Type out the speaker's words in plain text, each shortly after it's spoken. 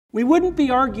We wouldn't be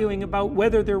arguing about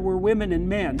whether there were women and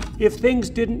men if things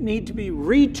didn't need to be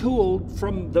retooled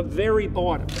from the very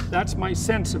bottom. That's my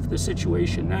sense of the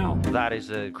situation now. That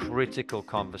is a critical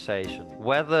conversation.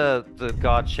 Whether the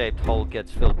God-shaped hole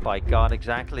gets filled by God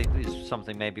exactly is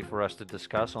something maybe for us to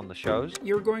discuss on the shows.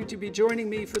 You're going to be joining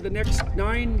me for the next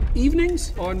 9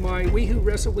 evenings on my We Who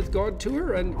Wrestle with God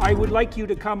tour, and I would like you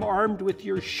to come armed with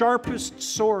your sharpest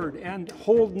sword and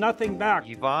hold nothing back.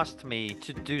 You've asked me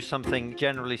to do something,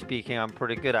 generally speaking, I'm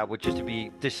pretty good at, which is to be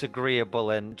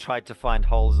disagreeable and try to find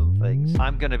holes in things.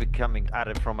 I'm going to be coming at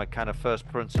it from a kind of first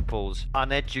principles,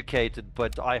 uneducated,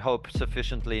 but I hope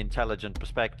sufficiently intelligent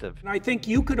perspective. And I think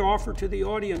you could offer to the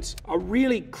audience a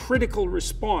really critical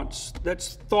response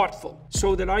that's thoughtful,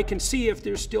 so that I can see if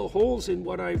there's still holes in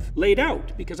what I've laid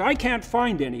out, because I can't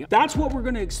find any. That's what we're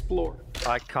going to explore.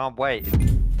 I can't wait.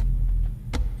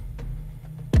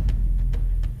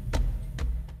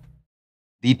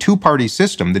 The two-party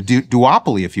system, the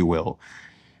duopoly, if you will,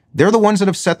 they're the ones that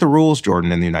have set the rules,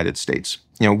 Jordan, in the United States.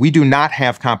 You know, we do not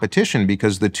have competition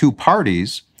because the two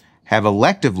parties have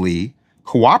electively,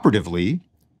 cooperatively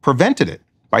prevented it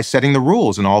by setting the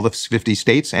rules in all the 50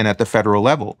 states and at the federal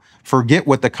level. Forget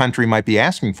what the country might be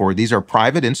asking for. These are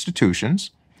private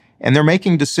institutions, and they're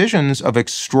making decisions of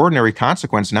extraordinary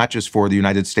consequence, not just for the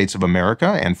United States of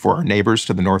America and for our neighbors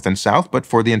to the north and south, but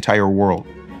for the entire world.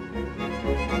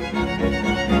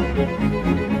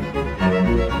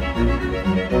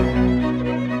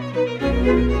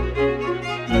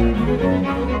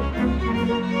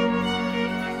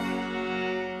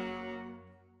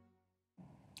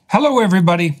 Hello,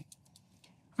 everybody.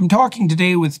 I'm talking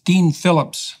today with Dean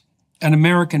Phillips, an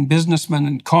American businessman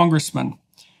and congressman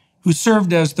who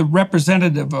served as the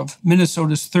representative of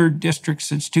Minnesota's 3rd District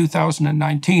since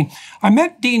 2019. I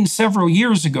met Dean several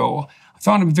years ago. I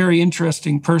found him a very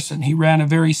interesting person. He ran a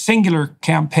very singular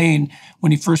campaign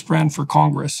when he first ran for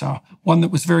Congress, one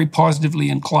that was very positively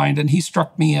inclined, and he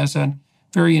struck me as a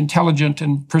very intelligent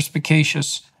and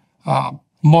perspicacious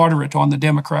moderate on the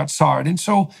Democrat side. And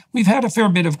so we've had a fair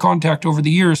bit of contact over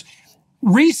the years.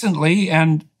 Recently,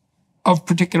 and of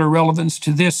particular relevance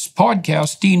to this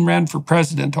podcast, Dean ran for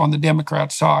president on the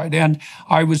Democrat side. And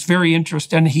I was very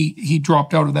interested, and he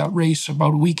dropped out of that race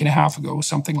about a week and a half ago,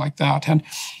 something like that. And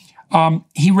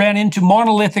he ran into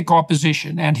monolithic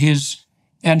opposition, and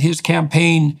his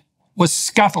campaign was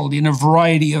scuttled in a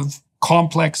variety of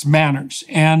complex manners.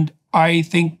 And I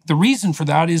think the reason for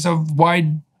that is of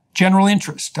wide general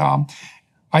interest.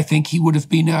 I think he would have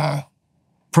been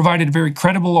provided a very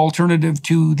credible alternative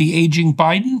to the aging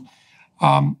Biden,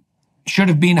 should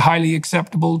have been highly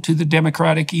acceptable to the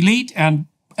Democratic elite and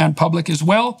public as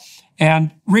well,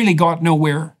 and really got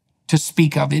nowhere to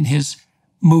speak of in his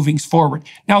movings forward.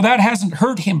 Now, that hasn't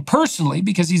hurt him personally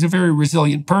because he's a very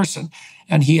resilient person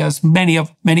and he has many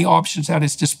options at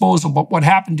his disposal. But what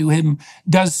happened to him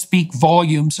does speak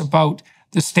volumes about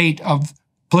the state of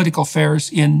political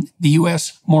affairs in the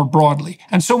U.S. more broadly.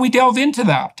 And so we delve into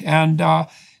that and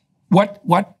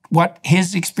what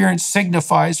his experience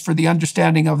signifies for the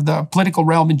understanding of the political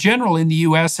realm in general in the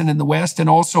U.S. and in the West. And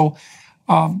also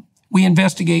we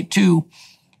investigate, too,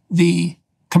 the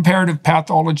comparative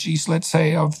pathologies, let's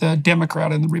say, of the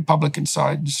Democrat and the Republican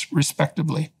sides,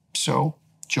 respectively. So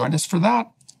join us for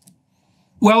that.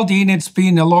 Well, Dean, it's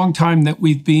been a long time that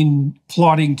we've been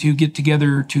plotting to get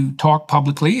together to talk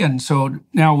publicly, and so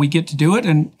now we get to do it,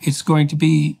 and it's going to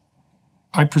be,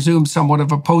 I presume, somewhat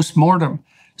of a post-mortem,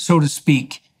 so to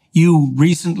speak. You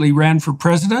recently ran for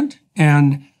president,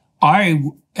 and I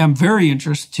am very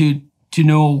interested to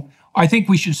know, I think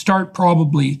we should start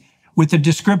probably with a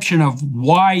description of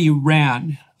why you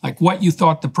ran, like what you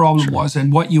thought the problem was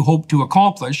and what you hoped to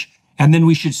accomplish, and then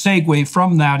we should segue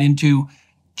from that into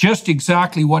just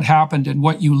exactly what happened and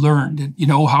what you learned and, you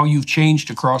know, how you've changed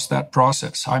across that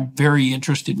process. I'm very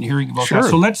interested in hearing about that.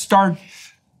 So let's start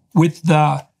with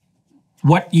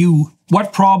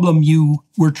what problem you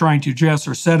were trying to address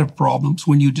or set of problems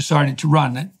when you decided to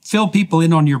run. Fill people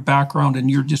in on your background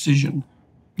and your decision.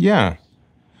 Yeah.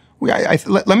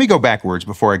 Let me go backwards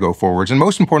before I go forwards. And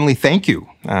most importantly, thank you.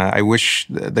 I wish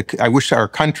our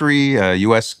country,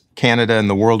 U.S., Canada, and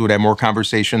the world would have more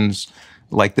conversations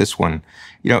like this one.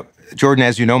 You know, Jordan,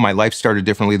 as you know, my life started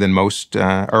differently than most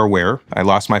are aware. I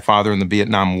lost my father in the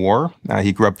Vietnam War.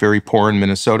 He grew up very poor in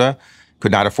Minnesota,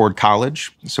 could not afford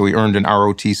college, so he earned an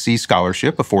ROTC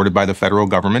scholarship afforded by the federal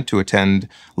government to attend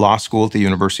law school at the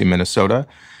University of Minnesota.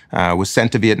 Was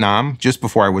sent to Vietnam just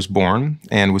before I was born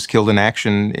and was killed in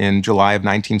action in July of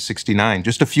 1969,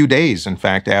 just a few days, in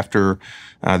fact, after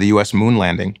the U.S. moon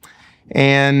landing.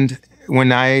 And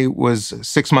when I was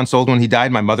 6 months old when he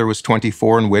died, my mother was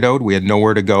 24 and widowed. We had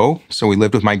nowhere to go, so we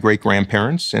lived with my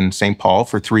great-grandparents in St. Paul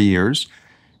for 3 years.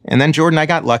 And then, Jordan, I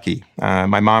got lucky.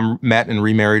 My mom met and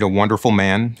remarried a wonderful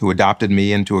man who adopted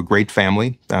me into a great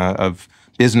family of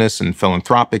business and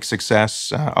philanthropic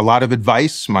success. A lot of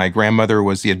advice. My grandmother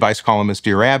was the advice columnist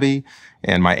Dear Abby,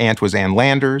 and my aunt was Ann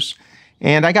Landers.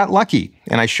 And I got lucky.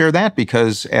 And I share that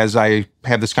because as I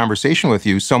have this conversation with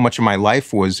you, so much of my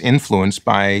life was influenced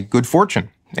by good fortune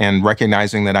and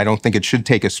recognizing that I don't think it should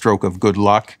take a stroke of good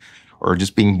luck or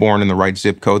just being born in the right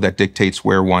zip code that dictates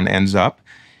where one ends up.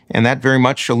 And that very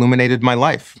much illuminated my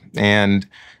life. And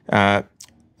I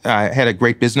had a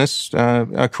great business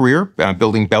career,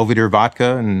 building Belvedere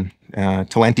Vodka and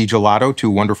Talenti Gelato, two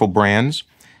wonderful brands.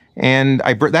 And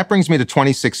that brings me to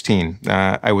 2016.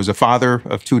 I was a father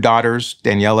of two daughters,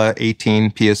 Daniela,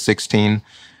 18, Pia, 16.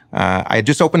 I had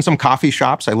just opened some coffee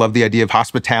shops. I love the idea of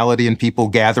hospitality and people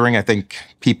gathering. I think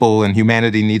people and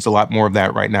humanity needs a lot more of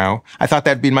that right now. I thought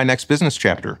that'd be my next business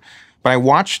chapter. But I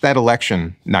watched that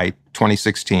election night,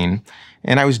 2016,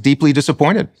 and I was deeply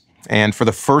disappointed. And for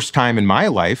the first time in my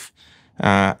life,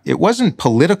 it wasn't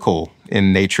political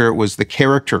in nature. It was the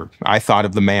character I thought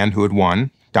of the man who had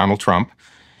won, Donald Trump.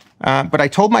 But I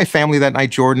told my family that night,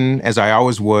 Jordan, as I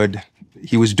always would,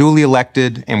 he was duly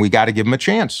elected and we got to give him a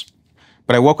chance.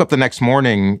 But I woke up the next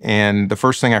morning and the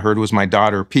first thing I heard was my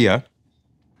daughter, Pia,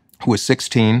 who was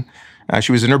 16.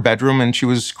 She was in her bedroom and she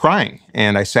was crying.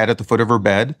 And I sat at the foot of her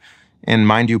bed. And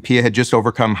mind you, Pia had just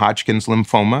overcome Hodgkin's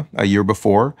lymphoma a year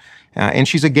before. And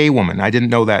she's a gay woman. I didn't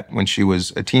know that when she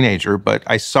was a teenager, but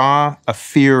I saw a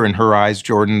fear in her eyes,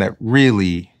 Jordan, that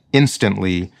really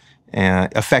instantly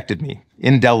affected me,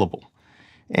 indelible.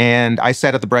 And I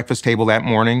sat at the breakfast table that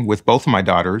morning with both of my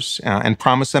daughters and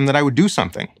promised them that I would do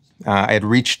something. I had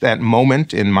reached that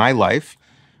moment in my life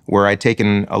where I'd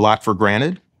taken a lot for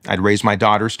granted. I'd raised my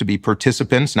daughters to be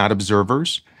participants, not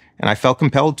observers. And I felt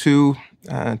compelled to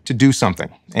do something,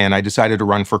 and I decided to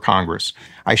run for Congress.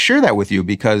 I share that with you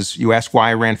because you asked why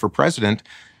I ran for president.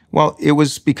 Well, it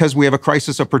was because we have a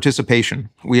crisis of participation.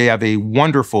 We have a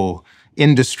wonderful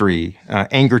industry,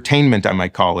 angertainment, I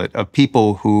might call it, of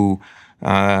people who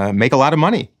make a lot of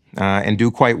money and do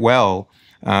quite well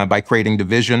by creating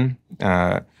division,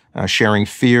 sharing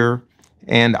fear.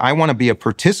 And I want to be a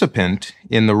participant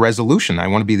in the resolution. I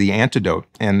want to be the antidote.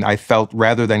 And I felt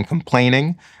rather than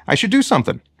complaining, I should do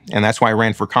something. And that's why I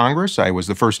ran for Congress. I was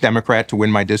the first Democrat to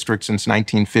win my district since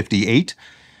 1958.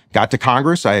 Got to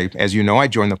Congress. As you know, I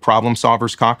joined the Problem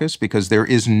Solvers Caucus because there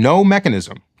is no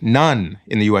mechanism, none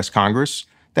in the U.S. Congress,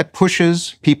 that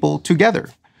pushes people together.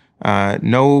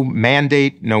 No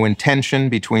mandate, no intention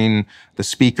between the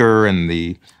speaker and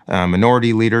the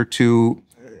minority leader to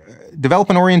develop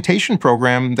an orientation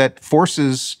program that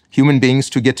forces human beings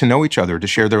to get to know each other, to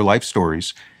share their life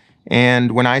stories.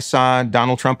 And when I saw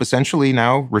Donald Trump essentially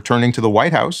now returning to the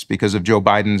White House because of Joe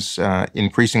Biden's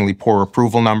increasingly poor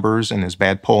approval numbers and his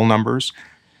bad poll numbers,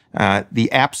 the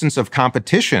absence of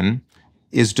competition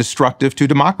is destructive to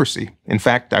democracy. In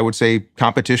fact, I would say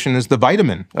competition is the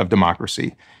vitamin of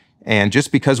democracy. And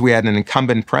just because we had an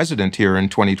incumbent president here in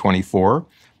 2024,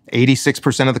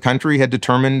 86% of the country had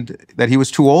determined that he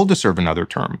was too old to serve another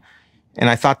term. And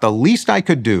I thought the least I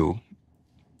could do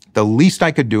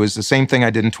is the same thing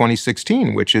I did in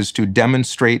 2016, which is to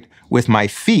demonstrate with my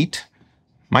feet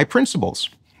my principles,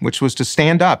 which was to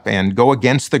stand up and go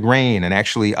against the grain and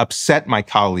actually upset my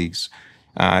colleagues,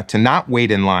 to not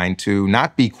wait in line, to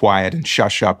not be quiet and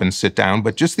shush up and sit down,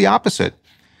 but just the opposite.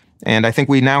 And I think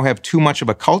we now have too much of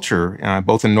a culture,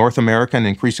 both in North America and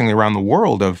increasingly around the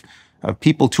world, of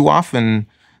people too often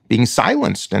being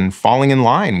silenced and falling in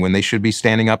line when they should be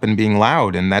standing up and being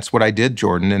loud. And that's what I did,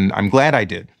 Jordan, and I'm glad I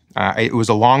did. It was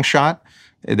a long shot.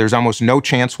 There's almost no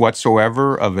chance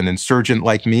whatsoever of an insurgent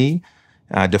like me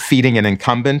defeating an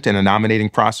incumbent in a nominating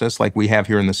process like we have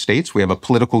here in the States. We have a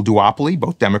political duopoly,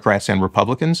 both Democrats and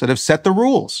Republicans, that have set the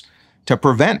rules to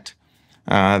prevent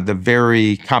the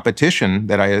very competition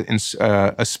that I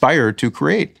aspired to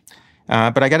create.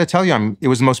 But I got to tell you, it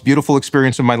was the most beautiful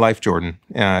experience of my life, Jordan.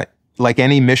 Like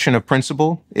any mission of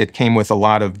principle, it came with a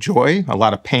lot of joy, a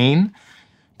lot of pain,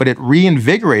 but it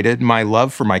reinvigorated my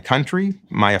love for my country,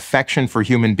 my affection for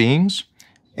human beings.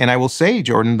 And I will say,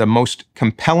 Jordan, the most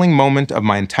compelling moment of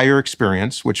my entire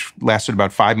experience, which lasted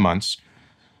about 5 months,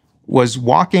 was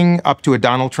walking up to a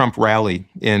Donald Trump rally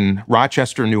in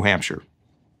Rochester, New Hampshire.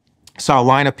 Saw a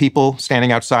line of people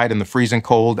standing outside in the freezing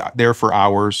cold, there for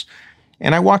hours.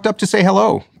 And I walked up to say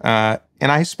hello. And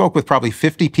I spoke with probably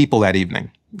 50 people that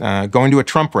evening, going to a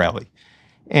Trump rally.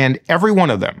 And every one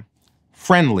of them,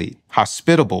 friendly,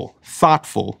 hospitable,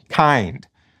 thoughtful, kind.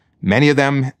 Many of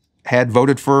them had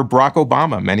voted for Barack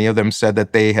Obama. Many of them said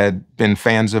that they had been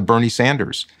fans of Bernie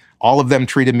Sanders. All of them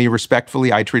treated me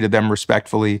respectfully. I treated them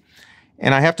respectfully.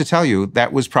 And I have to tell you,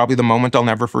 that was probably the moment I'll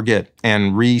never forget,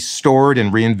 and restored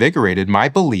and reinvigorated my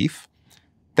belief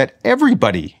that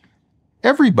everybody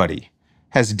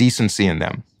has decency in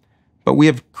them. But we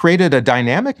have created a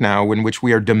dynamic now in which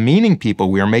we are demeaning people.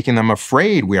 We are making them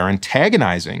afraid. We are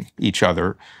antagonizing each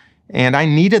other. And I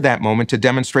needed that moment to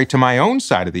demonstrate to my own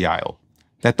side of the aisle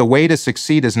that the way to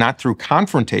succeed is not through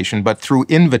confrontation, but through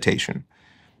invitation.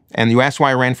 And you asked why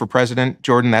I ran for president,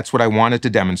 Jordan. That's what I wanted to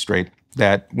demonstrate,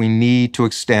 that we need to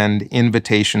extend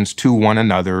invitations to one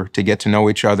another to get to know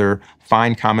each other,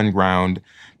 find common ground,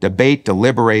 debate,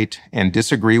 deliberate, and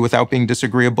disagree without being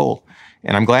disagreeable.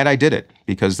 And I'm glad I did it,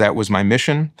 because that was my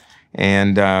mission.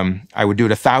 And I would do it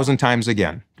 1,000 times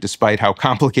again, despite how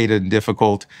complicated and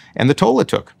difficult and the toll it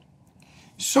took.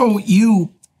 So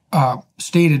you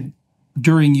stated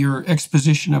during your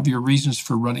exposition of your reasons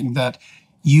for running that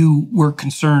you were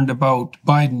concerned about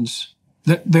Biden's,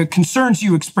 the concerns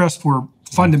you expressed were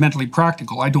fundamentally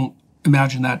practical. I don't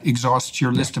imagine that exhausts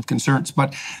your list of concerns,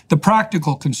 but the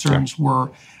practical concerns were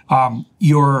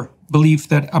your belief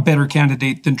that a better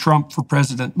candidate than Trump for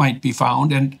president might be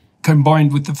found, and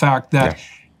combined with the fact that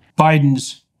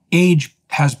Biden's age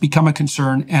has become a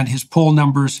concern and his poll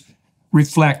numbers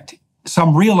reflect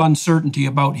some real uncertainty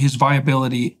about his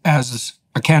viability as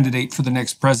a candidate for the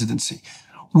next presidency.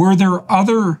 Were there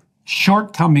other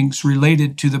shortcomings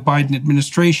related to the Biden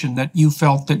administration that you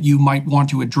felt that you might want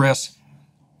to address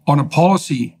on the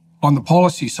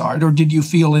policy side, or did you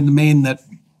feel in the main that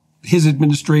his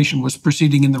administration was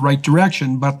proceeding in the right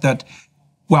direction, but that,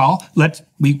 well,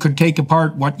 we could take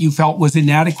apart what you felt was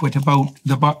inadequate about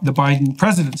the Biden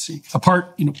presidency,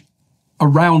 apart,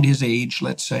 around his age,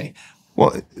 let's say?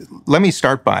 Well, let me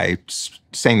start by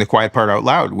saying the quiet part out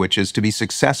loud, which is to be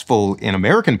successful in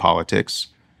American politics,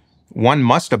 one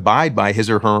must abide by his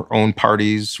or her own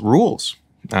party's rules,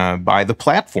 by the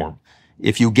platform.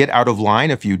 If you get out of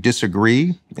line, if you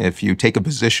disagree, if you take a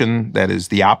position that is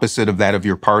the opposite of that of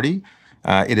your party,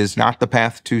 it is not the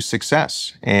path to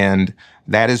success. And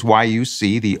that is why you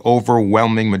see the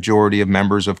overwhelming majority of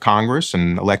members of Congress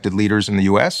and elected leaders in the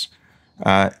U.S.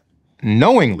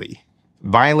 Knowingly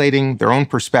violating their own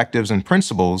perspectives and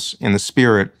principles in the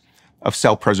spirit of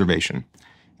self-preservation.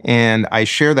 And I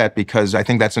share that because I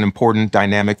think that's an important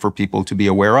dynamic for people to be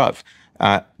aware of.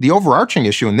 The overarching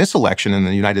issue in this election in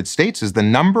the United States is the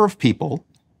number of people,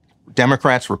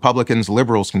 Democrats, Republicans,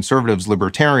 liberals, conservatives,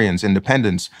 libertarians,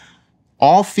 independents,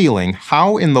 all feeling,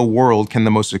 how in the world can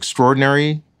the most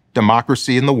extraordinary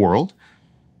democracy in the world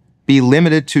be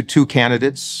limited to two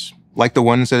candidates like the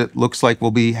ones that it looks like we'll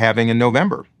be having in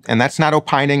November? And that's not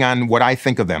opining on what I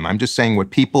think of them. I'm just saying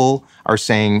what people are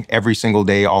saying every single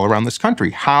day all around this country.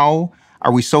 How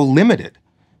are we so limited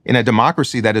in a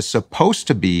democracy that is supposed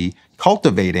to be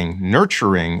cultivating,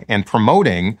 nurturing, and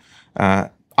promoting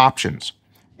options?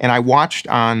 And I watched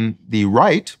on the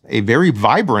right a very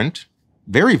vibrant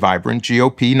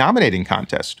GOP nominating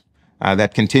contest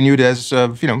that continued as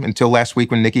of, until last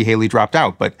week when Nikki Haley dropped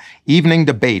out. But evening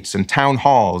debates and town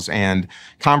halls and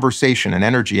conversation and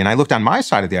energy. And I looked on my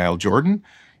side of the aisle, Jordan,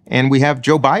 and we have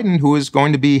Joe Biden, who is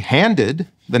going to be handed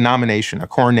the nomination, a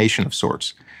coronation of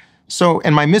sorts. So,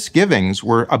 and my misgivings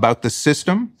were about the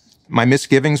system. My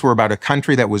misgivings were about a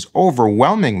country that was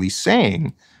overwhelmingly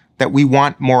saying that we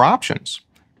want more options.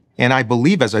 And I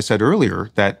believe, as I said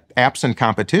earlier, that absent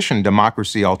competition,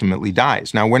 democracy ultimately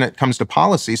dies. Now, when it comes to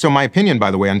policy, so my opinion, by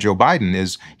the way, on Joe Biden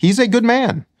is he's a good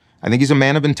man. I think he's a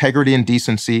man of integrity and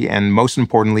decency and, most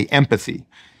importantly, empathy.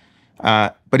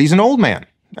 But he's an old man.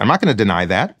 I'm not going to deny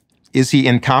that. Is he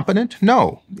incompetent?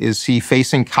 No. Is he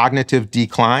facing cognitive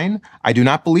decline? I do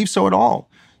not believe so at all.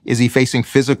 Is he facing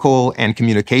physical and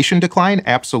communication decline?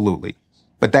 Absolutely.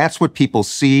 But that's what people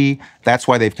see. That's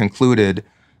why they've concluded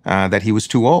that he was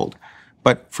too old.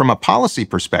 But from a policy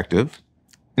perspective,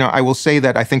 I will say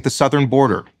that I think the southern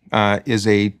border is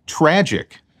a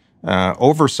tragic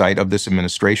oversight of this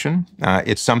administration.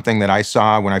 It's something that I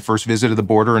saw when I first visited the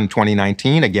border in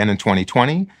 2019, again in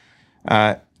 2020.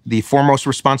 The foremost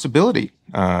responsibility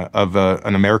of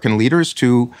an American leader is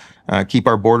to keep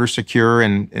our border secure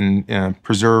and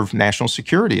preserve national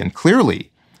security. And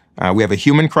clearly, we have a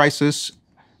human crisis,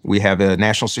 we have a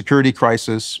national security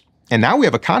crisis, and now we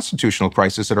have a constitutional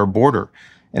crisis at our border.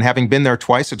 And having been there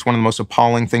twice, it's one of the most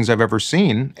appalling things I've ever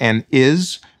seen, and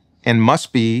is and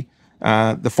must be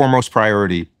the foremost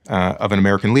priority of an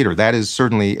American leader. That is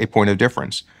certainly a point of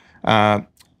difference.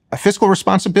 A fiscal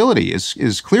responsibility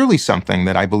is clearly something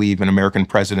that I believe an American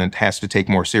president has to take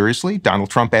more seriously. Donald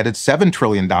Trump added $7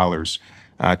 trillion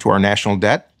to our national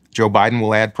debt. Joe Biden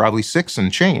will add probably 6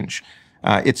 and change.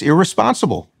 It's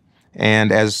irresponsible.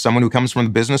 And as someone who comes from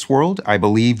the business world, I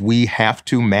believe we have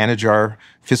to manage our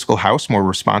fiscal house more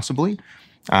responsibly.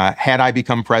 Had I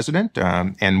become president,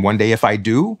 and one day if I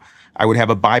do, I would have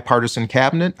a bipartisan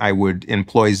cabinet. I would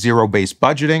employ zero-based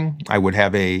budgeting. I would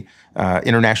have a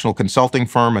international consulting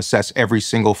firm assess every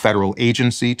single federal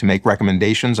agency to make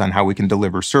recommendations on how we can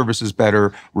deliver services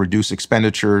better, reduce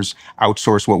expenditures,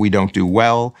 outsource what we don't do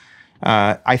well.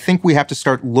 I think we have to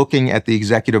start looking at the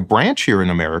executive branch here in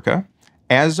America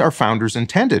as our founders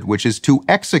intended, which is to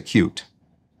execute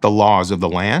the laws of the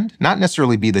land, not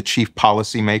necessarily be the chief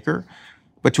policymaker,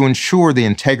 but to ensure the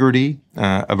integrity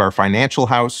of our financial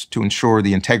house, to ensure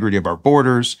the integrity of our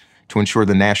borders, to ensure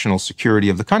the national security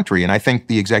of the country. And I think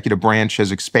the executive branch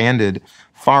has expanded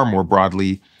far more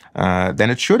broadly than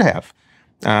it should have.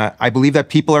 I believe that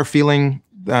people are feeling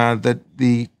that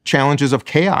the challenges of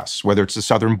chaos, whether it's the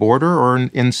southern border or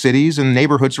in cities and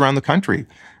neighborhoods around the country.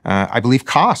 I believe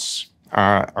costs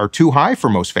are too high for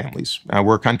most families.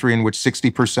 We're a country in which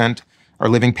 60% are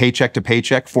living paycheck to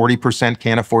paycheck, 40%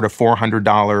 can't afford a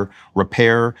 $400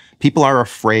 repair. People are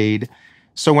afraid.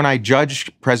 So when I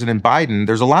judge President Biden,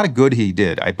 there's a lot of good he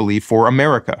did, I believe, for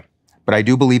America. But I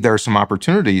do believe there are some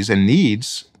opportunities and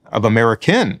needs of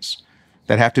Americans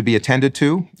that have to be attended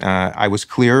to. I was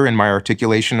clear in my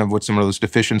articulation of what some of those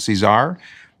deficiencies are.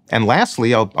 And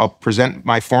lastly, I'll present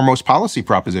my foremost policy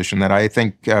proposition that I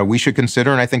think we should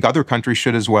consider, and I think other countries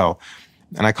should as well.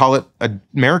 And I call it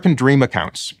American Dream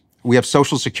Accounts. We have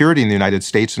Social Security in the United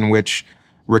States in which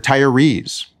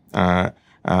retirees are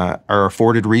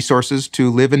afforded resources to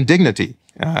live in dignity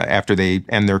after they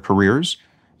end their careers.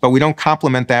 But we don't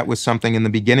complement that with something in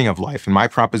the beginning of life. And my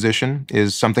proposition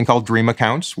is something called Dream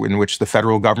Accounts, in which the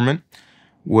federal government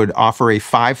would offer a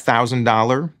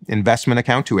 $5,000 investment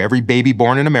account to every baby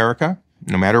born in America,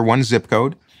 no matter one zip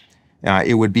code.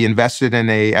 It would be invested in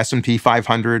a S&P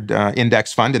 500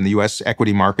 index fund in the U.S.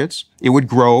 equity markets. It would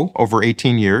grow over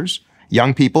 18 years.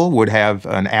 Young people would have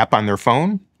an app on their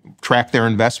phone, track their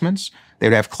investments. They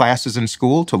would have classes in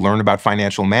school to learn about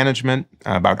financial management,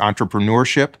 about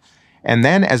entrepreneurship. And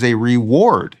then as a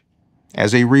reward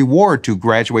to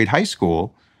graduate high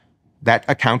school, that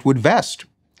account would vest.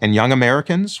 And young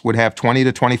Americans would have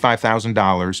 $20,000 to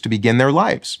 $25,000 to begin their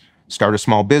lives. Start a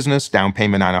small business, down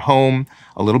payment on a home,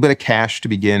 a little bit of cash to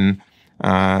begin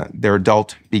their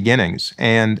adult beginnings.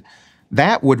 And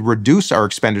that would reduce our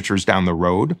expenditures down the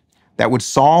road. That would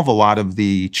solve a lot of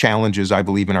the challenges, I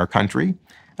believe, in our country.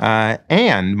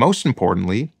 And most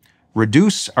importantly,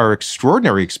 reduce our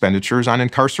extraordinary expenditures on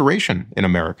incarceration in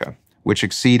America, which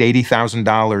exceed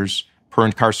 $80,000 per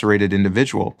incarcerated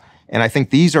individual. And I think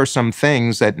these are some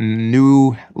things that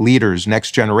new leaders,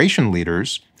 next generation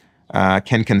leaders,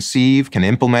 can conceive, can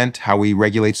implement, how we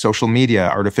regulate social media,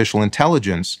 artificial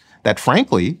intelligence, that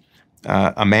frankly,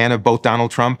 a man of both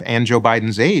Donald Trump and Joe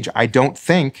Biden's age, I don't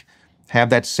think have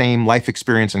that same life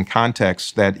experience and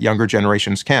context that younger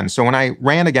generations can. So when I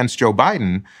ran against Joe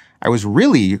Biden, I was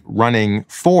really running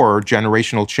for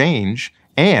generational change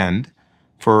and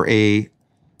for a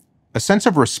sense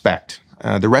of respect,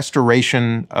 the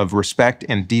restoration of respect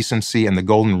and decency and the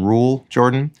golden rule,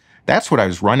 Jordan. That's what I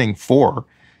was running for.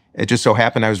 It just so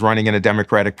happened I was running in a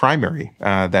Democratic primary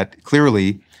that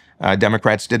clearly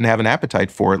Democrats didn't have an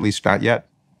appetite for, at least not yet.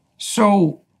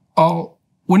 So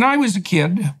when I was a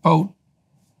kid, about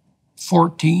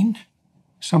 14,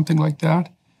 something like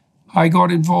that, I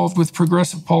got involved with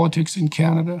progressive politics in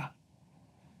Canada.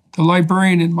 The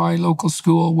librarian in my local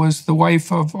school was the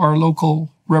wife of our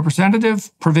local representative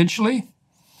provincially,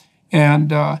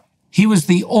 and he was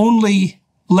the only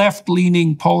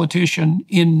left-leaning politician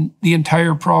in the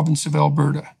entire province of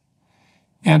Alberta.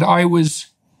 And I was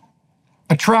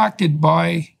attracted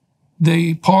by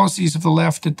the policies of the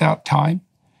left at that time.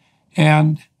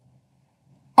 And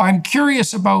I'm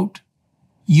curious about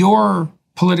your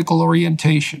political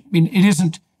orientation. I mean, it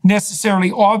isn't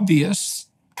necessarily obvious,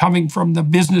 coming from the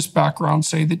business background,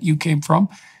 say, that you came from,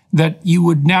 that you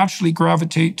would naturally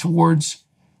gravitate towards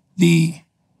the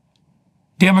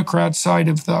Democrat side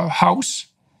of the House.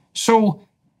 So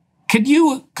could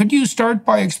you start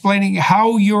by explaining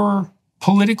how your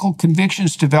political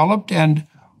convictions developed and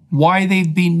why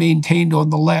they've been maintained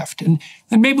on the left? And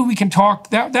then maybe we can talk,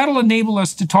 that'll enable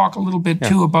us to talk a little bit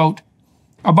too about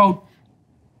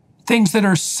things that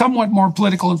are somewhat more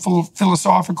political and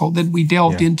philosophical than we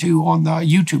delved into on the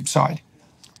YouTube side.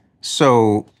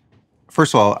 So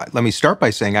first of all, let me start by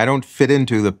saying I don't fit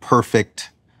into the perfect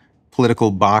political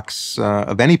box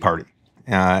of any party.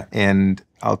 And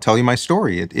I'll tell you my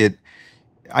story.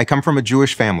 I come from a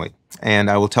Jewish family. And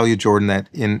I will tell you, Jordan, that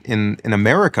in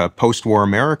America, post-war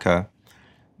America,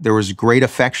 there was great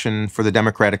affection for the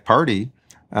Democratic Party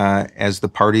as the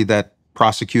party that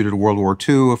prosecuted World War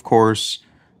II, of course,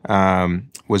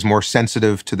 was more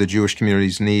sensitive to the Jewish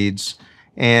community's needs.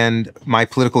 And my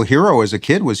political hero as a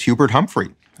kid was Hubert Humphrey,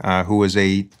 who was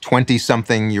a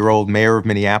 20-something-year-old mayor of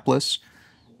Minneapolis,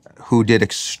 who did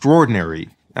extraordinary,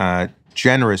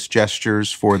 generous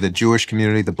gestures for the Jewish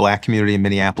community, the Black community in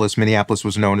Minneapolis. Minneapolis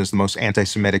was known as the most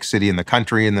anti-Semitic city in the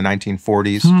country in the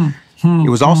 1940s. It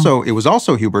was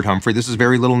also Hubert Humphrey. This is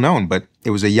very little known, but it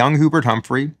was a young Hubert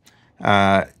Humphrey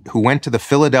who went to the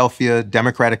Philadelphia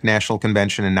Democratic National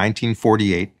Convention in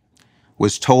 1948,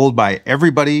 was told by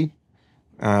everybody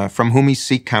from whom he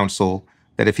sought counsel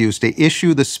that if he was to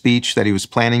issue the speech that he was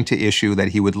planning to issue, that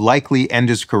he would likely end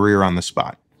his career on the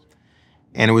spot.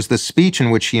 And it was the speech in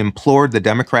which he implored the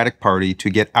Democratic Party to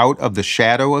get out of the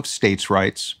shadow of states'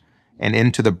 rights and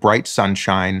into the bright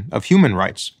sunshine of human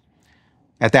rights.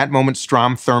 At that moment,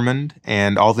 Strom Thurmond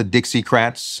and all the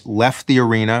Dixiecrats left the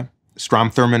arena.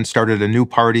 Strom Thurmond started a new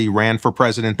party, ran for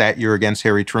president that year against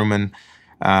Harry Truman,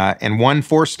 and won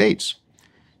 4 states.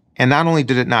 And not only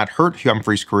did it not hurt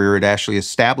Humphrey's career, it actually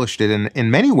established it. And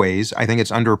in many ways, I think it's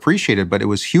underappreciated, but it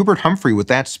was Hubert Humphrey with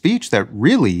that speech that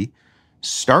really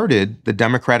started the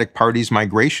Democratic Party's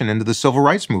migration into the civil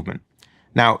rights movement.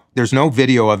 Now, there's no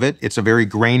video of it. It's a very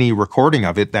grainy recording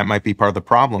of it. That might be part of the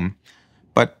problem.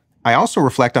 But I also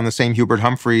reflect on the same Hubert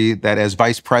Humphrey that as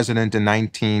vice president in the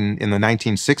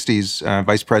 1960s,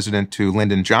 vice president to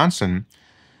Lyndon Johnson,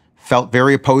 felt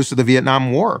very opposed to the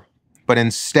Vietnam War. But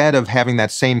instead of having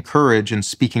that same courage and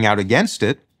speaking out against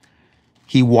it,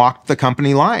 he walked the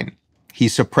company line. He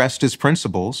suppressed his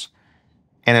principles.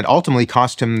 And it ultimately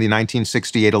cost him the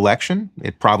 1968 election.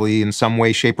 It probably in some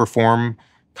way, shape, or form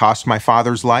cost my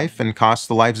father's life and cost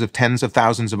the lives of tens of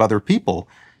thousands of other people.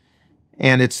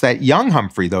 And it's that young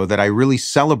Humphrey, though, that I really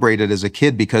celebrated as a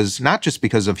kid because not just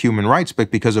because of human rights, but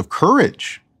because of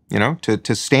courage, you know,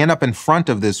 to stand up in front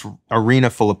of this arena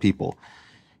full of people.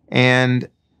 And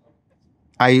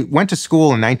I went to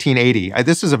school in 1980.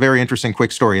 This is a very interesting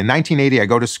quick story. In 1980, I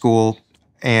go to school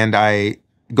and I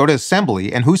go to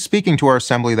assembly, and who's speaking to our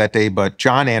assembly that day but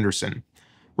John Anderson,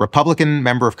 Republican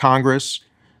member of Congress,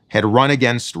 had run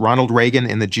against Ronald Reagan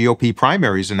in the GOP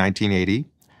primaries in 1980,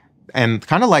 and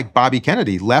kind of like Bobby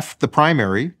Kennedy, left the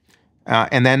primary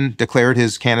and then declared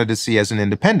his candidacy as an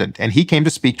independent. And he came to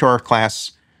speak to our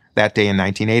class that day in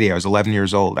 1980. I was 11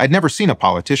 years old. I'd never seen a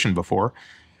politician before.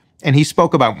 And he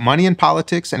spoke about money in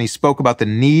politics, and he spoke about the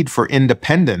need for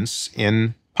independence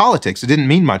in politics. It didn't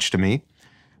mean much to me.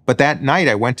 But that night,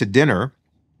 I went to dinner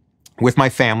with my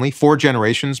family, 4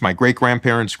 generations, my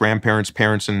great-grandparents, grandparents,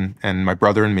 parents, and my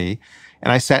brother and me.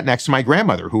 And I sat next to my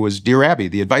grandmother, who was Dear Abby,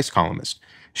 the advice columnist.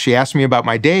 She asked me about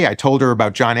my day. I told her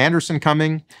about John Anderson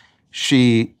coming.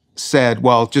 She said,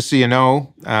 well, just so you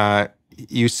know,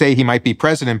 you say he might be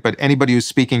president, but anybody who's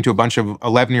speaking to a bunch of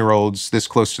 11-year-olds this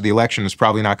close to the election is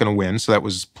probably not going to win. So that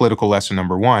was political lesson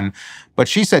number 1. But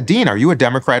she said, Dean, are you a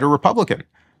Democrat or Republican?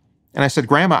 And I said,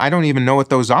 Grandma, I don't even know what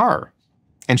those are.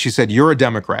 And she said, you're a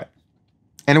Democrat.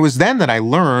 And it was then that I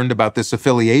learned about this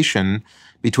affiliation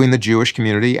between the Jewish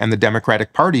community and the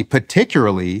Democratic Party,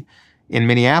 particularly in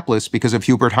Minneapolis because of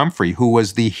Hubert Humphrey, who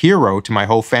was the hero to my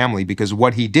whole family because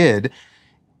what he did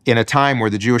in a time where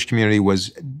the Jewish community was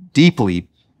deeply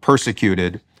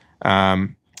persecuted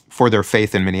for their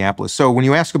faith in Minneapolis. So when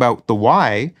you ask about the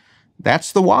why,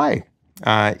 that's the why.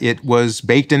 It was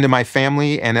baked into my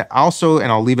family, and it also,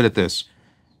 and I'll leave it at this,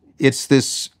 it's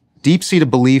this deep-seated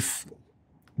belief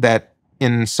that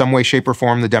in some way, shape, or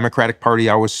form, the Democratic Party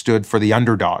always stood for the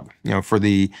underdog, you know, for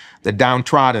the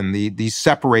downtrodden, the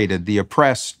separated, the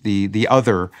oppressed, the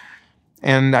other.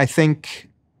 And I think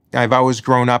I've always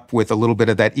grown up with a little bit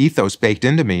of that ethos baked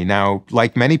into me. Now,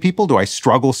 like many people, do I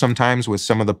struggle sometimes with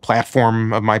some of the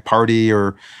platform of my party,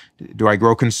 or do I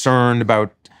grow concerned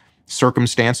about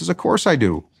circumstances? Of course I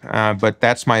do. But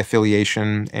that's my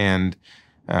affiliation, and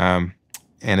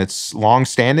it's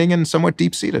long-standing and somewhat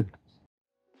deep-seated.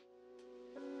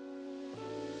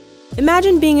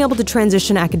 Imagine being able to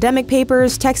transition academic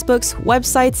papers, textbooks,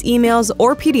 websites, emails,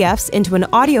 or PDFs into an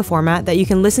audio format that you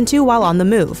can listen to while on the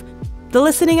move. The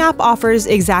Listening app offers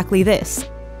exactly this.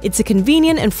 It's a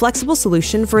convenient and flexible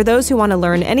solution for those who want to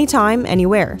learn anytime,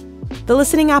 anywhere. The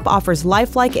Listening app offers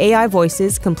lifelike AI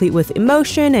voices complete with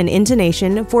emotion and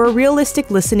intonation for a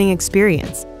realistic listening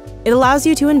experience. It allows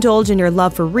you to indulge in your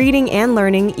love for reading and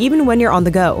learning even when you're on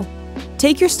the go.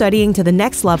 Take your studying to the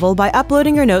next level by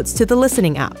uploading your notes to the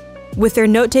Listening app. With their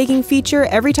note-taking feature,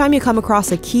 every time you come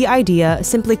across a key idea,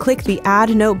 simply click the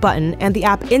Add Note button and the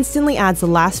app instantly adds the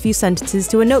last few sentences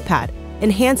to a notepad,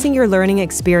 enhancing your learning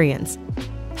experience.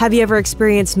 Have you ever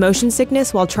experienced motion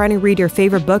sickness while trying to read your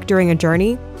favorite book during a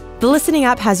journey? The Listening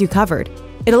app has you covered.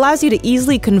 It allows you to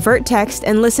easily convert text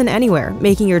and listen anywhere,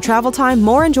 making your travel time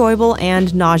more enjoyable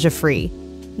and nausea-free.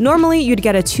 Normally, you'd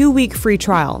get a 2-week free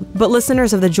trial, but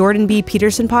listeners of the Jordan B.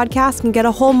 Peterson podcast can get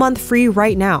a whole month free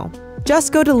right now.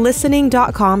 Just go to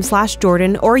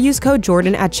listening.com/Jordan or use code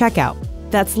Jordan at checkout.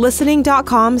 That's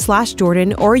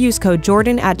listening.com/Jordan or use code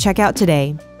Jordan at checkout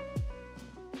today.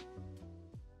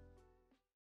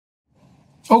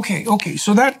 Okay.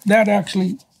 So that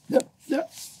actually,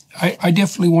 I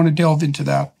definitely want to delve into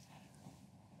that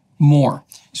more.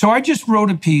 So I just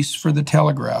wrote a piece for The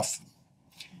Telegraph.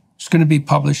 It's going to be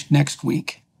published next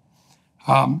week,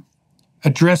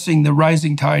 addressing the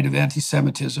rising tide of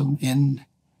anti-Semitism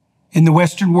in the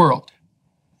Western world.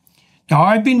 Now,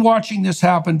 I've been watching this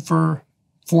happen for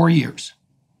 4 years.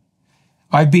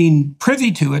 I've been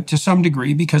privy to it to some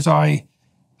degree because I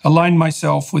aligned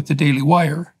myself with the Daily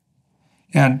Wire,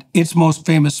 and its most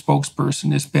famous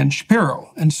spokesperson is Ben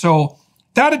Shapiro. And so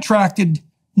that attracted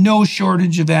no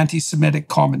shortage of anti-Semitic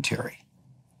commentary,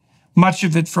 much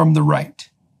of it from the right.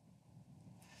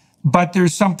 But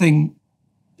there's something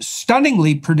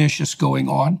stunningly pernicious going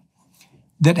on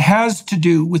that has to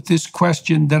do with this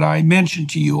question that I mentioned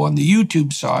to you on the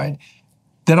YouTube side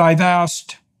that I've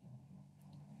asked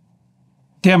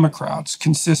Democrats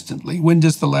consistently. When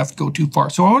does the left go too far?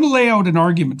 So I want to lay out an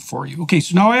argument for you. Okay,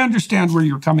 so now I understand where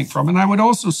you're coming from. And I would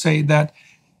also say that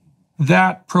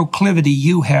that proclivity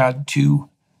you had to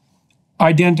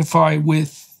identify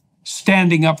with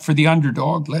standing up for the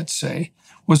underdog, let's say,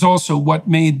 was also what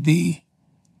made the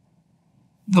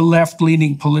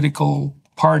left-leaning political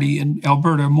party in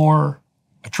Alberta more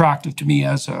attractive to me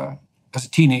as a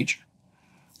teenager.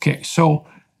 Okay, so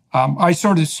I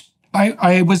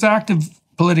was active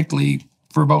politically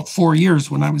for about 4 years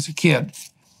when I was a kid,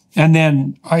 and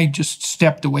then I just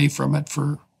stepped away from it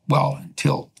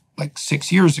until like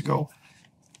 6 years ago.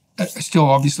 I still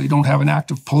obviously don't have an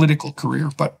active political career,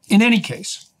 but in any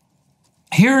case,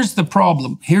 here's the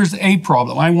problem. Here's a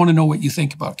problem. I want to know what you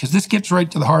think about it, because this gets right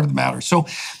to the heart of the matter. So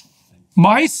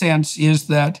my sense is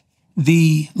that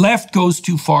the left goes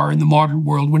too far in the modern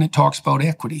world when it talks about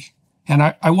equity. And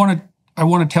I want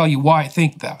to tell you why I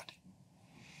think that.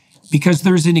 Because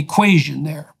there's an equation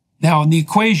there. Now, and the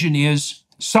equation is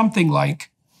something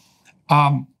like,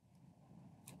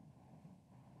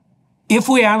 if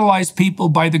we analyze people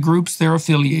by the groups they're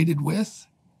affiliated with,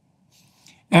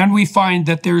 and we find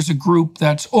that there's a group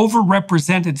that's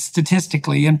overrepresented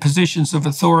statistically in positions of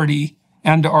authority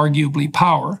and arguably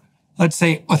power, let's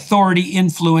say authority,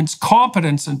 influence,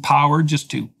 competence, and power, just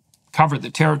to cover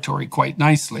the territory quite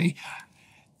nicely,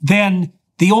 then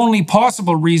the only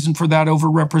possible reason for that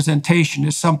overrepresentation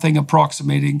is something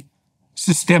approximating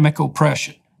systemic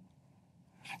oppression.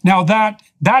 Now,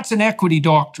 that's an equity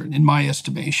doctrine in my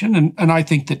estimation, and I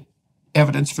think that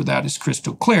evidence for that is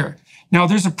crystal clear. Now,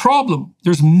 there's a problem.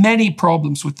 There's many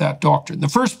problems with that doctrine. The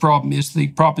first problem is the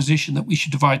proposition that we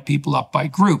should divide people up by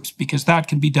groups, because that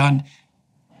can be done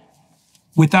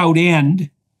without end,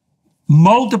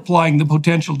 multiplying the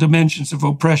potential dimensions of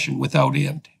oppression without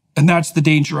end. And that's the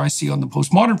danger I see on the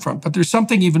postmodern front. But there's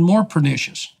something even more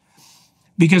pernicious,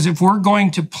 because if we're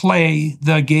going to play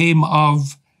the game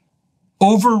of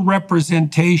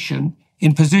overrepresentation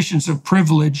in positions of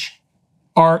privilege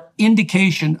are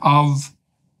indication of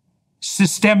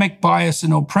systemic bias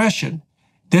and oppression,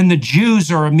 then the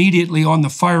Jews are immediately on the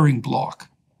firing block,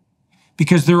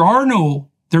 because there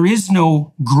is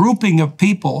no grouping of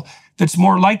people that's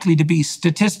more likely to be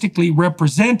statistically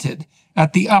represented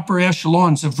at the upper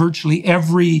echelons of virtually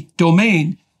every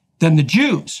domain than the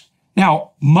Jews.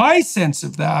 Now, my sense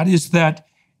of that is that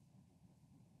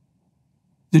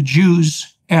the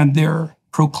Jews and their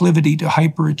proclivity to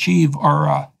hyperachieve are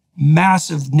a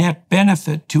massive net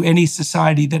benefit to any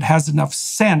society that has enough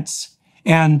sense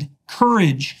and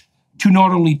courage to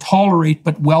not only tolerate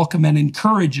but welcome and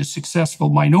encourage a successful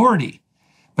minority.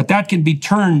 But that can be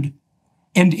turned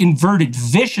and inverted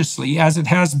viciously, as it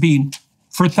has been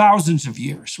for thousands of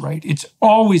years, right? It's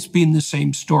always been the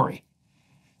same story.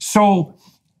 So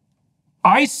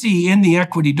I see in the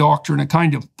equity doctrine a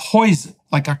kind of poison,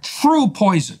 like a true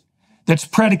poison, that's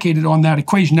predicated on that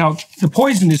equation. Now, the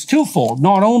poison is twofold.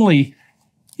 Not only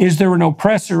is there an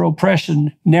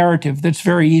oppressor-oppression narrative that's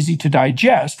very easy to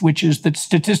digest, which is that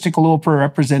statistical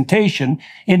overrepresentation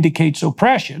indicates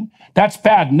oppression. That's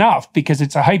bad enough because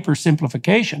it's a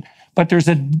hypersimplification. But there's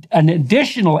an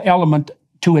additional element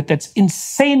to it that's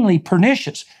insanely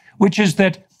pernicious, which is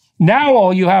that now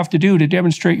all you have to do to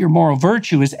demonstrate your moral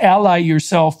virtue is ally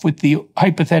yourself with the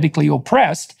hypothetically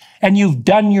oppressed, and you've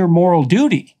done your moral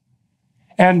duty.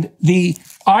 And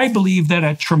I believe that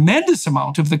a tremendous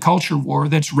amount of the culture war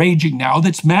that's raging now,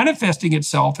 that's manifesting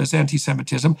itself as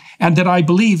anti-Semitism, and that I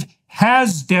believe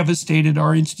has devastated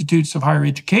our institutes of higher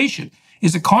education,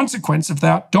 is a consequence of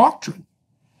that doctrine.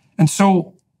 And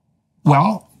so,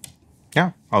 well,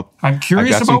 yeah, I'm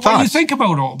curious about what you think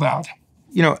about all that.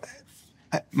 You know,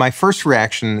 my first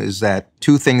reaction is that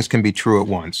two things can be true at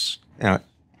once.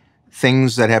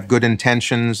 Things that have good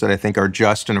intentions that I think are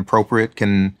just and appropriate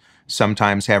can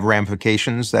sometimes have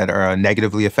ramifications that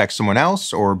negatively affect someone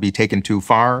else or be taken too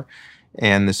far.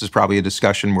 And this is probably a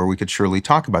discussion where we could surely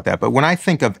talk about that. But when I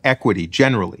think of equity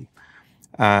generally,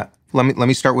 let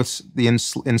me start with the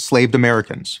enslaved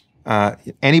Americans.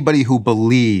 Anybody who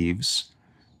believes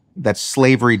that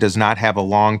slavery does not have a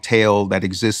long tail that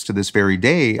exists to this very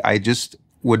day, I just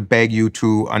would beg you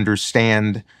to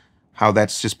understand how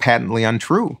that's just patently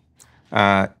untrue.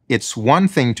 It's one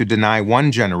thing to deny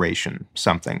one generation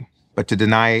something, but to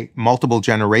deny multiple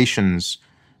generations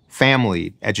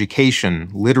family, education,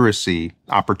 literacy,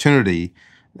 opportunity,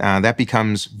 that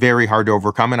becomes very hard to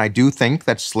overcome. And I do think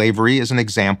that slavery is an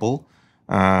example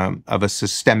of a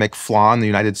systemic flaw in the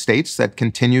United States that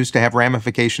continues to have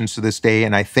ramifications to this day,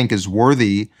 and I think is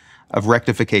worthy of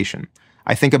rectification.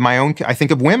 I think of I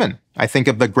think of women. I think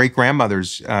of the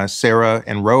great-grandmothers, Sarah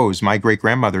and Rose, my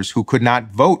great-grandmothers, who could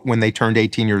not vote when they turned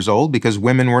 18 years old because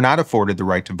women were not afforded the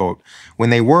right to vote. When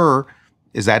they were,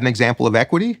 is that an example of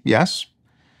equity? Yes.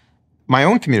 My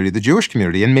own community, the Jewish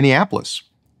community in Minneapolis.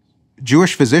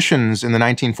 Jewish physicians in the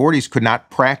 1940s could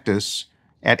not practice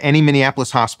at any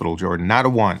Minneapolis hospital, Jordan, not a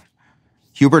one.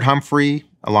 Hubert Humphrey,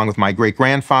 along with my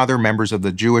great-grandfather, members of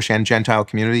the Jewish and Gentile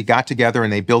community, got together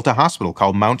and they built a hospital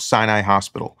called Mount Sinai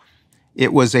Hospital.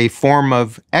 It was a form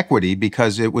of equity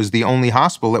because it was the only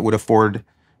hospital that would afford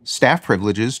staff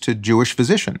privileges to Jewish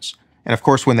physicians. And of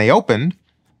course, when they opened,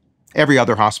 every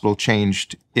other hospital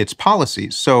changed its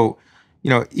policies. So,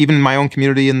 even my own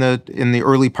community in the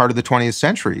early part of the 20th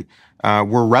century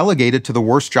were relegated to the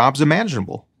worst jobs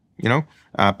imaginable.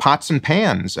 Pots and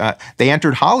pans. They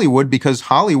entered Hollywood because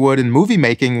Hollywood and movie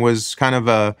making was kind of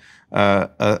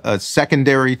a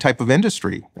secondary type of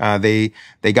industry. They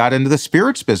got into the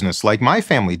spirits business like my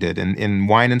family did in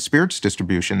wine and spirits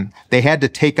distribution. They had to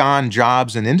take on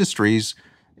jobs and industries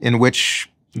in which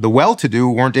the well-to-do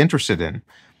weren't interested in.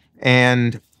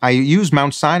 And I use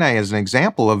Mount Sinai as an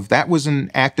example of that was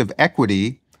an act of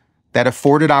equity that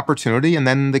afforded opportunity, and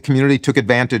then the community took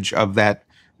advantage of that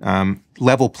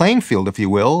level playing field, if you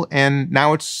will, and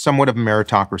now it's somewhat of a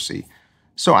meritocracy.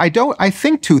 So I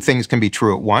think two things can be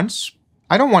true at once.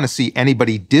 I don't want to see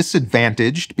anybody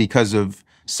disadvantaged because of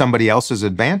somebody else's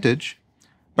advantage,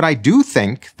 but I do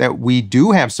think that we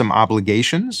do have some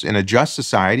obligations in a just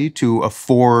society to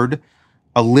afford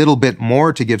a little bit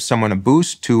more to give someone a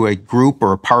boost to a group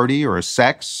or a party or a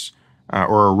sex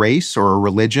or a race or a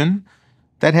religion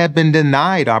that have been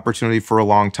denied opportunity for a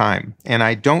long time. And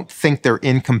I don't think they're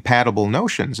incompatible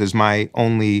notions is my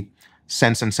only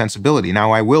sense and sensibility.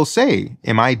 Now, I will say,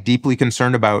 am I deeply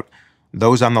concerned about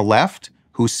those on the left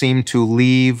who seem to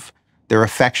leave their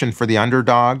affection for the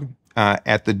underdog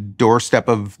at the doorstep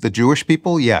of the Jewish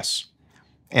people? Yes.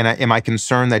 And am I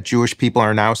concerned that Jewish people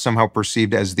are now somehow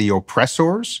perceived as the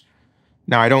oppressors?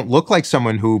 Now, I don't look like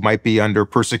someone who might be under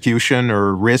persecution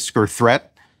or risk or threat,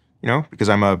 because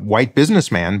I'm a white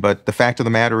businessman, but the fact of the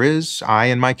matter is I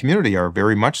and my community are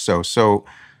very much so. So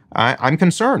I'm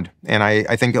concerned. And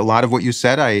I think a lot of what you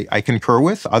said, I concur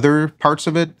with. Other parts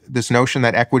of it, this notion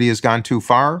that equity has gone too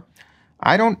far,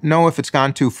 I don't know if it's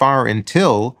gone too far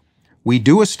until we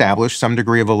do establish some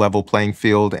degree of a level playing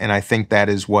field. And I think that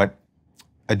is what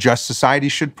a just society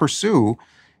should pursue.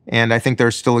 And I think there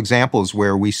are still examples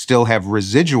where we still have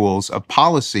residuals of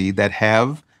policy that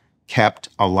have kept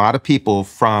a lot of people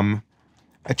from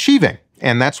achieving.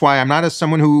 And that's why I'm not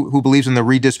someone who believes in the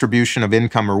redistribution of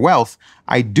income or wealth.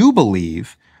 I do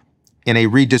believe in a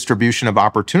redistribution of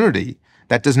opportunity.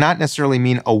 That does not necessarily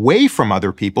mean away from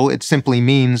other people. It simply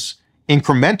means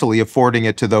incrementally affording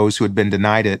it to those who had been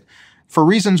denied it for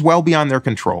reasons well beyond their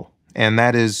control. And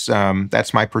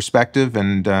that's my perspective,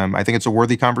 and I think it's a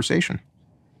worthy conversation.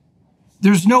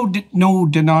 There's no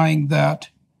denying that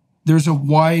there's a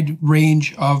wide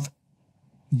range of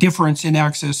difference in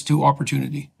access to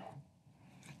opportunity.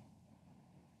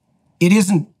 It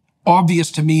isn't obvious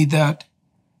to me that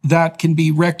that can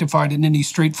be rectified in any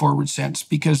straightforward sense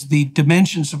because the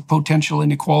dimensions of potential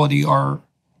inequality are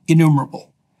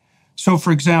innumerable. So,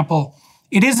 for example,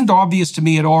 it isn't obvious to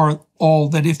me at all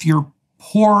that if you're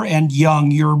poor and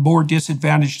young, you're more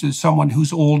disadvantaged than someone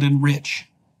who's old and rich.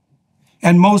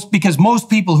 And because most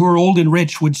people who are old and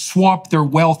rich would swap their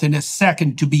wealth in a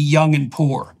second to be young and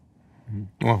poor.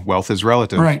 Well, wealth is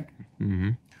relative. Right.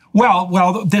 Mm-hmm.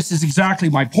 Well, this is exactly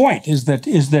my point, is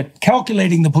that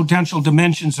calculating the potential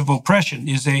dimensions of oppression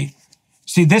is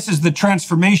this is the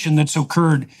transformation that's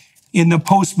occurred in the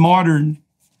postmodern,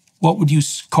 what would you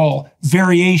call,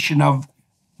 variation of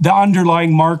the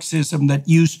underlying Marxism that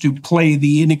used to play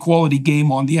the inequality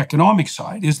game on the economic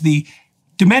side, is the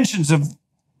dimensions of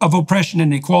oppression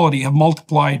and inequality have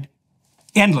multiplied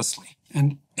endlessly.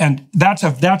 And that's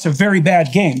a very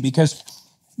bad game, because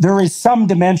there is some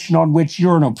dimension on which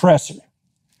you're an oppressor.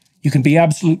 You can be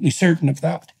absolutely certain of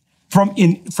that from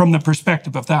the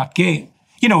perspective of that game.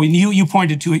 You know, and you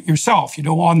pointed to it yourself. You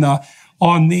know, on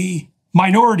the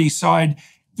minority side,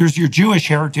 there's your Jewish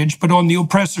heritage, but on the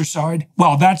oppressor side,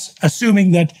 well, that's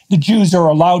assuming that the Jews are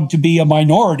allowed to be a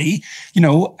minority, you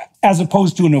know, as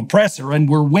opposed to an oppressor, and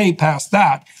we're way past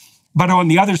that. But on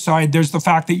the other side, there's the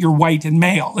fact that you're white and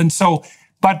male. And so,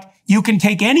 but you can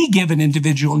take any given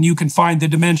individual and you can find the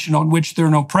dimension on which they're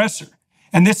an oppressor.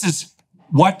 And this is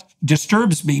what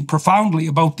disturbs me profoundly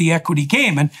about the equity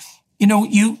game. And, you know,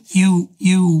 you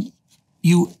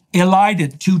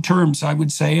elided two terms, I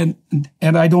would say,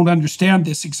 and I don't understand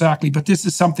this exactly, but this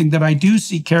is something that I do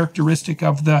see characteristic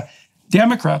of the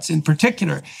Democrats in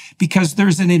particular, because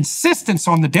there's an insistence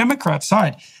on the Democrat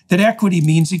side that equity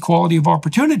means equality of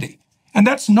opportunity. And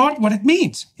that's not what it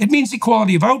means. It means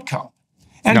equality of outcome.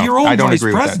 And no, your own vice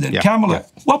president, president, Kamala.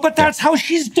 Yeah. Well, but that's how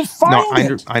she's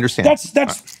defined it. I understand.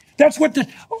 That's what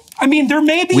I mean, there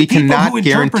may be people who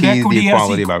interpret equity the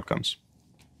equality of outcomes.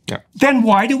 Yeah. Then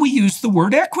why do we use the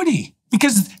word equity?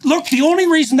 Because, look, the only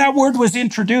reason that word was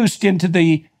introduced into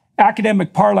the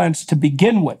academic parlance to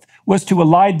begin with was to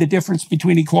elide the difference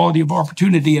between equality of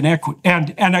opportunity and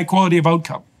equality of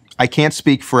outcome. I can't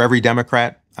speak for every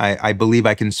Democrat. I believe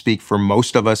I can speak for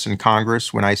most of us in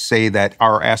Congress when I say that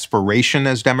our aspiration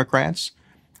as Democrats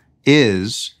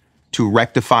is to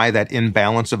rectify that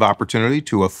imbalance of opportunity,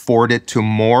 to afford it to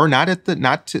more, not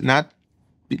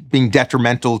being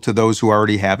detrimental to those who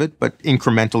already have it, but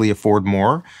incrementally afford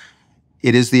more.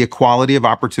 It is the equality of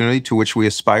opportunity to which we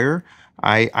aspire.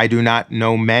 I do not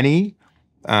know many,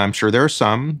 I'm sure there are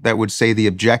some, that would say the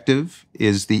objective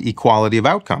is the equality of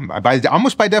outcome.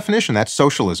 Almost by definition, that's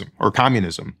socialism or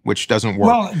communism, which doesn't work.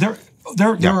 Well,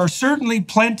 there are certainly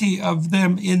plenty of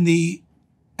them in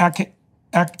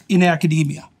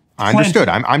academia. I understood.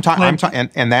 I'm talking,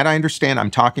 and that I understand.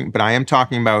 But I am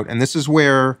talking about, and this is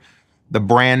where the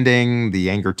branding, the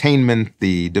entertainment,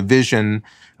 the division,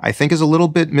 I think is a little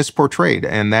bit misportrayed.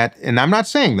 And I'm not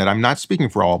saying that, I'm not speaking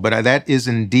for all, but that is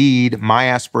indeed my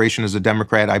aspiration as a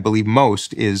Democrat. I believe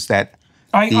most is that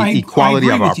the equality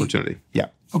of opportunity. Yeah.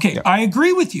 Okay, yeah. I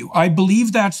agree with you. I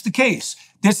believe that's the case.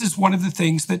 This is one of the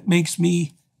things that makes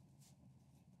me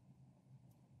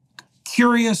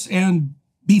curious and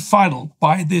befuddled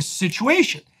by this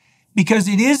situation, because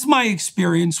it is my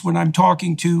experience when I'm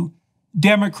talking to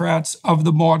Democrats of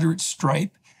the moderate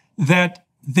stripe that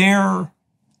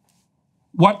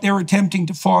what they're attempting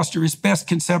to foster is best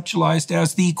conceptualized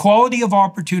as the equality of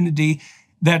opportunity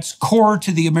that's core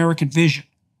to the American vision.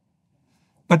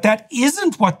 But that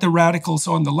isn't what the radicals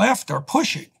on the left are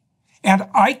pushing. And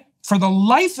for the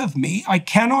life of me, I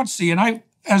cannot see, and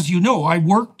as you know, I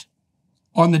worked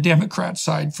on the Democrat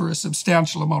side for a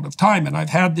substantial amount of time, and I've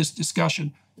had this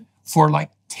discussion for like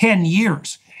 10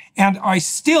 years. And I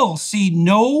still see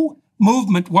no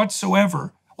movement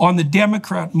whatsoever on the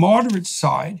Democrat moderate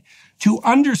side to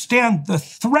understand the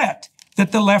threat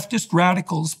that the leftist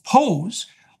radicals pose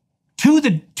to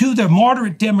the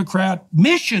moderate Democrat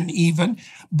mission, even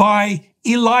by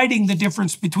eliding the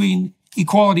difference between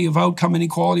equality of outcome and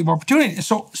equality of opportunity.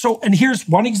 And here's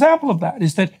one example of that,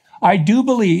 is that I do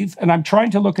believe, and I'm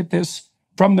trying to look at this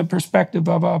from the perspective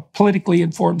of a politically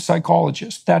informed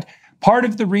psychologist, that part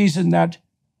of the reason that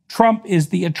Trump is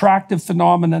the attractive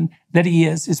phenomenon that he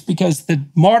is because the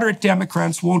moderate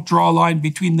Democrats won't draw a line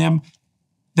between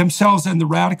themselves and the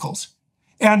radicals.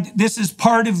 And this is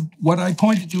part of what I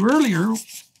pointed to earlier,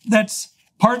 that's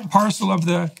part and parcel of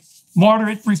the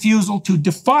moderate refusal to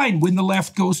define when the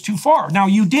left goes too far. Now,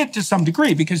 you did to some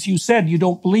degree, because you said you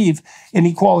don't believe in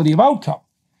equality of outcome,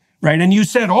 right? And you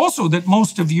said also that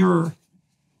most of your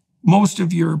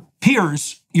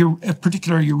peers,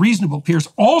 particularly your reasonable peers,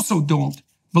 also don't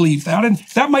believe that. And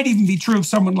that might even be true of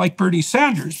someone like Bernie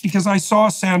Sanders, because I saw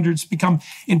Sanders become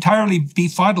entirely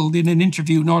befuddled in an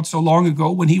interview not so long ago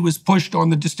when he was pushed on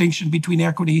the distinction between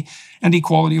equity and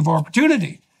equality of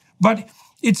opportunity. But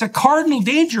it's a cardinal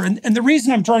danger. And the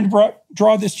reason I'm trying to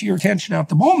draw this to your attention at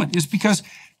the moment is because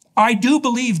I do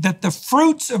believe that the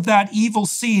fruits of that evil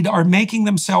seed are making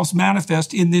themselves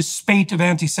manifest in this spate of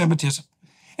anti-Semitism.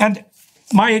 And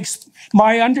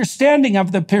my understanding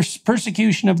of the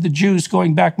persecution of the Jews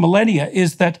going back millennia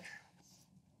is that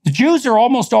the Jews are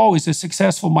almost always a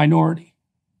successful minority.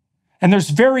 And there's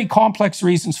very complex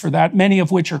reasons for that, many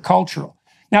of which are cultural.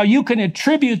 Now, you can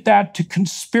attribute that to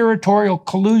conspiratorial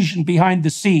collusion behind the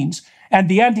scenes, and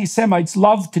the anti-Semites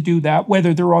love to do that,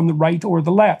 whether they're on the right or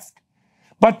the left.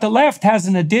 But the left has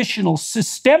an additional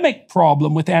systemic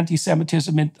problem with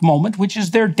anti-Semitism at the moment, which is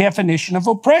their definition of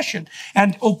oppression.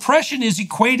 And oppression is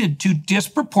equated to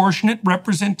disproportionate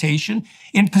representation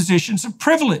in positions of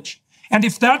privilege. And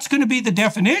if that's going to be the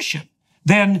definition,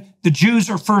 then the Jews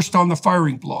are first on the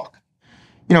firing block.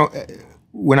 You know,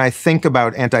 when I think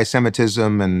about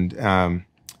anti-Semitism and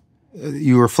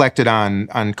you reflected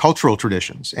on cultural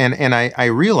traditions, and I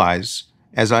realize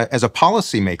as a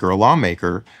policymaker, a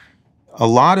lawmaker, a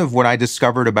lot of what I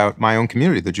discovered about my own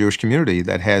community, the Jewish community,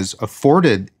 that has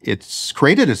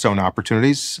created its own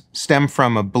opportunities, stem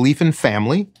from a belief in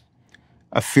family,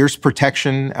 a fierce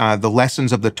protection, the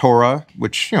lessons of the Torah,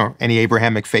 which, any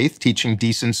Abrahamic faith, teaching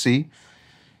decency,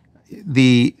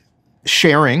 the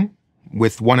sharing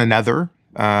with one another,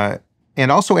 and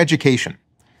also education.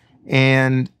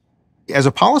 And as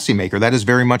a policymaker, that has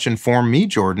very much informed me,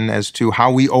 Jordan, as to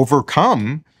how we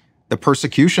overcome the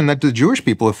persecution that the Jewish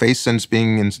people have faced since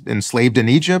being enslaved in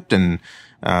Egypt and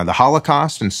the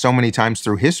Holocaust and so many times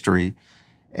through history.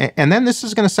 And then this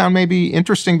is going to sound maybe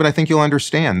interesting, but I think you'll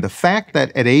understand. The fact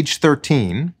that at age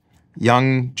 13,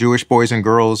 young Jewish boys and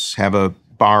girls have a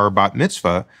bar bat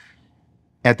mitzvah,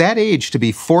 at that age to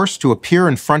be forced to appear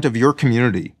in front of your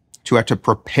community, to have to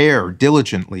prepare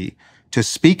diligently, to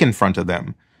speak in front of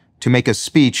them, to make a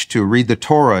speech, to read the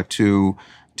Torah, to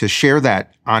share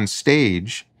that on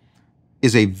stage,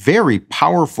 is a very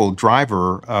powerful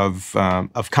driver of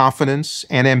confidence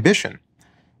and ambition.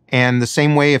 And the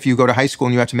same way, if you go to high school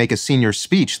and you have to make a senior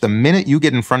speech, the minute you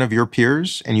get in front of your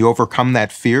peers and you overcome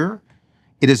that fear,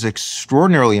 it is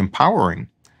extraordinarily empowering.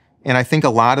 And I think a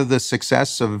lot of the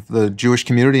success of the Jewish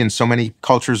community and so many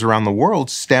cultures around the world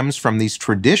stems from these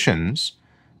traditions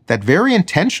that very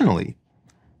intentionally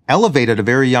elevate at a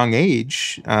very young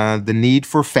age the need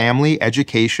for family,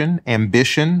 education,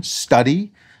 ambition,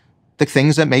 study, the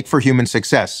things that make for human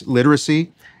success,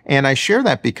 literacy. And I share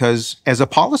that because as a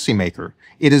policymaker,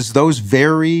 it is those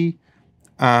very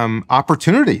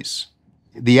opportunities.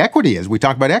 The equity is, we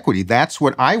talk about equity. That's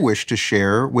what I wish to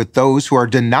share with those who are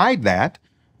denied that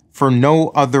for no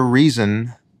other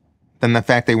reason than the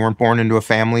fact they weren't born into a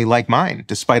family like mine,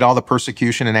 despite all the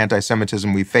persecution and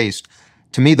anti-Semitism we faced.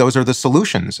 To me, those are the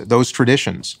solutions, those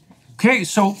traditions. Okay,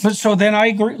 so then I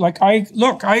agree.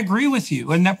 I agree with you,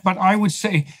 but I would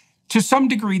say, to some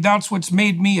degree, that's what's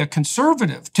made me a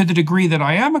conservative, to the degree that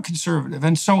I am a conservative.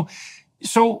 And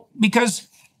so because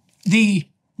the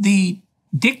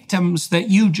dictums that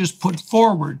you just put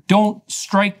forward don't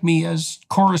strike me as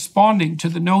corresponding to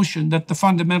the notion that the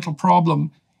fundamental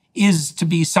problem is to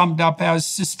be summed up as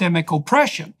systemic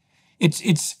oppression.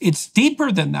 It's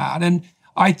deeper than that, and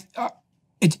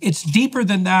it's deeper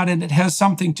than that, and it has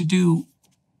something to do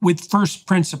with first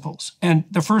principles. And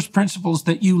the first principles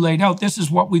that you laid out, this is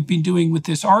what we've been doing with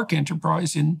this ARC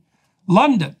enterprise in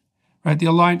London, right? The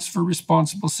Alliance for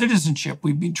Responsible Citizenship.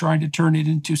 We've been trying to turn it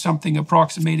into something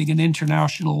approximating an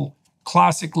international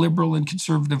classic liberal and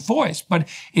conservative voice. But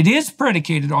it is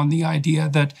predicated on the idea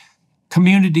that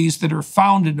communities that are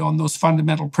founded on those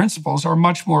fundamental principles are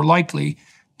much more likely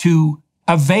to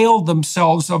avail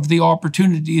themselves of the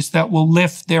opportunities that will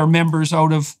lift their members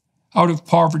out of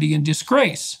poverty and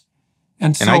disgrace.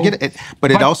 And I get it,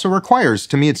 but it also requires,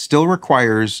 to me, it still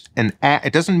requires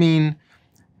it doesn't mean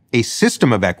a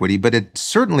system of equity, but it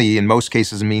certainly in most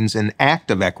cases means an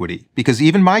act of equity. Because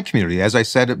even my community, as I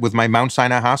said with my Mount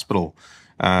Sinai Hospital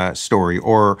story,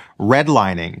 or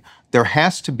redlining, there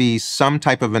has to be some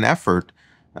type of an effort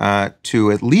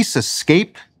to at least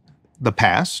escape the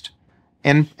past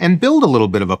and build a little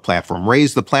bit of a platform,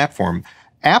 raise the platform.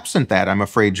 Absent that, I'm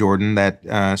afraid, Jordan,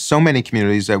 that so many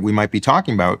communities that we might be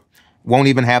talking about won't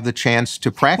even have the chance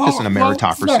to practice in a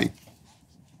meritocracy.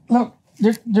 Look,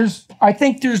 I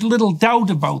think there's little doubt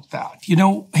about that.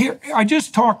 Here, I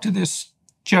just talked to this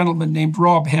gentleman named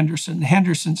Rob Henderson.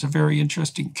 Henderson's a very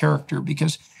interesting character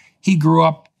because he grew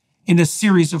up in a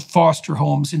series of foster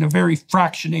homes in a very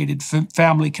fractionated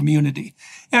family community.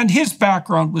 And his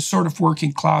background was sort of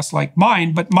working class like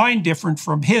mine, but mine different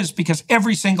from his because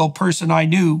every single person I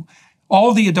knew,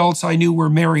 all the adults I knew were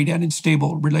married and in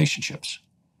stable relationships.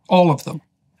 All of them.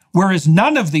 whereas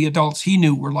none of the adults he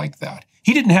knew were like that.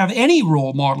 He didn't have any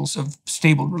role models of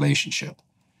stable relationship,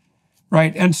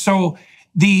 right? And so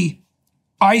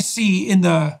I see in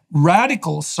the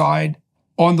radical side,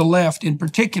 on the left in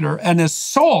particular, an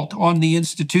assault on the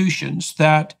institutions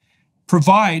that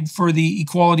provide for the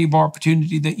equality of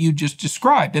opportunity that you just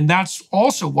described. And that's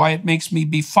also why it makes me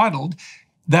befuddled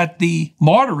that the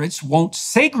moderates won't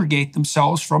segregate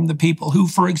themselves from the people who,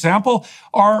 for example,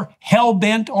 are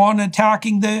hell-bent on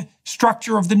attacking the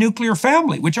structure of the nuclear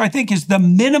family, which I think is the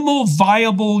minimal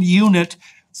viable unit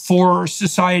for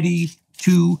society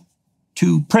to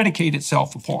predicate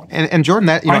itself upon. And Jordan,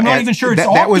 that I'm not even sure it's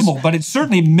optimal, but it's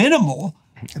certainly minimal.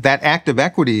 That act of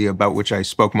equity about which I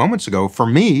spoke moments ago, for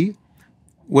me,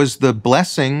 was the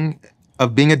blessing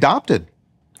of being adopted.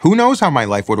 Who knows how my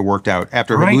life would have worked out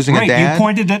after losing a dad? You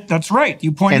pointed it. That's right.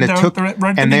 You pointed out right at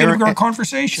the beginning of our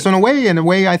conversation. So in a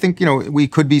way, I think we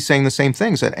could be saying the same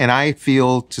things. And I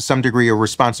feel to some degree a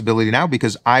responsibility now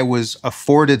because I was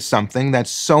afforded something that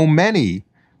so many.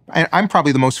 I'm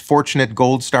probably the most fortunate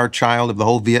Gold Star child of the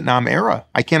whole Vietnam era.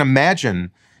 I can't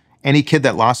imagine any kid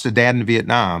that lost a dad in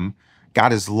Vietnam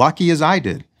got as lucky as I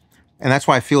did. And that's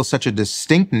why I feel such a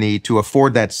distinct need to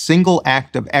afford that single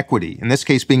act of equity, in this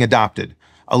case being adopted,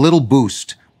 a little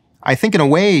boost. I think in a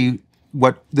way,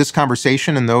 what this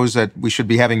conversation and those that we should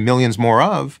be having millions more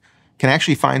of can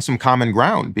actually find some common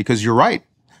ground, because you're right.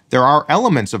 There are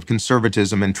elements of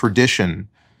conservatism and tradition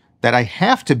that I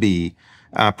have to be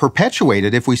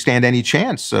perpetuated if we stand any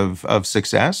chance of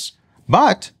success.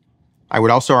 But I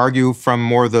would also argue from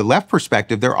more the left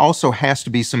perspective, there also has to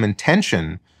be some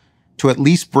intention to at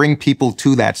least bring people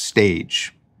to that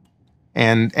stage.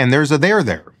 And there's a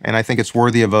there. And I think it's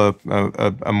worthy of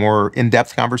a more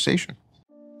in-depth conversation.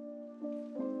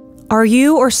 Are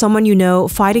you or someone you know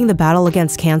fighting the battle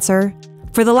against cancer?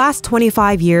 For the last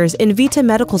 25 years, Invita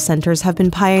medical centers have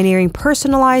been pioneering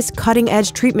personalized,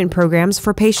 cutting-edge treatment programs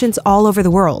for patients all over the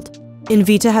world.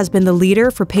 Invita has been the leader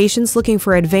for patients looking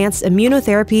for advanced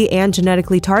immunotherapy and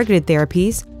genetically targeted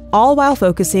therapies, all while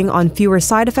focusing on fewer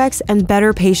side effects and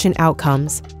better patient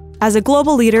outcomes. As a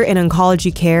global leader in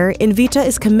oncology care, Invita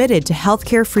is committed to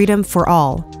healthcare freedom for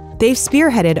all. They've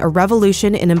spearheaded a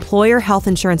revolution in employer health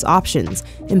insurance options,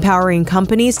 empowering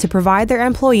companies to provide their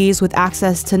employees with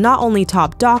access to not only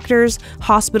top doctors,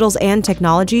 hospitals, and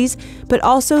technologies, but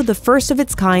also the first of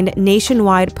its kind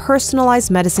nationwide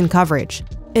personalized medicine coverage.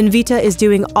 Invita is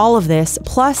doing all of this,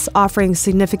 plus offering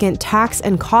significant tax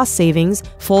and cost savings,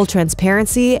 full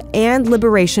transparency, and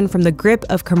liberation from the grip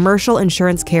of commercial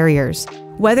insurance carriers.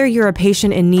 Whether you're a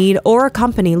patient in need or a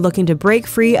company looking to break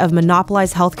free of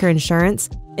monopolized healthcare insurance,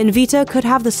 Invita could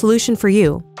have the solution for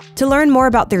you. To learn more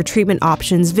about their treatment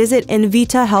options, visit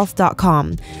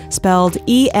invitahealth.com, spelled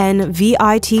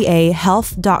ENVITA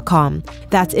health.com.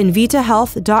 That's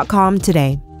invitahealth.com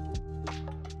today.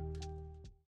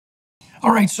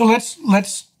 All right, so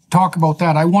let's talk about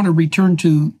that. I want to return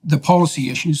to the policy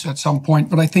issues at some point,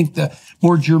 but I think the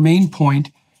more germane point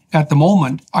at the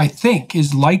moment, I think,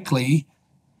 is likely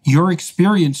your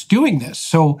experience doing this.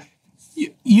 So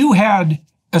you had,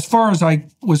 as far as I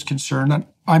was concerned,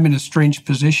 I'm in a strange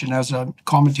position as a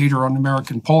commentator on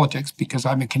American politics because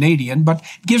I'm a Canadian, but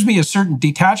it gives me a certain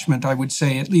detachment, I would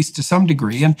say, at least to some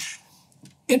degree. And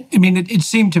it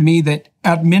seemed to me that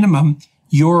at minimum,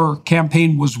 your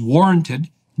campaign was warranted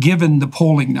given the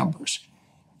polling numbers.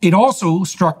 It also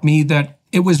struck me that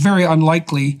it was very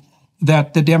unlikely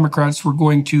that the Democrats were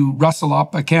going to rustle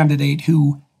up a candidate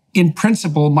who, in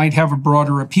principle, might have a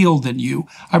broader appeal than you.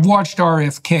 I've watched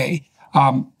RFK.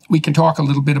 We can talk a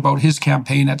little bit about his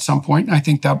campaign at some point, and I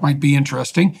think that might be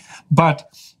interesting. But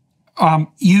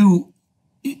you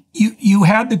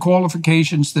had the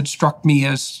qualifications that struck me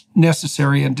as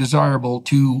necessary and desirable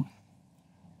to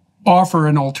offer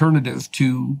an alternative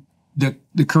to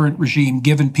the current regime,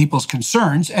 given people's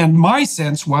concerns. And my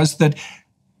sense was that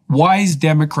wise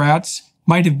Democrats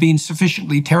might have been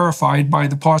sufficiently terrified by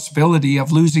the possibility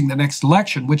of losing the next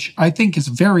election, which I think is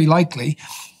very likely,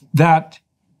 that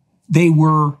they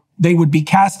would be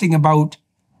casting about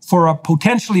for a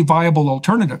potentially viable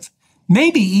alternative.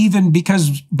 Maybe even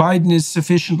because Biden is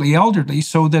sufficiently elderly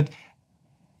so that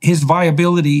his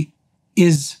viability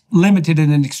is limited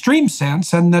in an extreme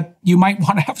sense, and that you might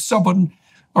want to have someone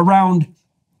around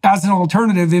as an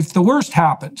alternative if the worst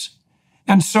happens.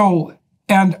 And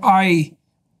I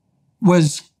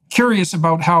was curious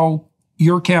about how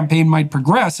your campaign might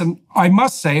progress. And I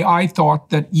must say, I thought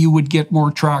that you would get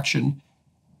more traction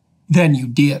than you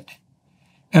did.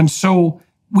 And so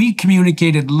we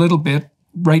communicated a little bit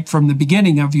right from the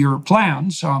beginning of your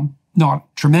plans, not a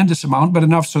tremendous amount, but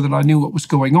enough so that I knew what was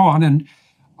going on. And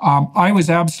I was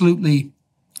absolutely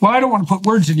Well, I don't want to put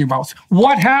words in your mouth.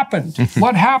 What happened?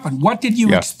 What happened? What did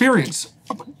you experience?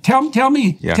 Tell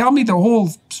me the whole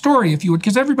story, if you would,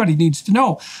 because everybody needs to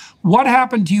know. What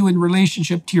happened to you in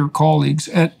relationship to your colleagues?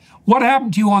 And what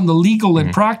happened to you on the legal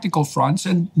and practical fronts?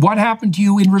 And what happened to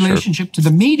you in relationship to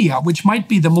the media, which might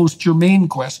be the most germane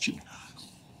question?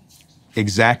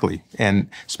 Exactly. And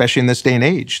especially in this day and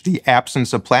age, the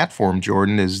absence of platform,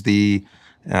 Jordan, is the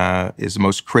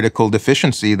most critical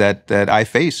deficiency that I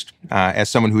faced as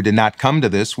someone who did not come to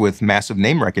this with massive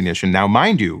name recognition. Now,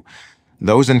 mind you,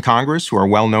 those in Congress who are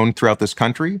well known throughout this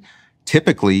country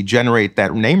typically generate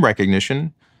that name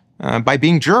recognition by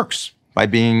being jerks, by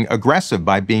being aggressive,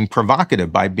 by being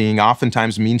provocative, by being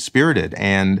oftentimes mean-spirited.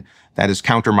 And that is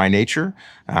counter my nature.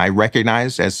 I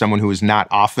recognize, as someone who is not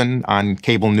often on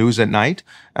cable news at night,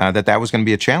 that was going to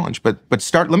be a challenge. But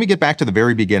let me get back to the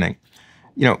very beginning.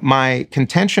 You know, my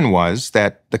contention was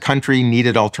that the country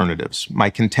needed alternatives. My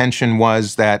contention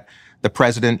was that the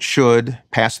president should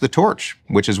pass the torch,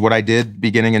 which is what I did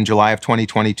beginning in July of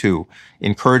 2022,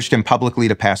 encouraged him publicly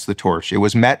to pass the torch. It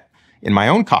was met in my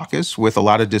own caucus with a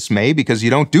lot of dismay because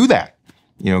you don't do that.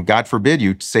 You know, God forbid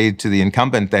you say to the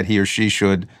incumbent that he or she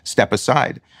should step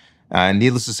aside.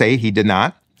 Needless to say, he did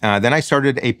not. Then I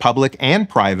started a public and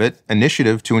private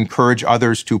initiative to encourage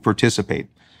others to participate.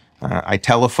 I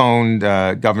telephoned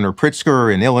Governor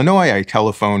Pritzker in Illinois. I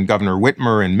telephoned Governor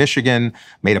Whitmer in Michigan,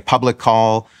 made a public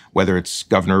call, whether it's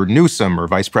Governor Newsom or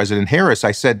Vice President Harris.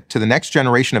 I said to the next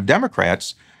generation of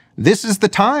Democrats, this is the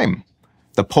time.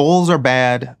 The polls are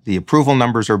bad. The approval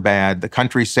numbers are bad. The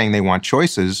country's saying they want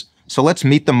choices. So let's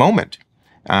meet the moment.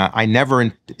 I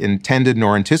never intended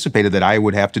nor anticipated that I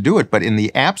would have to do it. But in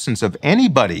the absence of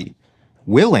anybody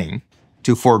willing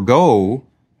to forego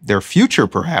their future,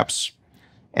 perhaps,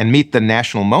 and meet the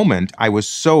national moment, I was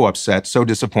so upset, so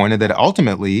disappointed that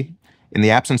ultimately, in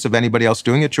the absence of anybody else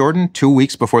doing it, Jordan, 2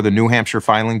 weeks before the New Hampshire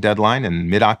filing deadline in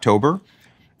mid-October,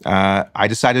 I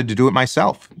decided to do it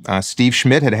myself. Steve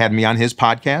Schmidt had me on his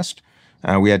podcast.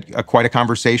 We had quite a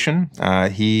conversation.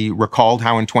 He recalled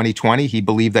how in 2020, he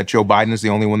believed that Joe Biden is the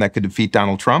only one that could defeat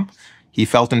Donald Trump. He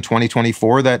felt in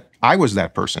 2024 that I was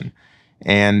that person.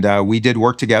 And we did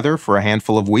work together for a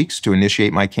handful of weeks to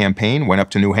initiate my campaign, went up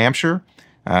to New Hampshire.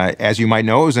 As you might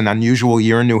know, it was an unusual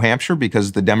year in New Hampshire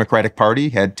because the Democratic Party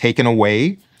had taken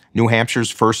away New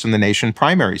Hampshire's first in the nation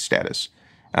primary status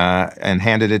and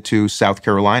handed it to South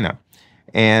Carolina.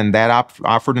 And that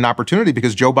offered an opportunity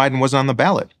because Joe Biden was on the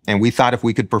ballot. And we thought if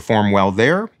we could perform well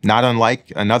there, not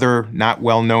unlike another not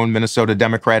well-known Minnesota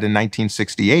Democrat in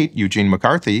 1968, Eugene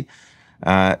McCarthy,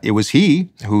 it was he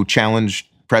who challenged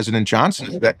President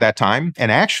Johnson at that time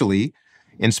and actually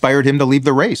inspired him to leave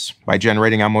the race by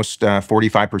generating almost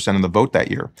 45% of the vote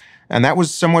that year. And that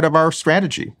was somewhat of our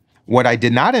strategy. What I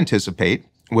did not anticipate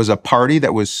was a party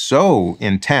that was so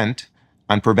intent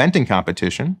on preventing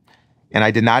competition, and I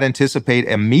did not anticipate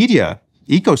a media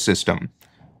ecosystem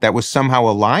that was somehow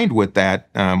aligned with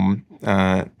that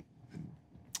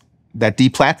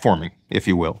deplatforming, if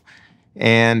you will.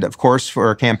 And of course,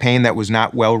 for a campaign that was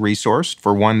not well-resourced,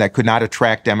 for one that could not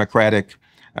attract Democratic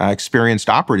experienced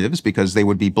operatives because they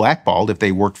would be blackballed if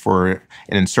they worked for an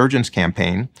insurgents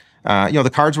campaign,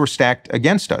 the cards were stacked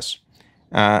against us.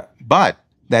 But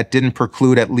that didn't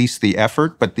preclude at least the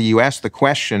effort. But you asked the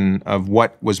question of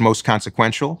what was most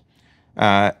consequential.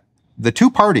 The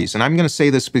two parties, and I'm going to say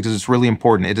this because it's really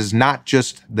important, it is not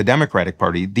just the Democratic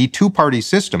Party, the two-party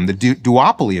system, the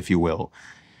duopoly, if you will.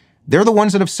 They're the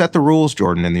ones that have set the rules,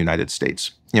 Jordan, in the United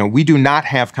States. You know, we do not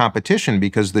have competition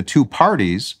because the two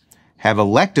parties have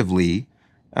electively,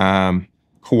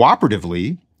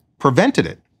 cooperatively prevented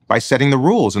it by setting the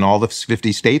rules in all the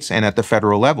 50 states and at the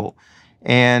federal level.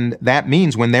 And that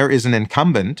means when there is an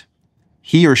incumbent,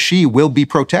 he or she will be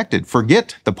protected.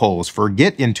 Forget the polls,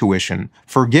 forget intuition,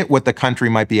 forget what the country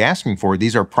might be asking for.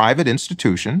 These are private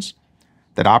institutions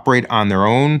that operate on their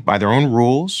own, by their own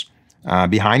rules,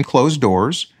 behind closed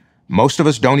doors. Most of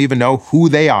us don't even know who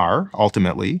they are,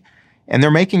 ultimately. And they're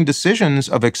making decisions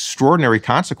of extraordinary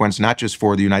consequence, not just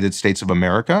for the United States of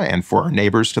America and for our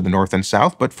neighbors to the north and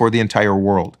south, but for the entire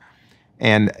world.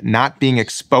 And not being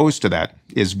exposed to that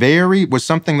was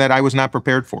something that I was not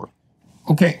prepared for.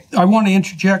 Okay, I want to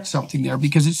interject something there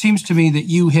because it seems to me that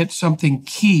you hit something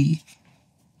key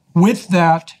with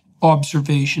that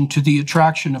observation to the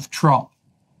attraction of Trump.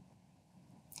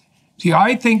 See,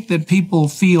 I think that people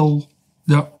feel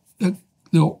the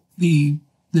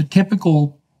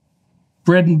typical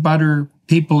bread and butter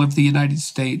people of the United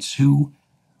States who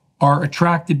are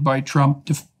attracted by Trump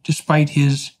despite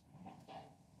his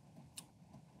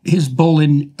bull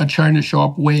in a china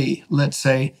shop way, let's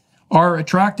say, are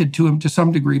attracted to him to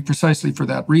some degree precisely for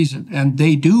that reason. And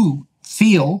they do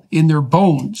feel in their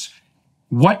bones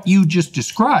what you just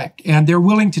described. And they're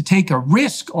willing to take a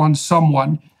risk on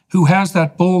someone who has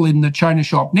that bull in the china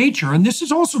shop nature. And this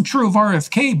is also true of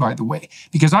RFK, by the way,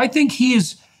 because I think he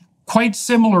is quite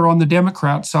similar on the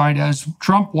Democrat side as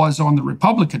Trump was on the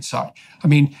Republican side. I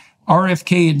mean,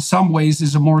 RFK in some ways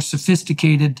is he's more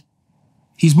sophisticated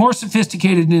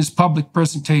in his public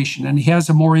presentation, and he has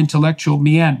a more intellectual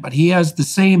mien, but he has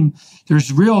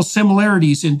there's real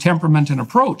similarities in temperament and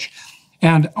approach.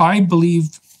 And I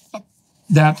believe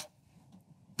that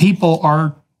people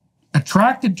are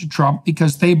attracted to Trump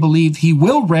because they believe he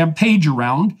will rampage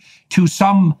around to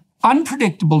some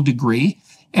unpredictable degree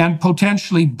and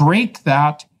potentially break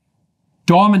that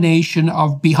domination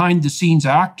of behind-the-scenes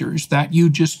actors that you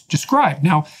just described.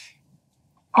 Now,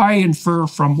 I infer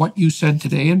from what you said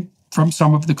today and from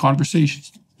some of the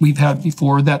conversations we've had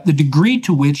before that the degree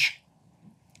to which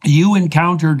you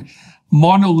encountered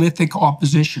monolithic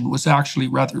opposition was actually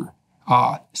rather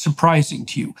surprising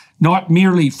to you, not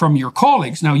merely from your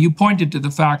colleagues. Now, you pointed to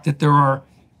the fact that there are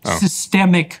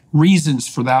systemic reasons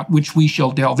for that, which we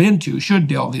should delve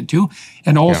into,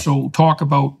 and also talk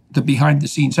about the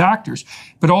behind-the-scenes actors,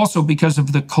 but also because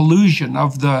of the collusion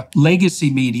of the legacy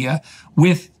media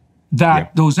with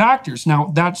those actors.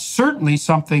 Now, that's certainly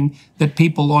something that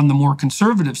people on the more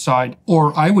conservative side,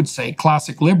 or I would say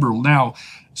classic liberal now,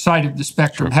 side of the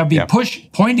spectrum have been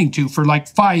pointing to for like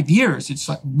 5 years. It's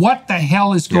like, what the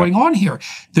hell is going on here?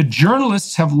 The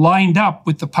journalists have lined up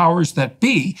with the powers that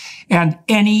be, and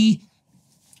any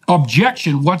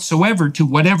objection whatsoever to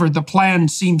whatever the plan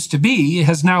seems to be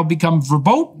has now become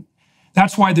verboten.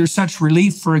 That's why there's such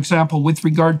relief, for example, with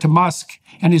regard to Musk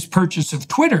and his purchase of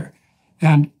Twitter,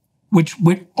 and which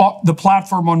the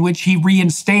platform on which he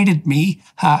reinstated me,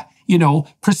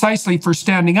 precisely for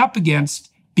standing up against,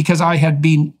 because I had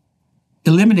been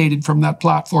eliminated from that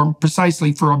platform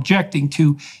precisely for objecting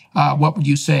to,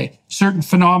 certain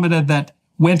phenomena that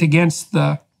went against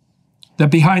the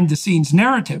behind-the-scenes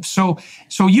narrative. So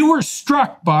you were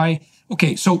struck by,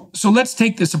 so let's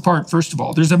take this apart first of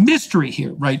all. There's a mystery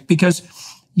here, right? Because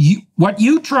what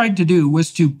you tried to do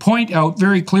was to point out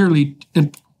very clearly,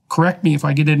 and correct me if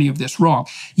I get any of this wrong,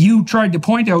 you tried to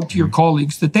point out to your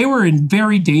colleagues that they were in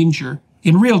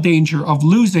real danger of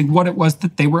losing what it was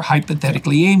that they were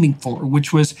hypothetically aiming for,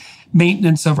 which was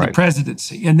maintenance of the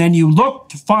presidency. And then you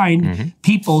looked to find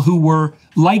people who were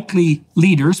likely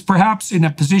leaders, perhaps in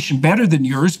a position better than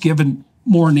yours, given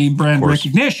more name brand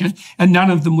recognition, and none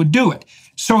of them would do it.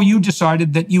 So you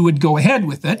decided that you would go ahead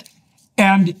with it.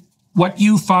 And what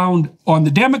you found on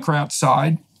the Democrat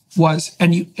side was,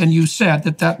 and you said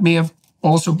that may have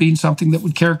also been something that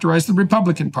would characterize the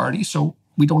Republican Party. So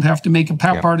we don't have to make a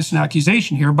partisan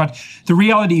accusation here, but the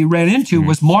reality you ran into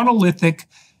was monolithic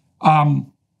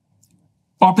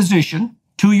opposition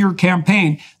to your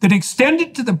campaign that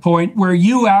extended to the point where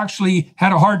you actually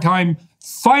had a hard time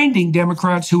finding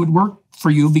Democrats who would work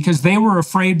for you because they were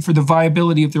afraid for the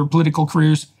viability of their political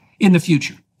careers in the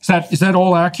future. Is that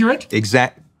all accurate?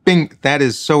 That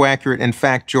is so accurate. In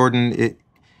fact, Jordan,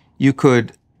 you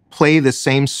could play the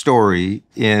same story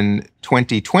in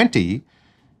 2020.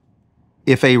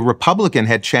 If a Republican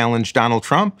had challenged Donald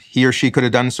Trump, he or she could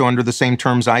have done so under the same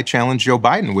terms I challenged Joe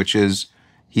Biden, which is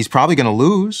he's probably going to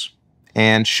lose.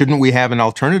 And shouldn't we have an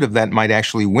alternative that might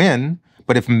actually win?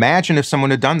 But imagine if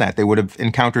someone had done that, they would have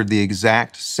encountered the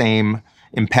exact same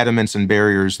impediments and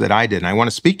barriers that I did. And I want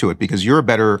to speak to it because you're a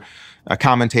better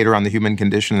commentator on the human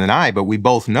condition than I, but we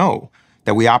both know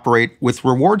that we operate with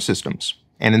reward systems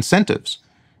and incentives.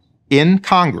 In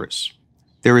Congress,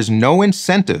 there is no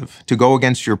incentive to go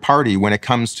against your party when it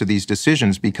comes to these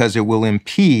decisions because it will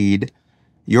impede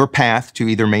your path to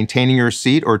either maintaining your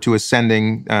seat or to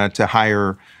ascending to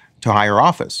higher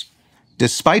office.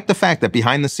 Despite the fact that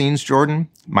behind the scenes, Jordan,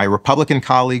 my Republican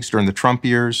colleagues during the Trump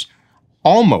years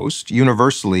almost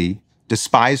universally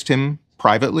despised him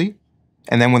privately,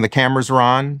 and then when the cameras were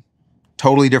on,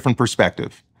 totally different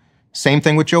perspective. Same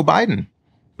thing with Joe Biden.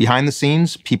 Behind the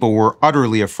scenes, people were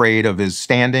utterly afraid of his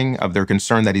standing, of their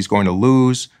concern that he's going to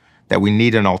lose, that we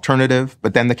need an alternative.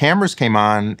 But then the cameras came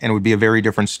on and it would be a very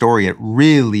different story. It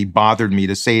really bothered me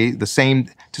to see the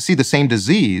same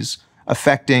disease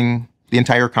affecting the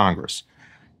entire Congress.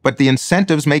 But the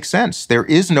incentives make sense. There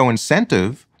is no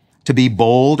incentive to be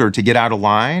bold or to get out of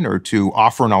line or to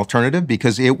offer an alternative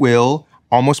because it will,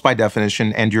 almost by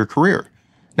definition, end your career.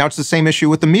 Now, it's the same issue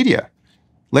with the media.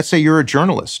 Let's say you're a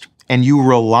journalist and you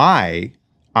rely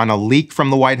on a leak from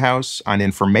the White House, on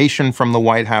information from the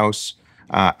White House,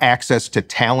 access to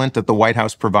talent that the White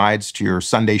House provides to your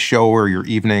Sunday show or your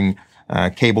evening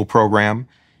cable program.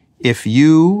 If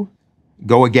you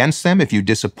go against them, if you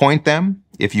disappoint them,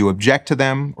 if you object to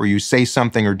them, or you say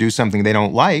something or do something they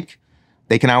don't like,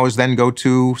 they can always then go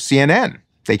to CNN.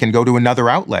 They can go to another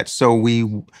outlet. So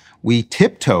we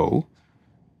tiptoe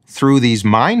through these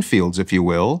minefields, if you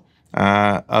will,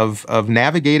 of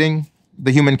navigating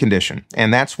the human condition.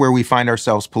 And that's where we find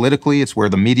ourselves politically. It's where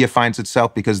the media finds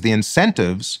itself, because the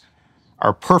incentives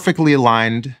are perfectly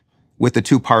aligned with the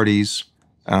two parties'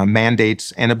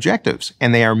 mandates and objectives.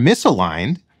 And they are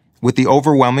misaligned with the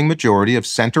overwhelming majority of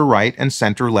center-right and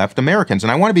center-left Americans.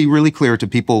 And I want to be really clear to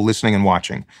people listening and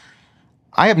watching.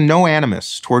 I have no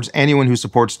animus towards anyone who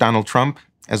supports Donald Trump,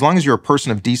 as long as you're a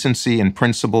person of decency and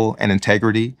principle and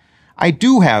integrity. I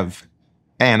do have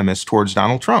animus towards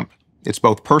Donald Trump. It's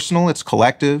both personal, it's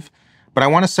collective, but I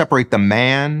want to separate the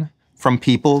man from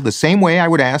people the same way I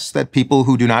would ask that people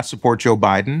who do not support Joe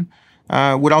Biden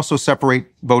would also separate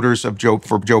voters for Joe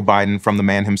Biden from the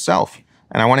man himself.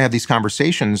 And I want to have these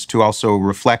conversations to also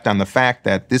reflect on the fact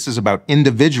that this is about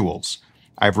individuals.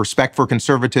 I have respect for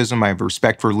conservatism. I have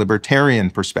respect for libertarian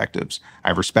perspectives. I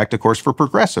have respect, of course, for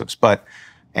progressives. But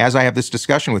as I have this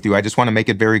discussion with you, I just want to make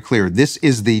it very clear. This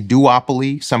is the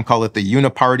duopoly. Some call it the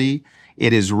uniparty.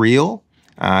 It is real.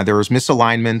 There is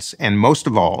misalignments, and most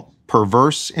of all,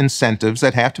 perverse incentives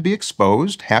that have to be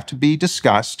exposed, have to be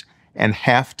discussed, and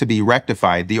have to be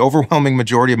rectified. The overwhelming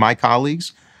majority of my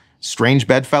colleagues, strange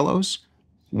bedfellows,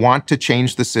 want to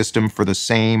change the system for the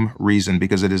same reason,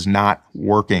 because it is not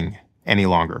working any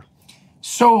longer.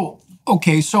 So,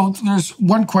 okay, so there's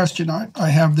one question I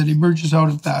have that emerges out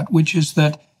of that, which is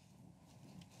that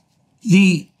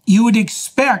you would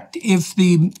expect, if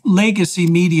the legacy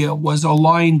media was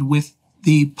aligned with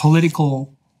the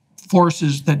political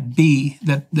forces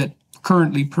that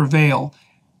currently prevail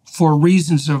for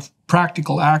reasons of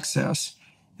practical access,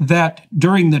 that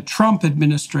during the Trump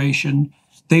administration,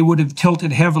 they would have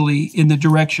tilted heavily in the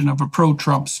direction of a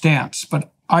pro-Trump stance.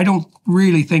 But I don't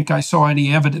really think I saw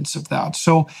any evidence of that.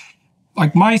 So,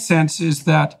 like, my sense is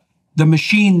that the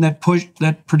machine that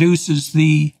produces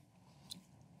the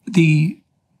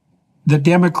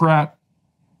Democrat,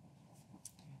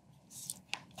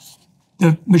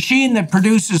 the machine that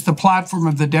produces the platform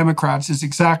of the Democrats is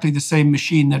exactly the same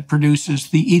machine that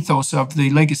produces the ethos of the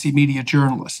legacy media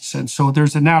journalists. And so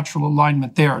there's a natural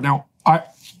alignment there. Now,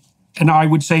 I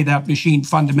would say that machine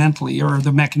fundamentally are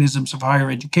the mechanisms of higher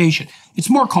education. It's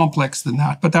more complex than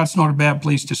that, but that's not a bad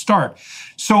place to start.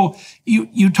 So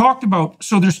you talked about,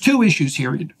 so there's two issues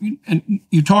here. And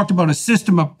you talked about a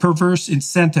system of perverse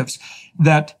incentives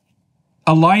that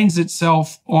aligns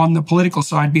itself on the political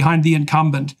side behind the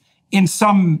incumbent in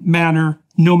some manner,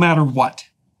 no matter what,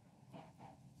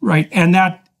 right? And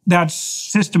that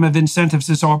system of incentives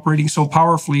is operating so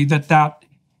powerfully that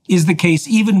is the case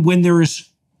even when there is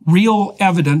real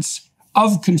evidence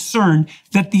of concern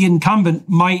that the incumbent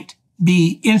might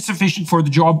be insufficient for the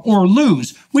job or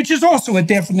lose, which is also a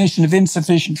definition of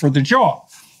insufficient for the job,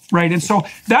 right? And so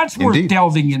that's worth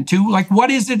delving into. Like,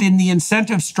 what is it in the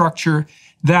incentive structure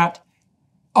that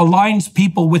aligns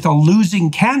people with a losing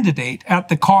candidate at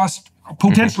the cost,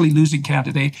 potentially losing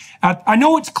candidate? I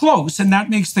know it's close, and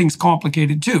that makes things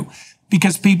complicated too,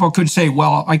 because people could say,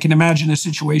 well, I can imagine a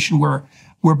situation where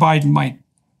Biden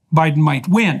might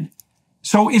win.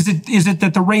 So is it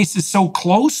that the race is so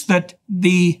close that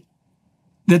the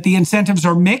incentives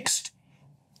are mixed?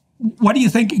 What do you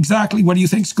think exactly? What do you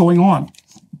think's going on?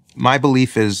 My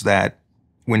belief is that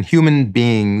when human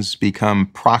beings become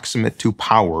proximate to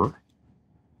power,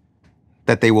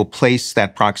 that they will place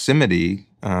that proximity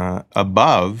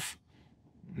above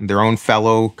their own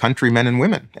fellow countrymen and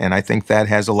women. And I think that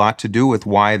has a lot to do with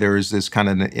why there's this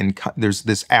there's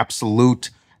this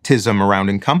absolutism around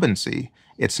incumbency.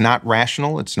 It's not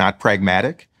rational, it's not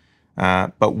pragmatic.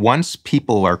 But once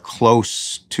people are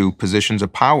close to positions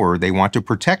of power, they want to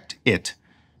protect it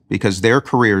because their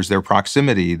careers, their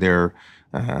proximity, their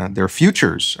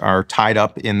futures are tied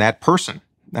up in that person.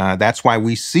 That's why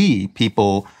we see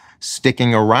people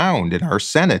sticking around in our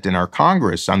Senate, in our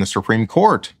Congress, on the Supreme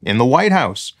Court, in the White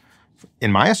House,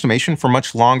 in my estimation, for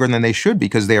much longer than they should,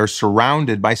 because they are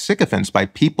surrounded by sycophants, by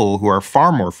people who are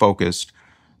far more focused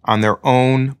on their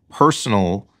own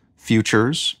personal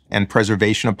futures and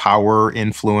preservation of power,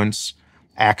 influence,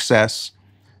 access,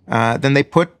 than they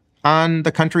put on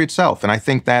the country itself. And I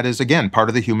think that is, again, part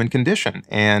of the human condition.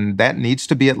 And that needs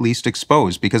to be at least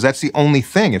exposed, because that's the only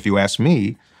thing, if you ask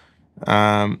me,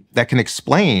 that can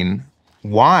explain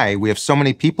why we have so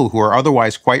many people who are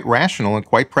otherwise quite rational and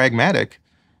quite pragmatic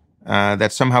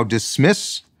that somehow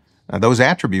dismiss those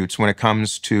attributes when it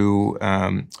comes to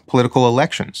political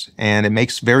elections. And it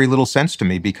makes very little sense to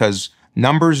me, because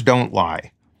numbers don't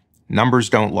lie. Numbers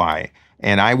don't lie.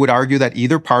 And I would argue that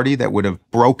either party that would have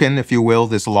broken, if you will,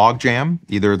 this logjam,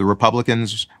 either the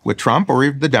Republicans with Trump or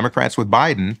the Democrats with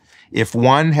Biden, if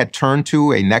one had turned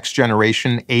to a next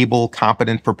generation, able,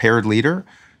 competent, prepared leader,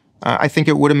 I think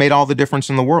it would have made all the difference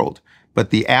in the world.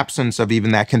 But the absence of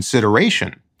even that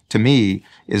consideration, to me,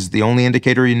 is the only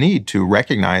indicator you need to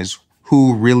recognize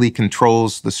who really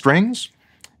controls the strings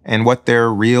and what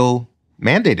their real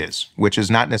mandate is, which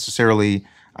is not necessarily,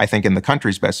 I think, in the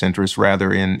country's best interest,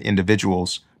 rather in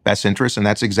individuals' best interest. And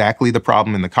that's exactly the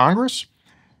problem in the Congress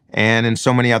and in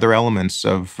so many other elements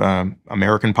of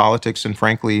American politics and,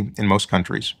 frankly, in most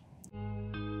countries.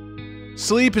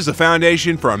 Sleep is the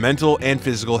foundation for our mental and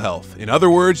physical health. In other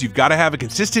words, you've got to have a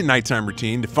consistent nighttime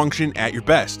routine to function at your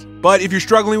best. But if you're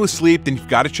struggling with sleep, then you've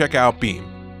got to check out Beam.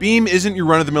 Beam isn't your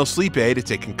run-of-the-mill sleep aid.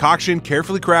 It's a concoction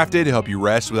carefully crafted to help you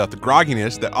rest without the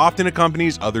grogginess that often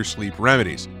accompanies other sleep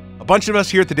remedies. A bunch of us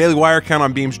here at the Daily Wire count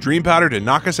on Beam's Dream Powder to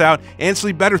knock us out and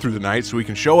sleep better through the night so we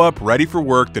can show up ready for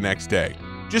work the next day.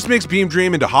 Just mix Beam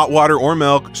Dream into hot water or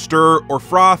milk, stir or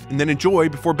froth, and then enjoy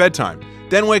before bedtime.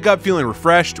 Then wake up feeling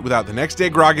refreshed without the next day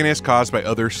grogginess caused by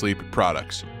other sleep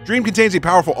products. Dream contains a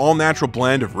powerful all-natural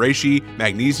blend of reishi,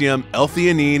 magnesium,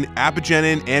 L-theanine,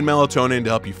 apigenin, and melatonin to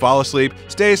help you fall asleep,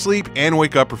 stay asleep, and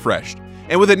wake up refreshed.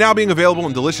 And with it now being available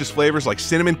in delicious flavors like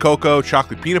cinnamon cocoa,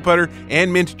 chocolate peanut butter,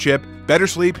 and mint chip, better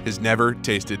sleep has never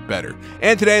tasted better.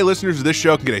 And today, listeners of this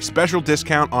show can get a special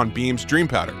discount on Beam's Dream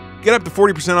Powder. Get up to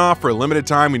 40% off for a limited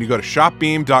time when you go to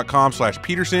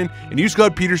shopbeam.com/Peterson and use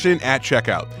code Peterson at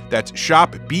checkout. That's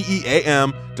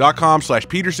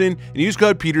shopbeam.com/Peterson and use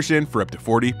code Peterson for up to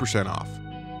 40% off.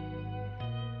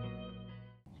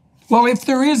 Well, if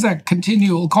there is a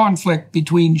continual conflict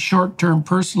between short-term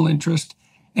personal interest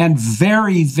and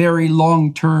very, very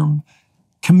long-term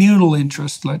communal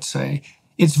interest, let's say,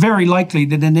 it's very likely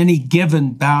that in any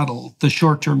given battle, the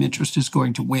short-term interest is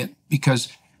going to win because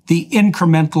the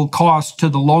incremental cost to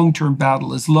the long-term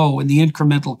battle is low and the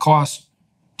incremental cost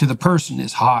to the person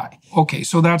is high. Okay,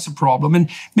 so that's a problem. And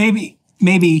maybe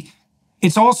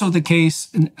it's also the case,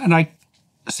 and I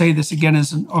say this again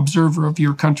as an observer of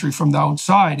your country from the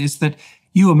outside, is that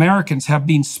you Americans have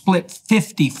been split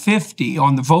 50-50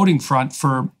 on the voting front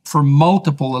for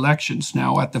multiple elections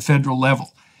now at the federal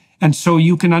level. And so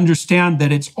you can understand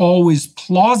that it's always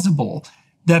plausible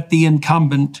that the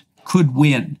incumbent could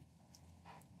win.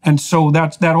 And so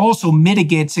that also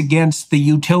mitigates against the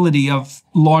utility of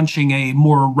launching a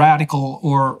more radical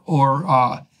or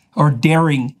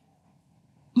daring,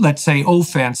 let's say,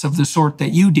 offense of the sort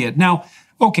that you did. Now,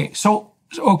 so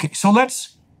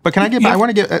let's. But can I get? Yeah. I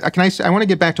want to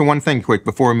get back to one thing quick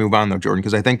before we move on, though, Jordan,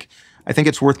 because I think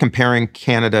it's worth comparing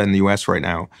Canada and the U.S. right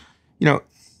now.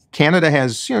 Canada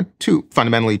has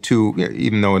fundamentally two.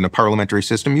 Even though in a parliamentary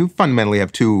system, you fundamentally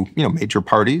have two major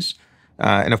parties.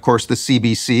 And of course, the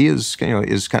CBC is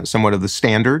kind of somewhat of the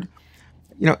standard.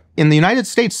 In the United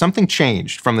States, something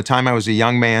changed from the time I was a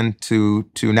young man to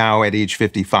now at age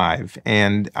 55.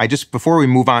 And before we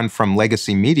move on from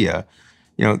legacy media,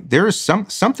 there is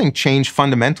something changed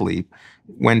fundamentally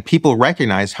when people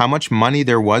recognize how much money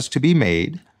there was to be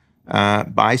made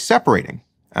by separating,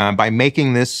 by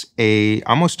making this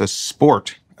almost a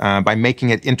sport, by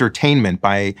making it entertainment,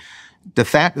 by the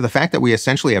fact that we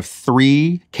essentially have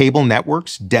 3 cable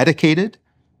networks dedicated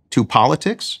to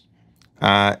politics.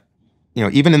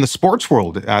 Even in the sports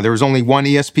world, there was only one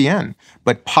ESPN,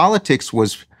 but politics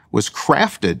was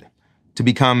crafted to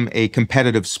become a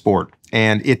competitive sport,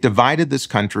 and it divided this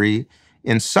country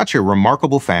in such a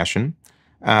remarkable fashion.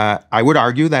 I would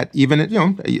argue that even,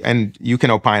 and you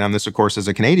can opine on this, of course, as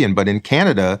a Canadian, but in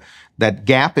Canada, that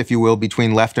gap, if you will,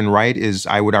 between left and right is,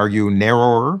 I would argue,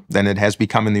 narrower than it has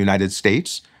become in the United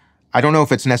States. I don't know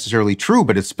if it's necessarily true,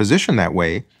 but it's positioned that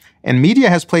way. And media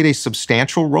has played a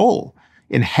substantial role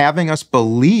in having us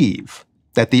believe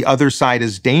that the other side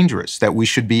is dangerous, that we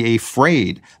should be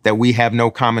afraid, that we have no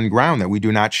common ground, that we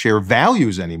do not share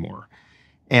values anymore.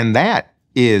 And that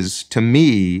is, to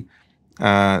me,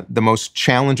 the most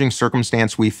challenging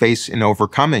circumstance we face in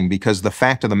overcoming, because the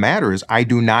fact of the matter is I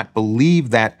do not believe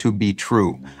that to be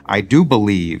true. I do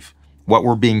believe what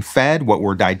we're being fed, what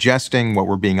we're digesting, what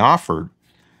we're being offered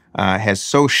has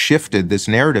so shifted this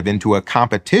narrative into a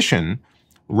competition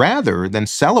rather than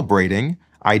celebrating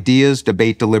ideas,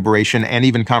 debate, deliberation, and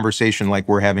even conversation like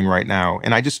we're having right now.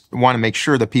 And I just want to make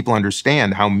sure that people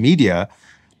understand how media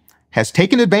has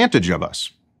taken advantage of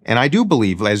us. And I do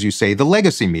believe, as you say, the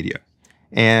legacy media.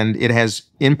 And it has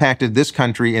impacted this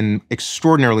country in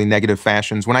extraordinarily negative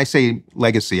fashions. When I say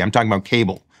legacy, I'm talking about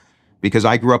cable, because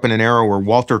I grew up in an era where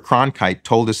Walter Cronkite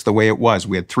told us the way it was.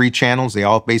 We had 3 channels. They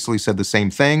all basically said the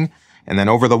same thing. And then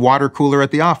over the water cooler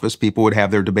at the office, people would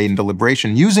have their debate and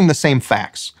deliberation using the same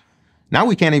facts. Now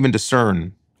we can't even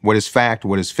discern what is fact,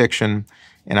 what is fiction.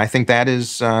 And I think that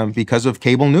is because of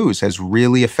cable news has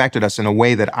really affected us in a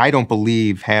way that I don't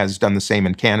believe has done the same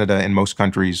in Canada and most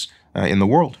countries in the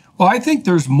world. Well, I think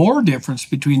there's more difference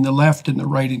between the left and the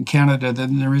right in Canada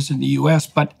than there is in the U.S.,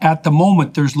 but at the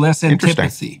moment, there's less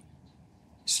antipathy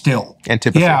still.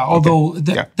 Antipathy. Yeah, although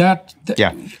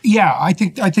yeah, I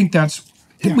think that's...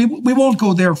 Yeah. We won't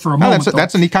go there for a moment.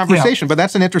 That's a neat conversation, but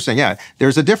that's an interesting,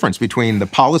 there's a difference between the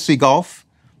policy gulf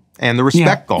and the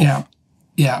respect gulf.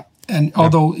 Yeah. And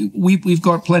although we've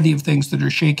got plenty of things that are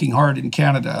shaking hard in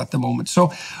Canada at the moment.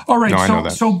 So, all right. No, I know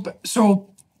that. So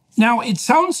now it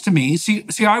sounds to me, see,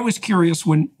 I was curious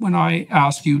when I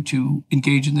asked you to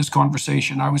engage in this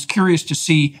conversation, I was curious to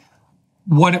see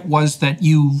what it was that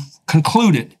you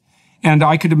concluded. And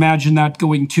I could imagine that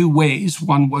going two ways.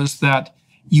 One was that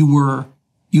you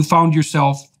found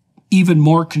yourself even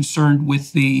more concerned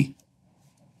with the,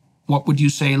 what would you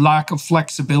say, lack of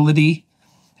flexibility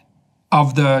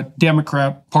of the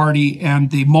Democrat Party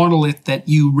and the monolith that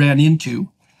you ran into.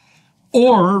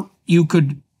 Or you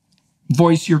could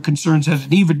voice your concerns at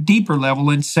an even deeper level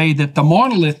and say that the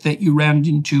monolith that you ran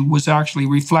into was actually a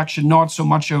reflection not so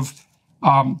much of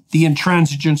the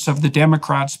intransigence of the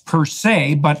Democrats per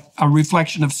se, but a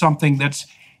reflection of something that's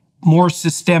more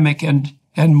systemic and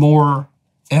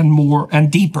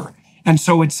deeper. And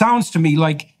so it sounds to me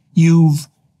like you've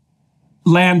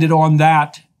landed on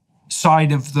that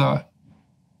side of the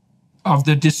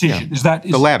decision. Yeah. Is that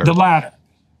the latter? The latter.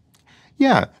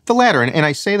 Yeah, the latter. And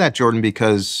I say that, Jordan,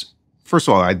 because first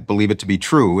of all, I believe it to be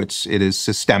true. It is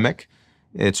systemic.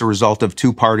 It's a result of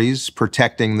two parties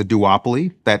protecting the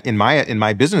duopoly. That in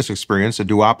my business experience, a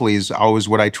duopoly is always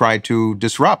what I try to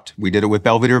disrupt. We did it with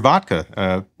Belvedere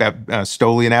Vodka.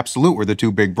 Stoli and Absolute were the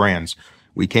two big brands.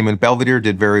 We came in Belvedere,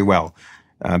 did very well.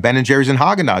 Ben & Jerry's and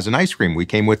Haagen-Dazs and ice cream. We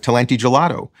came with Talenti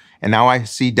Gelato. And now I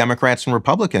see Democrats and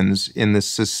Republicans in this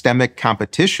systemic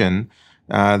competition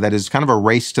that is kind of a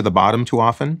race to the bottom too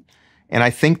often. And I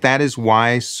think that is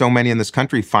why so many in this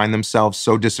country find themselves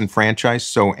so disenfranchised,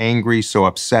 so angry, so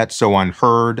upset, so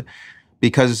unheard,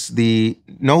 because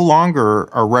no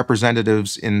longer are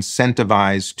representatives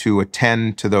incentivized to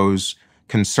attend to those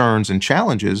concerns and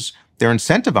challenges. They're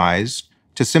incentivized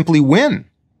to simply win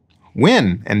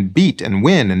and beat and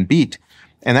win and beat.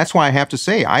 And that's why I have to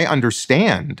say, I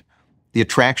understand the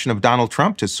attraction of Donald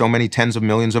Trump to so many tens of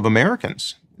millions of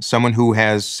Americans. Someone who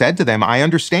has said to them, I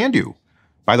understand you.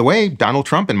 By the way, Donald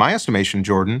Trump, in my estimation,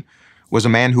 Jordan, was a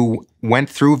man who went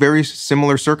through very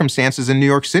similar circumstances in New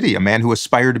York City, a man who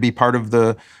aspired to be part of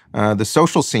the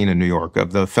social scene in New York,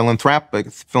 of the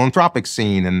philanthropic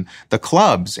scene and the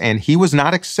clubs, and he was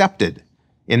not accepted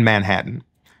in Manhattan.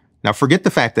 Now, forget the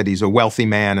fact that he's a wealthy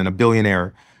man and a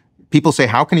billionaire. People say,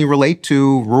 how can he relate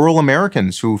to rural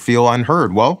Americans who feel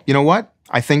unheard? Well, you know what?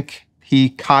 I think he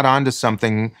caught on to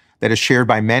something that is shared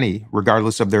by many,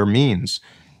 regardless of their means.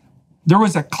 There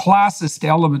was a classist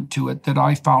element to it that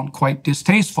I found quite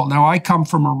distasteful. Now, I come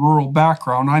from a rural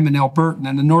background. I'm an Albertan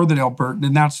and a northern Albertan,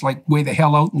 and that's like way the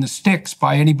hell out in the sticks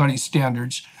by anybody's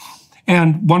standards.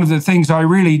 And one of the things I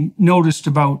really noticed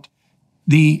about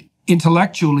the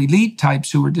intellectual elite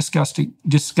types who were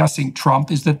discussing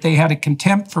Trump is that they had a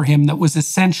contempt for him that was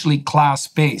essentially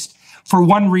class-based. For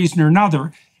one reason or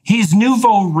another, he's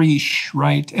nouveau riche,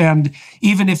 right? And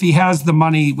even if he has the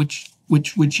money, which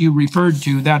you referred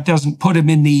to, that doesn't put him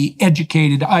in the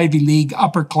educated Ivy League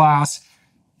upper class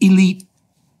elite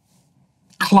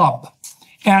club.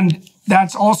 And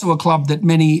that's also a club that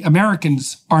many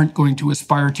Americans aren't going to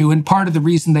aspire to. And part of the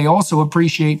reason they also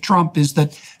appreciate Trump is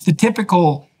that the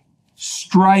typical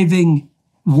striving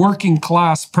working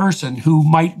class person who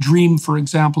might dream, for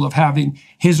example, of having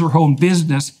his or her own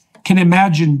business can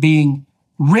imagine being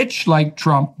rich like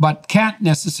Trump, but can't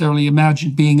necessarily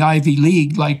imagine being Ivy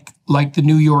League like the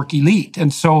New York elite.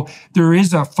 And so there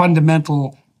is a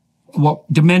fundamental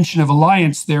dimension of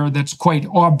alliance there that's quite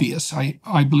obvious,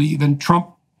 I believe. And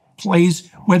Trump plays,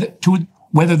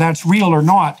 whether that's real or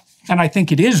not, and I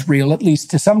think it is real, at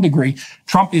least to some degree,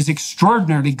 Trump is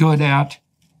extraordinarily good at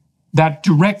that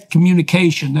direct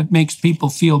communication that makes people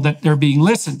feel that they're being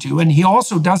listened to. And he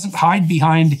also doesn't hide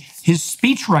behind his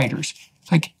speechwriters.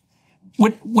 Like,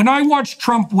 when I watched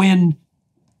Trump win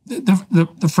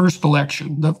the first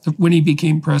election, when he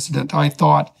became president, I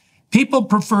thought people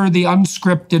prefer the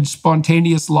unscripted,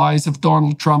 spontaneous lies of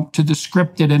Donald Trump to the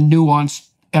scripted and nuanced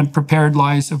and prepared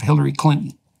lies of Hillary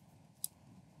Clinton.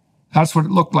 That's what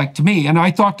it looked like to me. And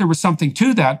I thought there was something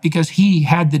to that because he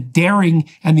had the daring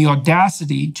and the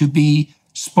audacity to be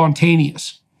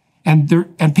spontaneous.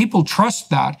 and people trust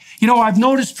that. You know, I've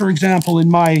noticed, for example, on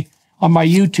my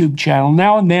YouTube channel,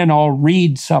 now and then I'll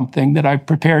read something that I've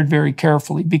prepared very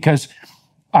carefully because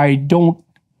I don't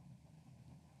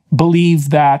believe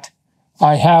that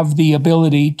I have the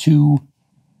ability to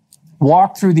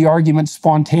walk through the argument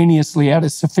spontaneously at a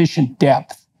sufficient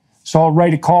depth. So I'll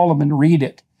write a column and read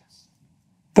it.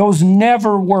 Those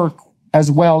never work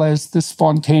as well as the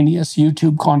spontaneous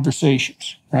YouTube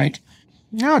conversations, right?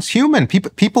 No, it's human.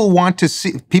 People want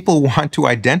to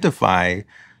identify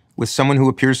with someone who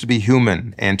appears to be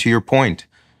human and, to your point,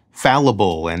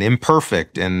 fallible and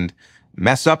imperfect and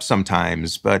mess up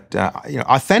sometimes, but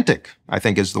authentic, I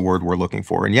think, is the word we're looking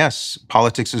for. And yes,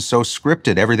 politics is so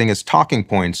scripted. Everything is talking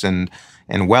points and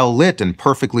well lit and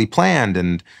perfectly planned.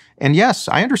 And yes,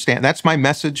 I understand. That's my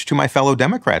message to my fellow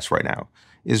Democrats right now,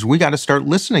 is we got to start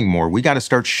listening more. We got to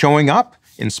start showing up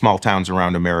in small towns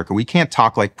around America. We can't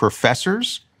talk like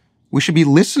professors. We should be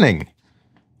listening.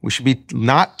 We should be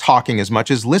not talking as much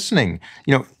as listening.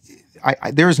 You know,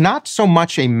 there is not so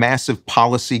much a massive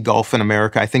policy gulf in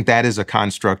America. I think that is a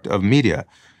construct of media.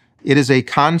 It is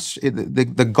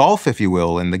the gulf, if you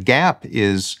will, and the gap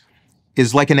is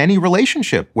like in any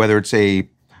relationship, whether it's a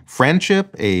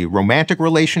friendship, a romantic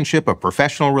relationship, a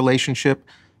professional relationship.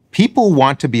 People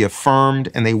want to be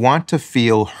affirmed and they want to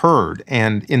feel heard.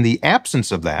 And in the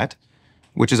absence of that,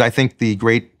 which is, I think, the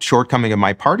great shortcoming of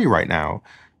my party right now,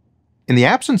 in the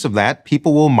absence of that,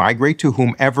 people will migrate to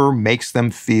whomever makes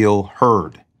them feel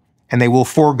heard. And they will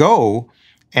forego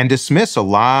and dismiss a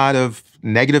lot of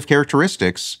negative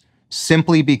characteristics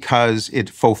simply because it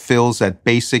fulfills that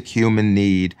basic human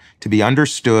need to be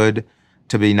understood,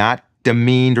 to be not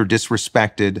demeaned or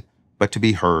disrespected, but to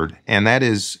be heard. And that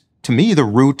is, to me, the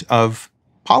root of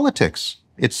politics.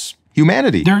 It's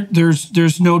humanity.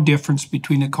 There's no difference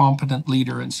between a competent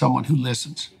leader and someone who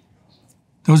listens.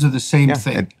 Those are the same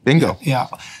thing. Bingo. Yeah.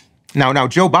 Now,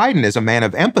 Joe Biden is a man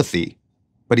of empathy,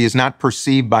 but he is not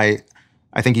perceived by,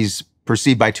 I think he's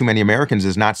perceived by too many Americans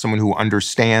as not someone who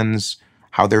understands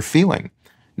how they're feeling.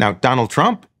 Now, Donald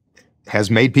Trump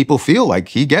has made people feel like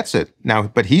he gets it now,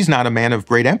 but he's not a man of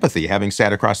great empathy, having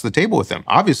sat across the table with him,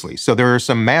 obviously. So there are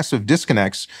some massive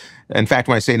disconnects. In fact,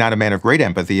 when I say not a man of great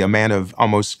empathy, a man of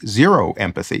almost zero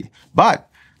empathy. But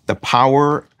the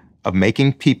power of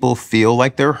making people feel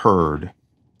like they're heard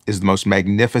is the most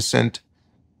magnificent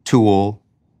tool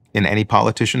in any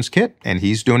politician's kit, and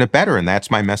he's doing it better. And that's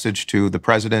my message to the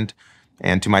president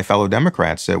and to my fellow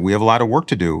Democrats, that we have a lot of work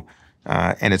to do,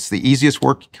 and it's the easiest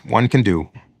work one can do,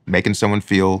 making someone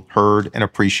feel heard and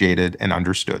appreciated and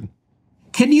understood.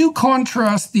 Can you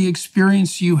contrast the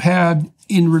experience you had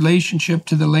in relationship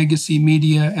to the legacy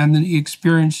media and the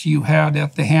experience you had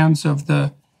at the hands of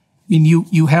the, I mean,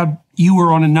 you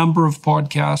were on a number of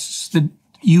podcasts that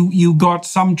you got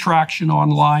some traction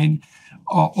online,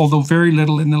 although very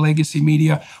little in the legacy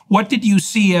media. What did you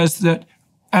see as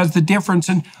the difference?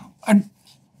 And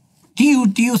do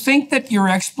you think that your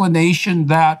explanation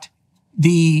that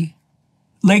the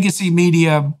legacy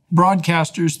media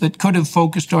broadcasters that could have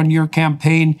focused on your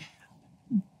campaign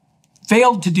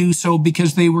failed to do so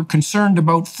because they were concerned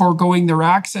about foregoing their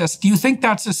access, do you think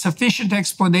that's a sufficient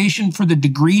explanation for the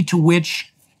degree to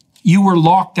which you were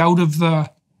locked out of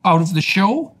the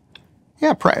show?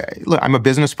 Yeah, look, I'm a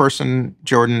business person,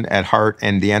 Jordan, at heart,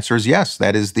 and the answer is yes.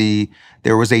 There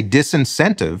was a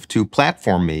disincentive to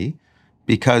platform me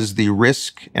because the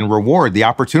risk and reward, the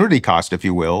opportunity cost, if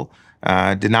you will,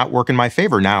 did not work in my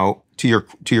favor. Now, to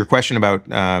your question about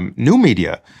new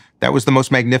media, that was the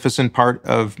most magnificent part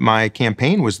of my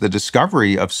campaign, was the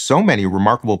discovery of so many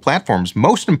remarkable platforms.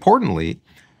 Most importantly,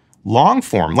 long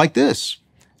form like this.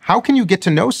 How can you get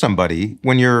to know somebody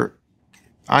when you're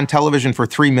on television for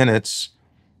 3 minutes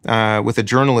with a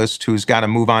journalist who's got to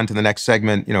move on to the next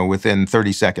segment, within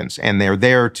 30 seconds, and they're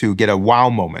there to get a wow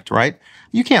moment, right?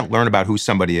 You can't learn about who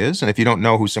somebody is, and if you don't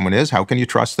know who someone is, how can you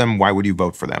trust them? Why would you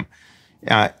vote for them?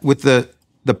 With the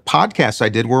podcasts I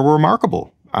did were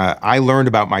remarkable. I learned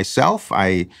about myself.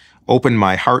 I opened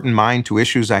my heart and mind to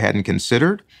issues I hadn't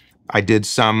considered. I did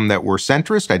some that were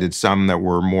centrist. I did some that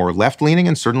were more left-leaning,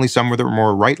 and certainly some that were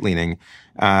more right-leaning.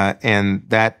 And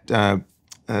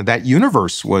that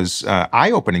universe was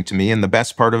eye-opening to me, and the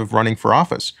best part of running for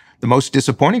office. The most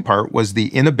disappointing part was the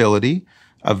inability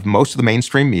of most of the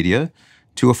mainstream media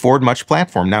to afford much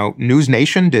platform. Now, News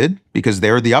Nation did, because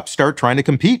they're the upstart trying to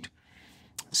compete.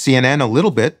 CNN a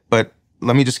little bit, but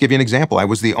let me just give you an example.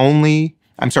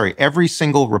 Every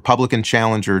single Republican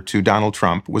challenger to Donald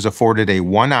Trump was afforded a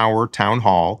 1-hour town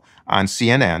hall on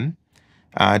CNN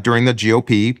during the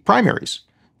GOP primaries.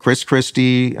 Chris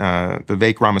Christie,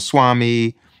 Vivek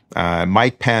Ramaswamy,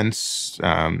 Mike Pence,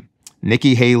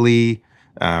 Nikki Haley,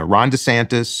 Ron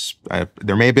DeSantis.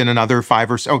 There may have been another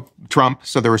 5 or so. Oh, Trump.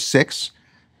 So there were 6.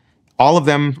 All of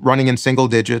them running in single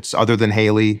digits, other than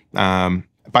Haley.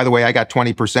 By the way, I got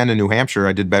 20% in New Hampshire.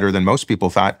 I did better than most people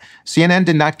thought. CNN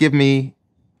did not give me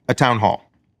a town hall.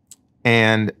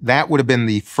 And that would have been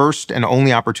the first and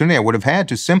only opportunity I would have had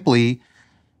to simply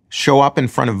show up in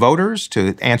front of voters,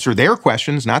 to answer their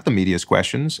questions, not the media's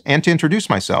questions, and to introduce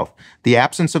myself. The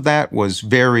absence of that was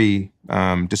very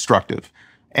destructive.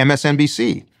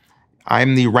 MSNBC.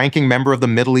 I'm the ranking member of the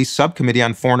Middle East Subcommittee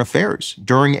on Foreign Affairs.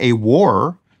 During a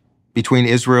war between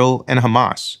Israel and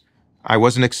Hamas, I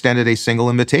wasn't extended a single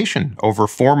invitation over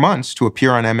 4 months to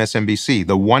appear on MSNBC.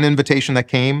 The one invitation that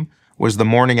came was the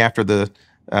morning after the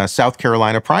South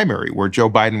Carolina primary, where Joe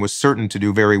Biden was certain to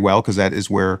do very well, because that is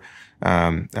where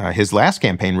his last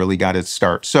campaign really got its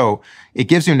start. So it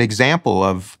gives you an example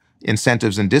of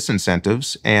incentives and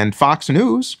disincentives. And Fox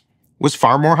News was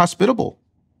far more hospitable.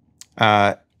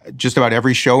 Just about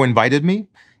every show invited me,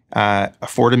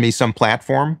 afforded me some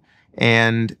platform,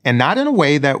 and not in a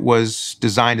way that was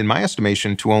designed, in my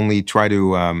estimation, to only try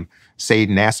to say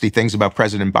nasty things about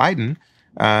President Biden.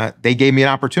 They gave me an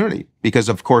opportunity because,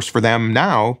 of course, for them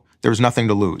now, there's nothing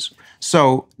to lose.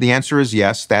 So the answer is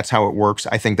yes, that's how it works.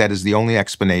 I think that is the only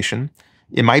explanation.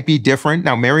 It might be different.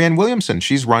 Now, Marianne Williamson,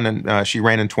 she ran in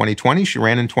 2020, she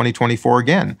ran in 2024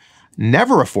 again.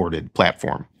 Never afforded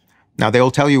platform. Now,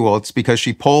 they'll tell you, well, it's because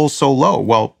she polls so low.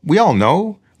 Well, we all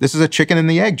know this is a chicken and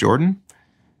the egg, Jordan.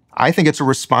 I think it's a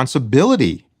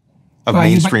responsibility of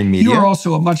mainstream media. You are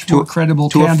also a much more credible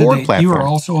candidate. Afford platform. You are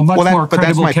also a much more credible candidate. But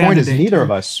that's my point, is neither of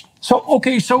us.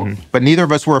 But neither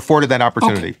of us were afforded that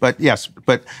opportunity. Okay. But yes,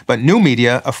 but new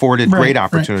media afforded great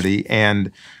opportunity.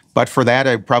 Right. But for that,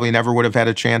 I probably never would have had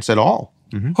a chance at all.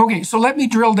 Mm-hmm. Okay, so let me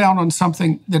drill down on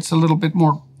something that's a little bit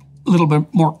more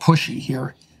pushy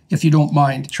here, if you don't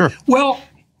mind. Sure. Well,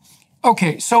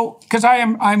 okay, so because I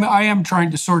am trying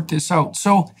to sort this out.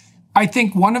 So I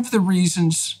think one of the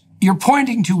reasons you're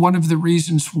pointing to, one of the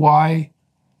reasons why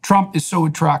Trump is so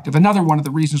attractive, another one of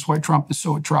the reasons why Trump is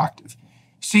so attractive.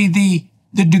 See,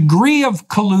 the degree of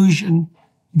collusion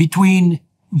between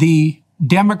the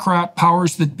Democrat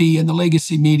powers that be and the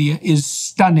legacy media is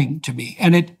stunning to me.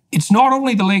 And it's not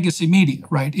only the legacy media,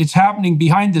 right? It's happening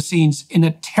behind the scenes in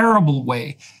a terrible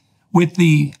way with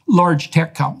the large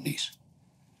tech companies.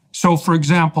 So, for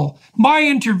example, my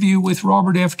interview with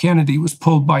Robert F. Kennedy was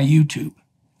pulled by YouTube.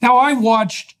 Now, I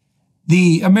watched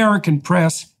the American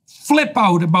press flip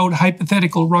out about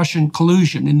hypothetical Russian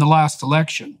collusion in the last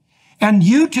election. And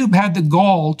YouTube had the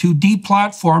gall to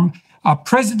deplatform a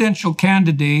presidential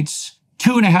candidate's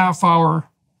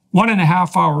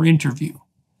 1.5 hour interview,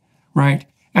 right?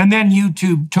 And then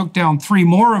YouTube took down 3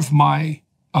 more of my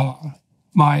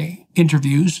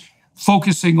interviews,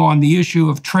 focusing on the issue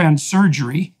of trans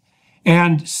surgery.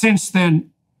 And since then,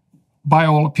 by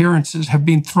all appearances, have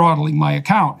been throttling my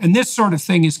account. And this sort of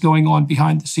thing is going on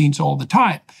behind the scenes all the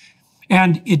time.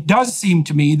 And it does seem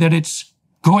to me that it's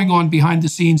going on behind the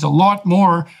scenes a lot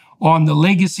more on the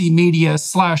legacy media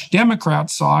 / Democrat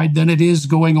side than it is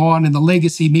going on in the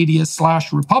legacy media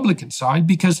 / Republican side,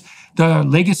 because the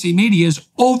legacy media is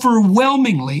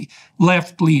overwhelmingly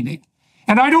left-leaning.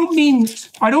 And I don't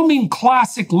mean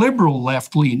classic liberal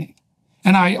left-leaning.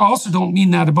 And I also don't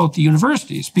mean that about the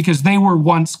universities, because they were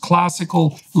once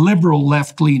classical liberal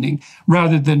left-leaning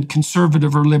rather than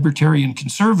conservative or libertarian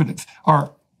conservative,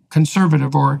 or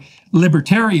conservative or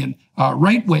libertarian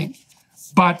right-wing.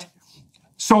 But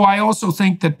so I also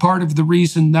think that part of the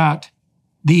reason that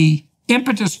the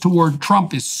impetus toward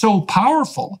Trump is so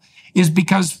powerful is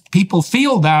because people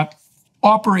feel that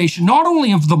operation not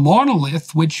only of the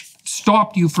monolith, which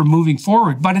stopped you from moving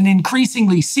forward, but an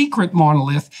increasingly secret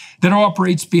monolith that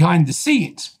operates behind the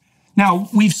scenes. Now,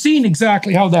 we've seen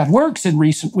exactly how that works in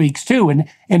recent weeks, too,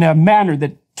 in a manner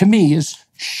that, to me, is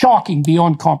shocking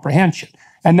beyond comprehension.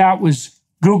 And that was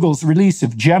Google's release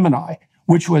of Gemini,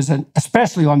 which was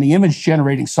especially on the image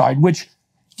generating side, which,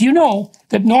 do you know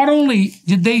that not only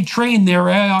did they train their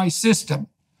AI system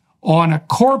on a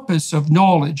corpus of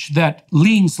knowledge that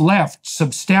leans left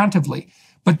substantively,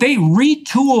 but they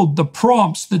retooled the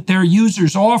prompts that their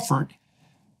users offered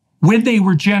when they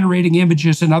were generating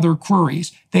images and other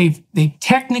queries. They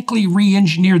technically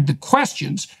re-engineered the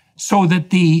questions so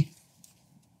that the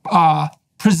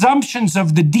presumptions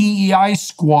of the DEI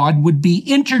squad would be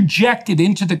interjected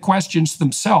into the questions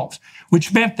themselves,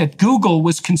 which meant that Google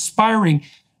was conspiring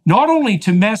not only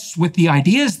to mess with the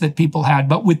ideas that people had,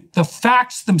 but with the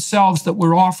facts themselves that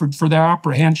were offered for their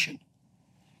apprehension.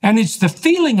 And it's the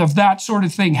feeling of that sort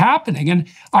of thing happening. And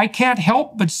I can't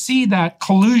help but see that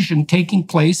collusion taking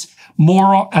place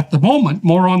at the moment,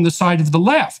 more on the side of the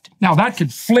left. Now, that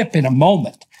could flip in a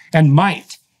moment and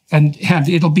might, and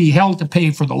it'll be hell to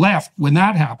pay for the left when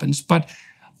that happens. But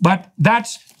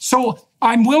that's, so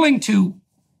I'm willing to,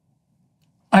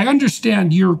 I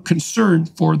understand your concern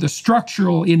for the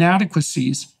structural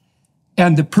inadequacies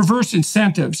and the perverse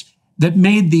incentives that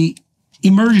made the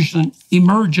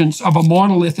emergence of a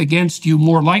monolith against you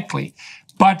more likely.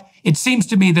 But it seems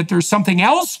to me that there's something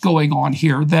else going on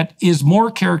here that is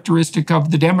more characteristic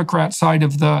of the Democrat side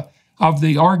of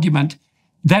the argument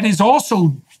that is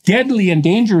also deadly and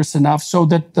dangerous enough so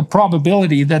that the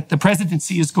probability that the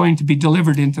presidency is going to be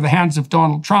delivered into the hands of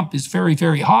Donald Trump is very,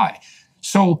 very high.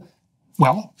 So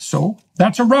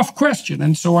that's a rough question.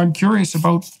 And so I'm curious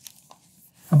about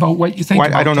what you think.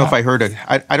 Well, I don't know if I heard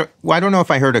I don't know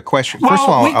if I heard a question. Well, first of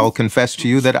all, I'll confess to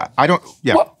you that I don't.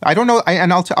 Yeah, well, I don't know,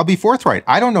 and I'll be forthright.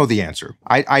 I don't know the answer.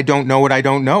 I don't know what I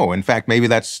don't know. In fact, maybe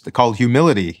that's called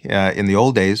humility in the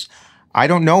old days. I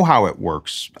don't know how it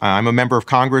works. I'm a member of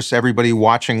Congress. Everybody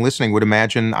watching, listening would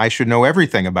imagine I should know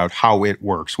everything about how it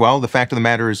works. Well, the fact of the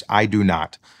matter is I do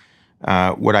not.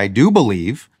 What I do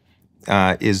believe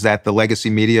is that the legacy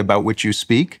media about which you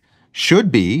speak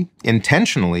should be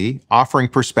intentionally offering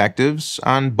perspectives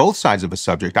on both sides of a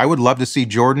subject. I would love to see,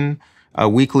 Jordan, a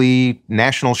weekly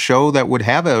national show that would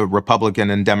have a Republican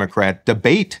and Democrat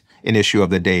debate an issue of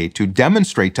the day to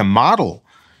demonstrate, to model.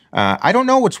 I don't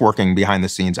know what's working behind the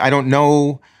scenes. I don't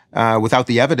know, without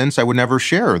the evidence, I would never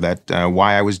share that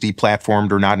why I was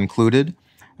deplatformed or not included.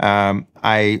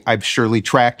 I've surely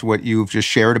tracked what you've just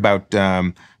shared about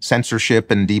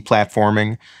censorship and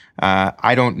deplatforming.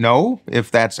 I don't know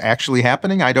if that's actually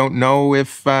happening. I don't know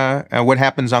if what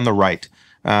happens on the right.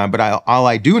 But all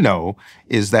I do know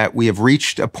is that we have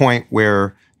reached a point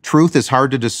where truth is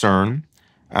hard to discern,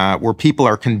 where people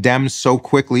are condemned so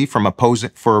quickly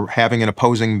for having an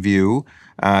opposing view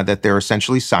that they're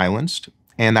essentially silenced.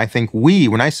 And I think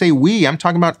when I say we, I'm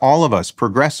talking about all of us,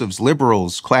 progressives,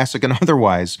 liberals, classic and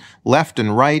otherwise, left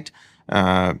and right,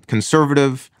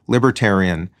 conservative,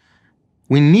 libertarian.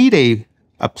 We need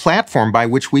a platform by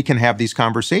which we can have these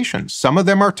conversations. Some of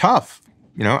them are tough.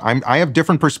 You know, I have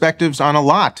different perspectives on a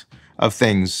lot of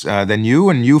things than you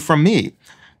and you from me.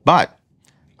 But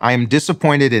I am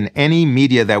disappointed in any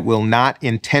media that will not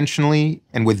intentionally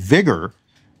and with vigor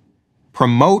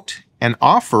promote and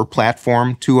offer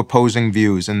platform to opposing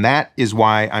views. And that is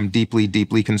why I'm deeply,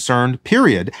 deeply concerned,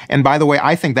 period. And by the way,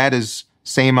 I think that is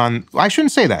same on, I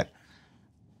shouldn't say that.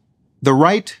 The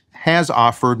right has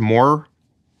offered more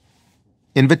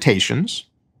invitations,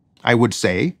 I would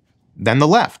say, than the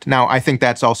left. Now, I think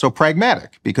that's also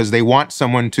pragmatic because they want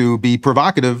someone to be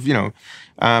provocative, you know.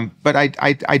 But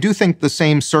I do think the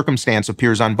same circumstance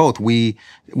appears on both. We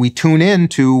tune in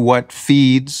to what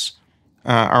feeds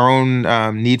our own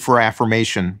need for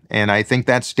affirmation, and I think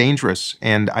that's dangerous.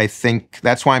 And I think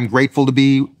that's why I'm grateful to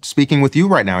be speaking with you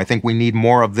right now. I think we need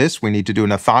more of this. We need to do it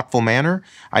in a thoughtful manner.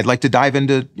 I'd like to dive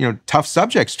into tough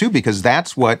subjects too, because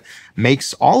that's what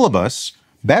makes all of us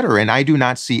better. And I do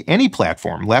not see any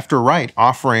platform, left or right,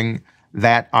 offering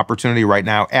that opportunity right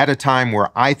now at a time where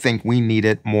I think we need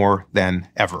it more than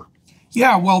ever.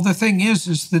 Yeah, well, the thing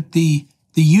is that the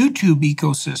YouTube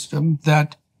ecosystem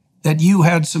that you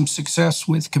had some success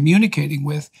with communicating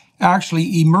with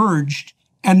actually emerged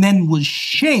and then was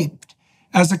shaped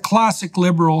as a classic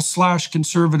liberal /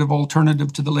 conservative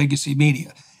alternative to the legacy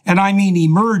media. And I mean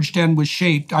emerged and was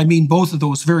shaped. I mean both of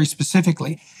those very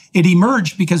specifically. It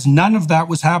emerged because none of that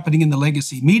was happening in the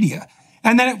legacy media.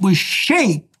 And then it was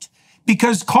shaped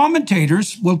because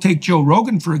commentators, we'll take Joe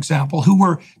Rogan, for example, who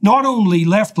were not only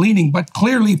left-leaning, but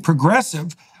clearly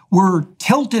progressive, were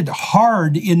tilted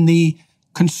hard in the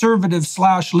conservative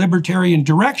 / libertarian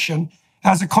direction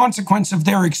as a consequence of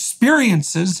their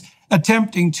experiences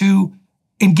attempting to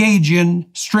engage in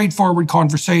straightforward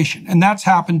conversation. And that's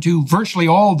happened to virtually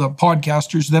all the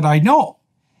podcasters that I know.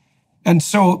 And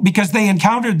so, because they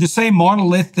encountered the same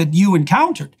monolith that you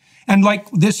encountered. And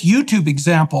like this YouTube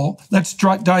example, let's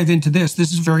dive into this.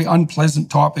 This is a very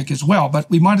unpleasant topic as well, but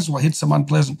we might as well hit some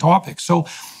unpleasant topics. So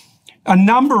a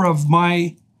number of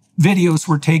my videos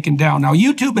were taken down. Now,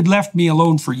 YouTube had left me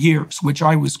alone for years, which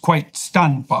I was quite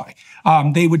stunned by.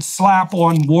 They would slap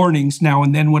on warnings now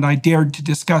and then when I dared to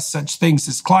discuss such things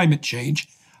as climate change.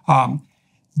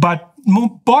 But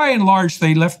by and large,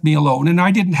 they left me alone, and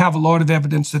I didn't have a lot of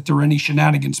evidence that there were any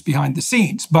shenanigans behind the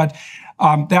scenes. But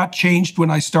that changed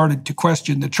when I started to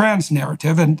question the trans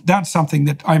narrative, and that's something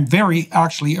that I'm very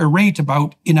actually irate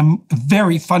about in a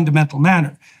very fundamental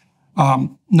manner.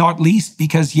 Not least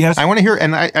because, yes, I want to hear,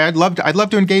 and I'd love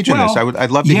to engage in this.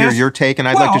 I'd love to hear your take, and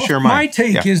I'd like to share mine. My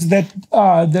take is that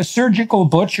the surgical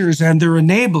butchers and their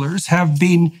enablers have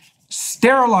been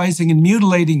sterilizing and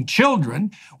mutilating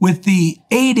children with the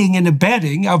aiding and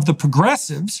abetting of the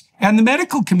progressives and the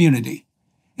medical community.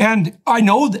 And I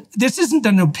know that this isn't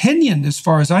an opinion as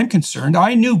far as I'm concerned.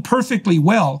 I knew perfectly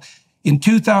well in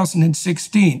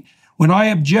 2016, when I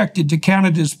objected to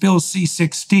Canada's Bill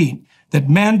C-16 that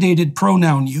mandated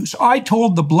pronoun use, I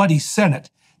told the bloody Senate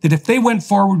that if they went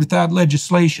forward with that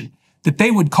legislation, that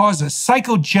they would cause a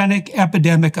psychogenic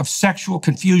epidemic of sexual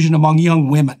confusion among young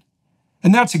women.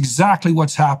 And that's exactly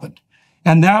what's happened.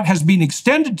 And that has been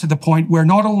extended to the point where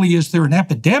not only is there an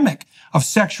epidemic of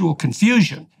sexual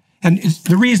confusion, and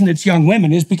the reason it's young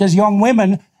women is because young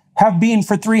women have been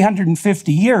for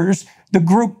 350 years the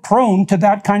group prone to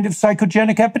that kind of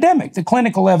psychogenic epidemic. The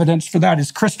clinical evidence for that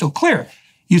is crystal clear.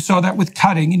 You saw that with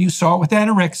cutting, and you saw it with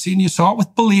anorexia, and you saw it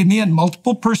with bulimia and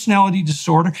multiple personality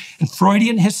disorder and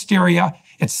Freudian hysteria,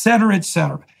 et cetera, et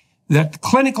cetera. That the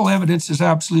clinical evidence is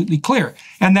absolutely clear.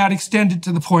 And that extended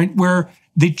to the point where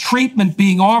the treatment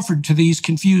being offered to these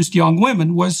confused young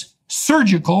women was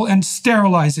surgical and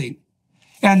sterilizing.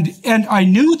 And I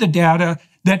knew the data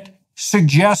that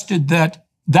suggested that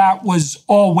that was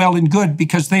all well and good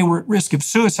because they were at risk of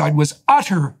suicide was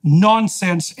utter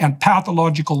nonsense and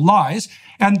pathological lies.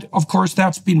 And of course,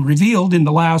 that's been revealed in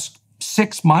the last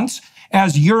 6 months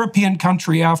as European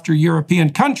country after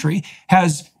European country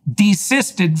has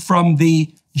desisted from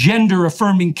the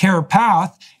gender-affirming care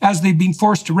path as they've been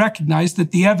forced to recognize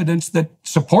that the evidence that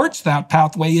supports that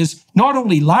pathway is not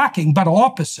only lacking, but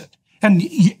opposite. And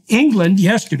England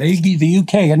yesterday, the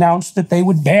UK, announced that they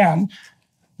would ban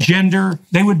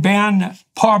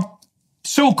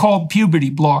so-called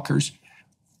puberty blockers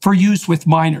for use with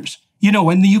minors. You know,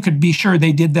 and you could be sure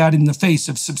they did that in the face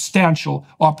of substantial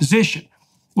opposition.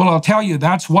 Well, I'll tell you,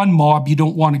 that's one mob you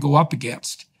don't want to go up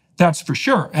against. That's for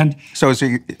sure. And so is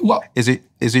it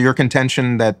your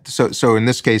contention that, so in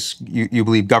this case, you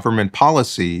believe government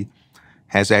policy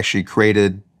has actually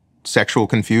created sexual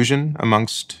confusion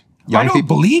amongst young people? I don't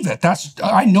believe it.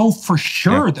 I know for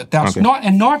sure that's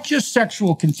not just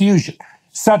sexual confusion,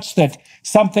 such that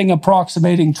something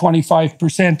approximating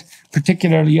 25%,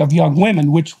 particularly of young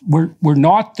women, which were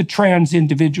not the trans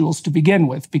individuals to begin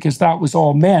with, because that was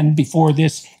all men before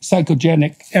this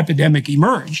psychogenic epidemic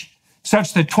emerged,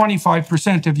 such that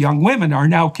 25% of young women are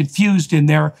now confused in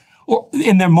their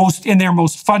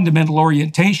most fundamental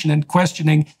orientation and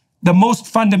questioning the most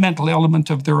fundamental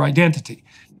element of their identity.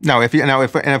 Now,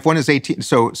 if one is 18,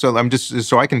 so I'm just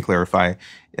so I can clarify.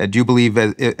 Do you believe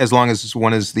as long as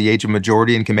one is the age of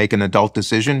majority and can make an adult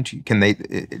decision, do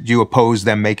you oppose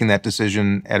them making that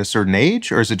decision at a certain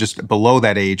age, or is it just below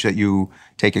that age that you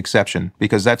take exception?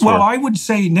 Because that's I would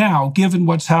say now, given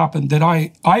what's happened, that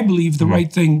I believe the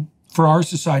right thing for our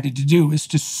society to do is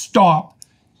to stop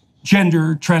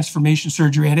gender transformation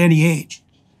surgery at any age,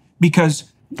 because.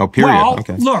 Oh, period. Well,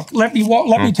 okay. Look, let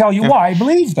me tell you why I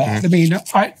believe that. I mean,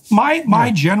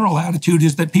 my general attitude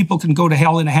is that people can go to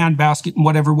hell in a handbasket in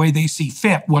whatever way they see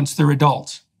fit once they're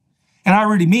adults. And I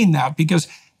really mean that, because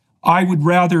I would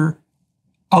rather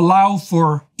allow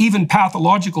for even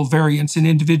pathological variance in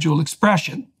individual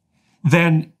expression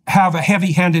than have a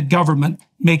heavy-handed government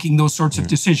making those sorts of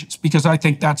decisions, because I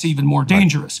think that's even more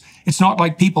dangerous. Right. It's not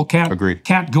like people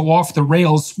can't go off the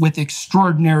rails with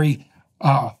extraordinary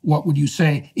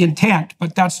intent,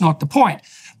 but that's not the point.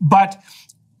 But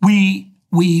we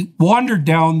wandered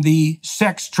down the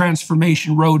sex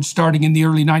transformation road starting in the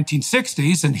early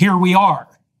 1960s, and here we are.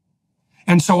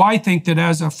 And so I think that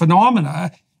as a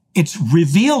phenomena, it's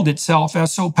revealed itself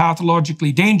as so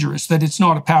pathologically dangerous that it's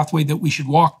not a pathway that we should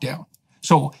walk down.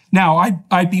 So now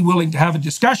I'd be willing to have a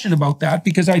discussion about that,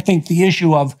 because I think the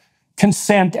issue of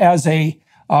consent as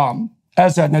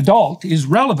an adult is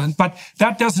relevant, but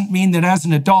that doesn't mean that as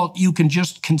an adult you can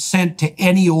just consent to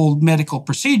any old medical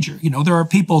procedure. You know, there are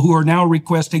people who are now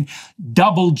requesting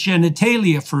double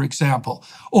genitalia, for example,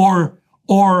 or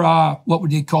what would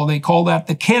they call that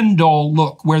the Ken doll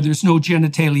look, where there's no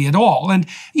genitalia at all. And,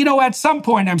 you know, at some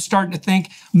point I'm starting to think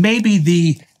maybe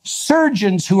the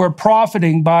surgeons who are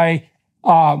profiting by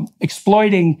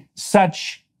exploiting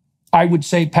such, I would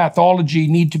say, pathology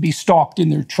need to be stopped in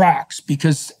their tracks,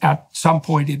 because at some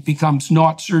point it becomes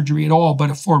not surgery at all,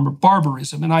 but a form of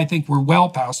barbarism. And I think we're well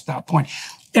past that point.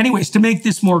 Anyways, to make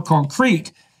this more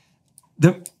concrete,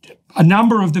 a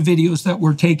number of the videos that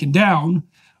were taken down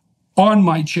on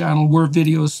my channel were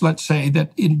videos, let's say,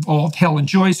 that involved Helen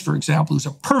Joyce, for example, who's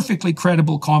a perfectly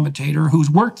credible commentator, who's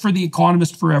worked for The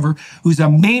Economist forever, who's a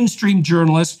mainstream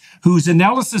journalist, whose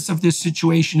analysis of this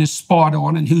situation is spot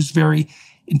on, and who's very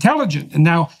intelligent. And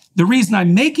now, the reason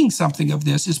I'm making something of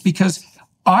this is because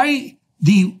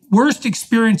the worst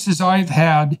experiences I've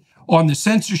had on the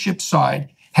censorship side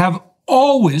have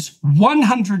always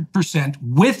 100%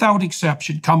 without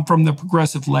exception come from the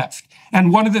progressive left.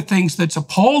 And one of the things that's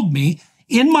appalled me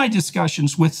in my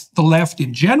discussions with the left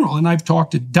in general, and I've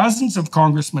talked to dozens of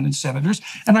congressmen and senators,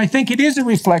 and I think it is a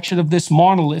reflection of this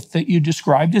monolith that you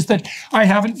described, is that I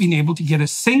haven't been able to get a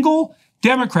single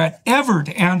Democrat ever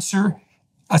to answer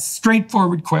a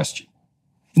straightforward question.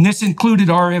 And this included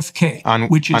RFK,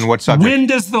 which is, on what subject? When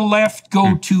does the left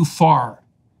go too far?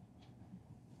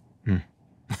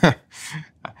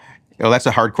 Well, that's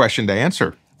a hard question to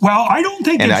answer. Well, I don't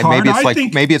think it's hard.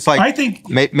 Maybe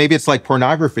it's like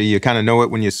pornography. You kind of know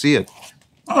it when you see it.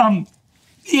 I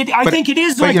think it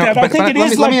is like that. I think it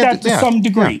is like that to some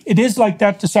degree. Yeah. It is like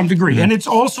that to some degree, and it's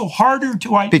also harder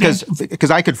to identify.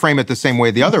 Because I could frame it the same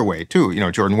way, the other way too.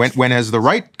 Jordan, when has the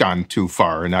right gone too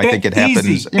far? And I think it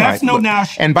happens.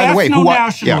 And by the way,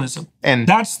 nationalism. And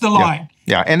that's the line.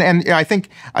 Yeah, and I think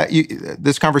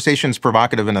this conversation is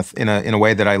provocative in a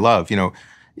way that I love.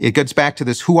 It gets back to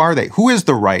this: who are they? Who is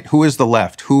the right? Who is the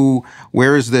left?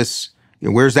 Where is this?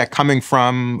 Where's that coming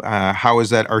from? How is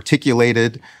that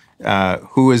articulated?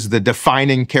 Who is the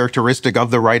defining characteristic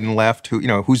of the right and left?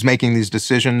 Who's making these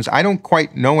decisions? I don't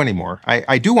quite know anymore.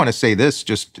 I do want to say this,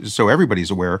 just so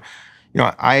everybody's aware.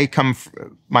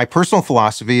 My personal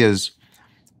philosophy is,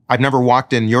 I've never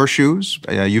walked in your shoes.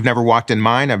 You've never walked in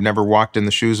mine. I've never walked in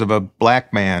the shoes of a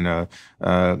black man,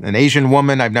 an Asian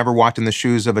woman. I've never walked in the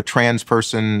shoes of a trans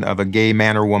person, of a gay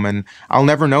man or woman. I'll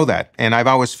never know that. And I've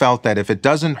always felt that if it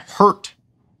doesn't hurt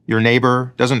your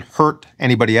neighbor, doesn't hurt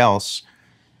anybody else,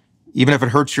 even if it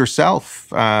hurts yourself,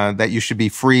 that you should be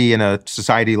free in a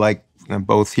society like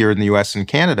both here in the U.S. and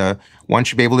Canada. One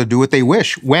should be able to do what they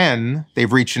wish when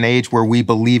they've reached an age where we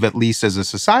believe, at least as a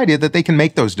society, that they can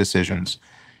make those decisions.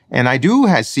 And I do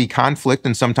see conflict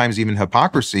and sometimes even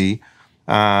hypocrisy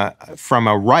from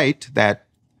a right that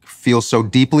feels so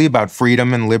deeply about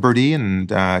freedom and liberty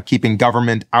and keeping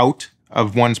government out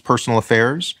of one's personal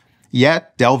affairs,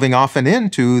 yet delving often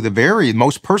into the very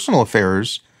most personal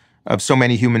affairs of so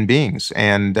many human beings.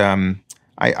 And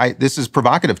this is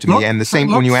provocative to me. And the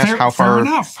same when you ask how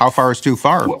far is too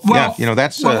far.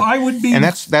 I would be,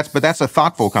 but that's a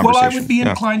thoughtful conversation. Well, I would be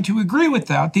inclined to agree with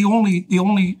that. The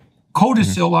only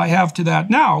codicil I have to that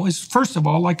now is, first of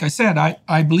all, like I said,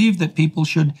 I believe that people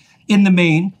should, in the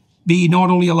main, be not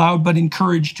only allowed but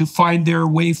encouraged to find their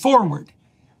way forward,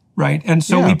 right? And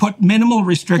so we put minimal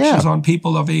restrictions on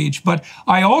people of age. But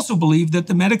I also believe that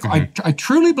the medical, I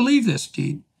truly believe this,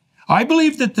 Dean. I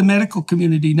believe that the medical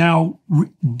community now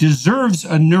deserves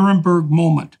a Nuremberg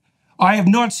moment. I have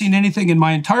not seen anything in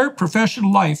my entire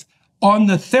professional life on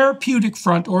the therapeutic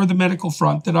front or the medical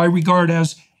front that I regard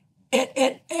as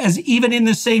even in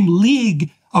the same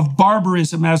league of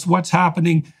barbarism as what's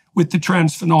happening with the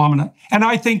trans phenomena. And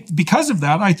I think because of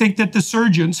that, I think that the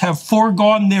surgeons have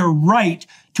foregone their right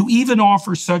to even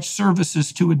offer such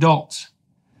services to adults.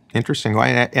 Interesting.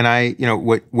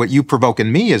 And what you provoke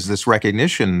in me is this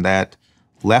recognition that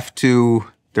left to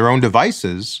their own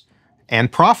devices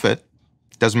and profit,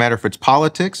 doesn't matter if it's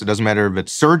politics, it doesn't matter if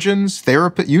it's surgeons,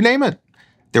 therapists, you name it,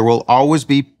 there will always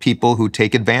be people who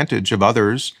take advantage of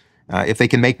others if they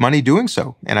can make money doing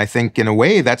so. And I think in a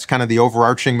way, that's kind of the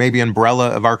overarching maybe umbrella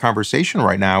of our conversation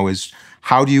right now is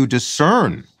how do you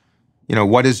discern,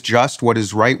 what is just, what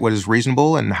is right, what is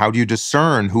reasonable, and how do you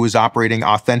discern who is operating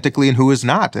authentically and who is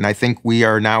not? And I think we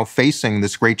are now facing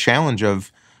this great challenge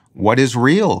of what is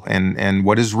real and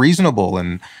what is reasonable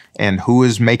and who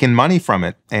is making money from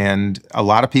it. And a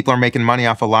lot of people are making money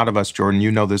off a lot of us, Jordan,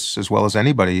 you know this as well as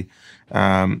anybody,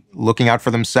 looking out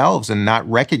for themselves and not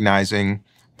recognizing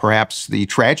perhaps the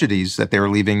tragedies that they're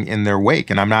leaving in their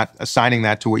wake. And I'm not assigning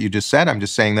that to what you just said. I'm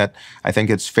just saying that I think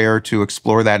it's fair to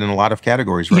explore that in a lot of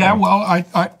categories right now.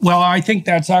 Well, I think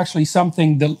that's actually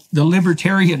something the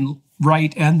libertarian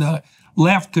right and the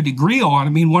left could agree on.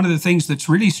 I mean, one of the things that's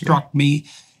really struck me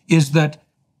is that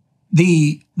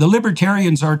the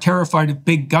libertarians are terrified of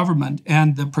big government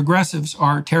and the progressives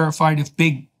are terrified of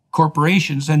big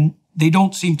corporations, and they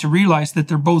don't seem to realize that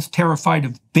they're both terrified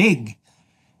of big.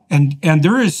 And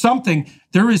there is something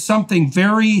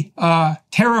very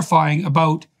terrifying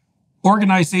about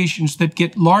organizations that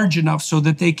get large enough so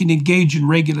that they can engage in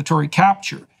regulatory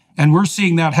capture. And we're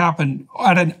seeing that happen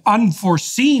at an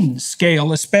unforeseen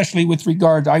scale, especially with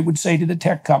regard, I would say, to the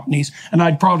tech companies. And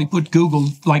I'd probably put Google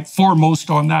like foremost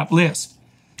on that list.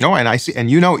 No, and I see, and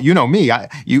you know me.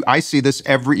 I see this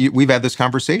we've had this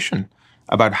conversation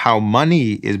about how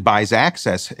money buys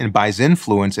access and buys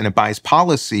influence and it buys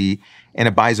policy and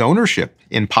it buys ownership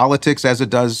in politics as it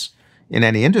does in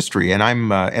any industry. And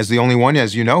I'm, as the only one,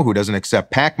 as you know, who doesn't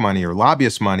accept PAC money or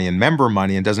lobbyist money and member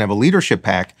money and doesn't have a leadership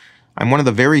PAC, I'm one of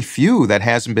the very few that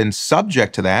hasn't been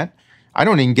subject to that. I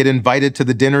don't even get invited to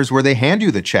the dinners where they hand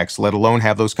you the checks, let alone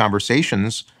have those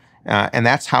conversations. And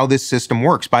that's how this system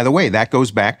works. By the way, that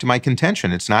goes back to my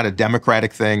contention. It's not a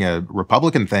Democratic thing, a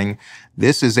Republican thing.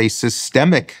 This is a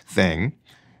systemic thing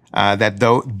that,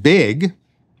 though big,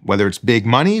 whether it's big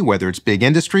money, whether it's big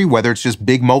industry, whether it's just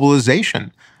big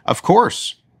mobilization, of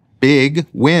course, big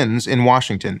wins in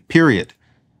Washington, period.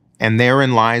 And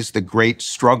therein lies the great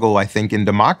struggle, I think, in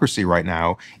democracy right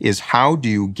now, is how do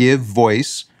you give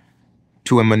voice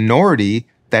to a minority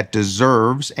that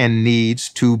deserves and needs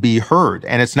to be heard?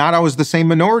 And it's not always the same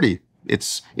minority.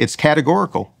 It's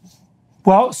categorical.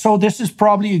 Well, so this is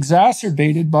probably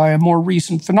exacerbated by a more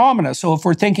recent phenomena. So if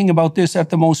we're thinking about this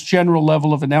at the most general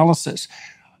level of analysis,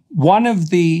 one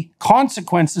of the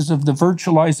consequences of the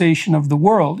virtualization of the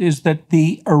world is that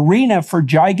the arena for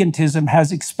gigantism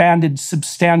has expanded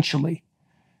substantially,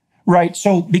 right?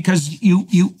 So because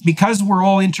we're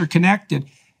all interconnected,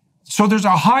 so there's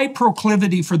a high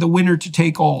proclivity for the winner to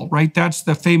take all, right? That's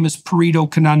the famous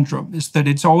Pareto conundrum, is that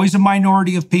it's always a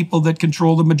minority of people that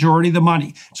control the majority of the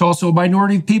money. It's also a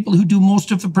minority of people who do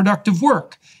most of the productive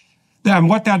work. And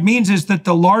what that means is that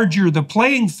the larger the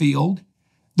playing field,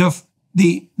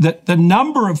 the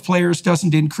number of players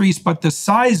doesn't increase, but the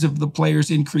size of the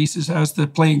players increases as the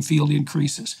playing field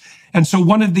increases. And so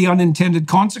one of the unintended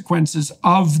consequences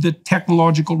of the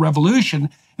technological revolution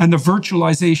and the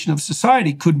virtualization of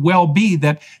society could well be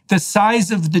that the size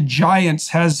of the giants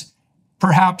has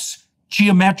perhaps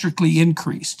geometrically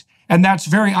increased. And that's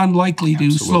very unlikely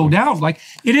to slow down. Like,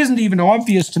 it isn't even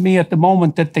obvious to me at the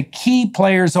moment that the key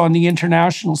players on the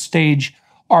international stage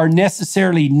are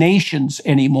necessarily nations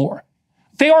anymore.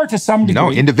 They are to some degree. No,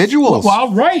 individuals.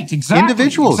 Well, right, exactly.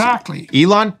 Individuals. Exactly.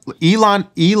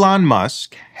 Elon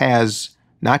Musk has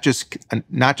not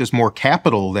just more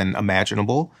capital than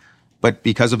imaginable, but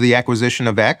because of the acquisition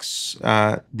of X,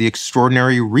 the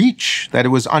extraordinary reach that it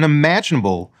was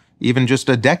unimaginable even just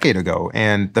a decade ago.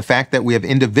 And the fact that we have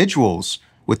individuals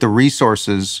with the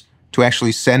resources to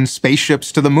actually send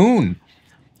spaceships to the moon.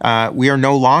 We are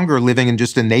no longer living in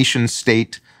just a nation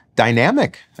state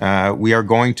dynamic. We are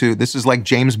going to, this is like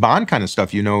James Bond kind of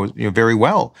stuff, you know very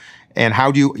well. And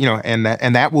how do you, and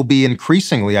that will be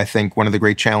increasingly, I think, one of the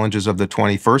great challenges of the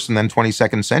 21st and then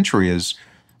 22nd century is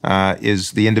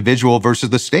the individual versus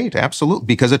the state. Absolutely.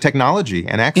 Because of technology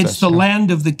and access. It's the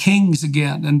land of the kings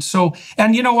again. And so,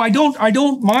 and I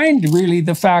don't mind really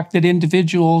the fact that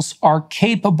individuals are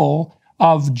capable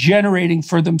of generating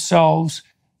for themselves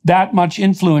that much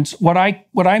influence. What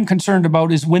I'm concerned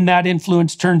about is when that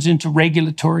influence turns into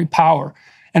regulatory power.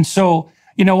 And so,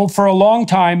 for a long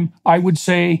time, I would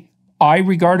say I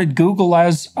regarded Google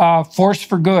as a force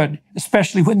for good,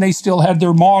 especially when they still had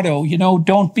their motto,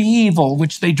 don't be evil,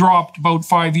 which they dropped about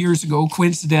 5 years ago,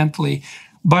 coincidentally.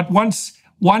 But once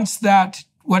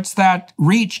that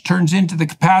reach turns into the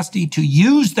capacity to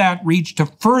use that reach to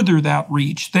further that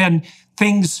reach, then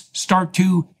things start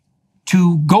to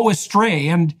go astray.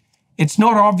 And it's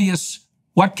not obvious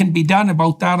what can be done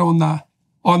about that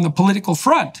on the political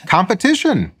front.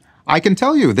 Competition. I can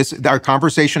tell you, our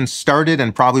conversation started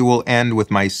and probably will end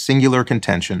with my singular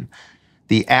contention.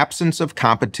 The absence of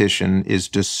competition is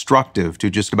destructive to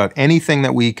just about anything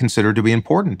that we consider to be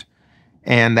important.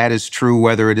 And that is true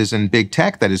whether it is in big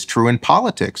tech, that is true in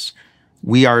politics.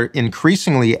 We are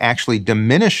increasingly actually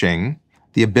diminishing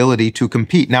the ability to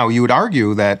compete. Now, you would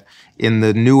argue that in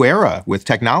the new era with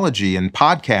technology and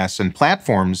podcasts and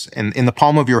platforms and in the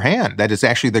palm of your hand, that is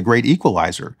actually the great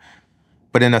equalizer.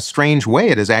 But in a strange way,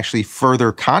 it has actually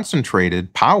further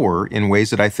concentrated power in ways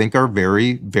that I think are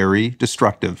very, very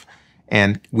destructive.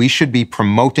 And we should be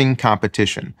promoting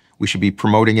competition. We should be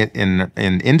promoting it in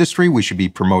industry. We should be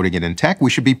promoting it in tech. We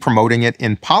should be promoting it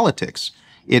in politics.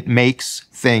 It makes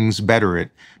things better.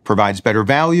 It provides better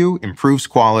value, improves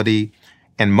quality,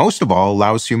 and most of all,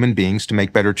 allows human beings to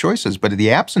make better choices. But the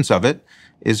absence of it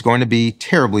is going to be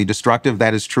terribly destructive.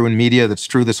 That is true in media. That's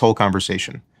true this whole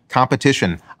conversation.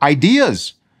 Competition,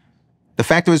 ideas. The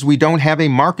fact is we don't have a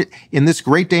market in this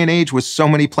great day and age with so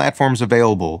many platforms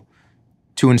available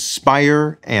to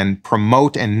inspire and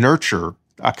promote and nurture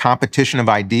a competition of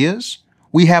ideas.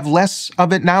 We have less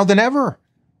of it now than ever.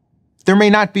 There may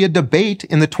not be a debate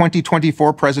in the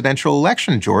 2024 presidential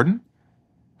election, Jordan.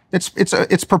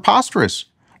 It's preposterous.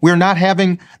 We're not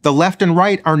having, the left and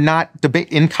right are not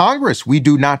debate. In Congress, we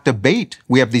do not debate.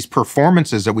 We have these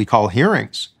performances that we call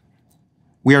hearings.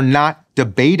 We are not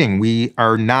debating. We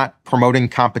are not promoting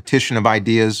competition of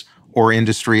ideas or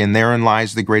industry, and therein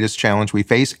lies the greatest challenge we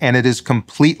face. And it is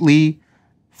completely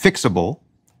fixable,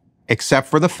 except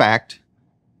for the fact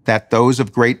that those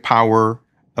of great power,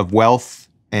 of wealth,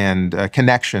 and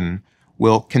connection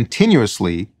will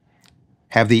continuously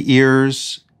have the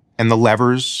ears and the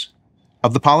levers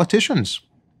of the politicians.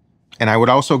 And I would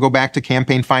also go back to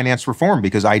campaign finance reform,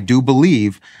 because I do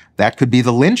believe that could be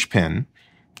the linchpin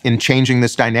in changing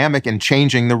this dynamic and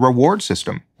changing the reward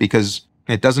system, because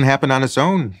it doesn't happen on its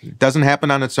own. It doesn't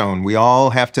happen on its own. We all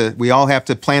have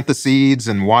to plant the seeds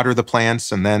and water the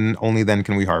plants, and then only then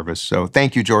can we harvest. So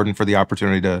thank you, Jordan, for the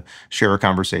opportunity to share a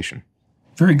conversation.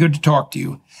 Very good to talk to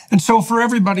you. And so for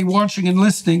everybody watching and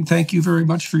listening, thank you very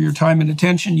much for your time and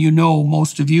attention. You know,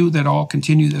 most of you, that I'll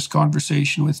continue this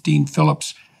conversation with Dean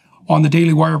Phillips on the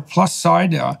Daily Wire Plus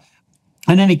side.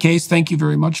 In any case, thank you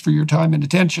very much for your time and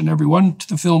attention, everyone, to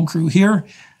the film crew here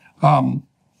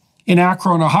in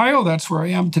Akron, Ohio. That's where I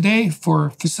am today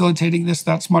for facilitating this.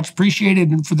 That's much appreciated.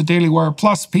 And for the Daily Wire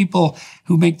Plus people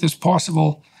who make this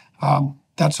possible,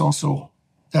 that's also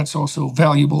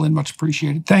valuable and much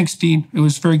appreciated. Thanks, Dean. It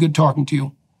was very good talking to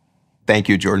you. Thank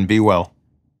you, Jordan. Be well.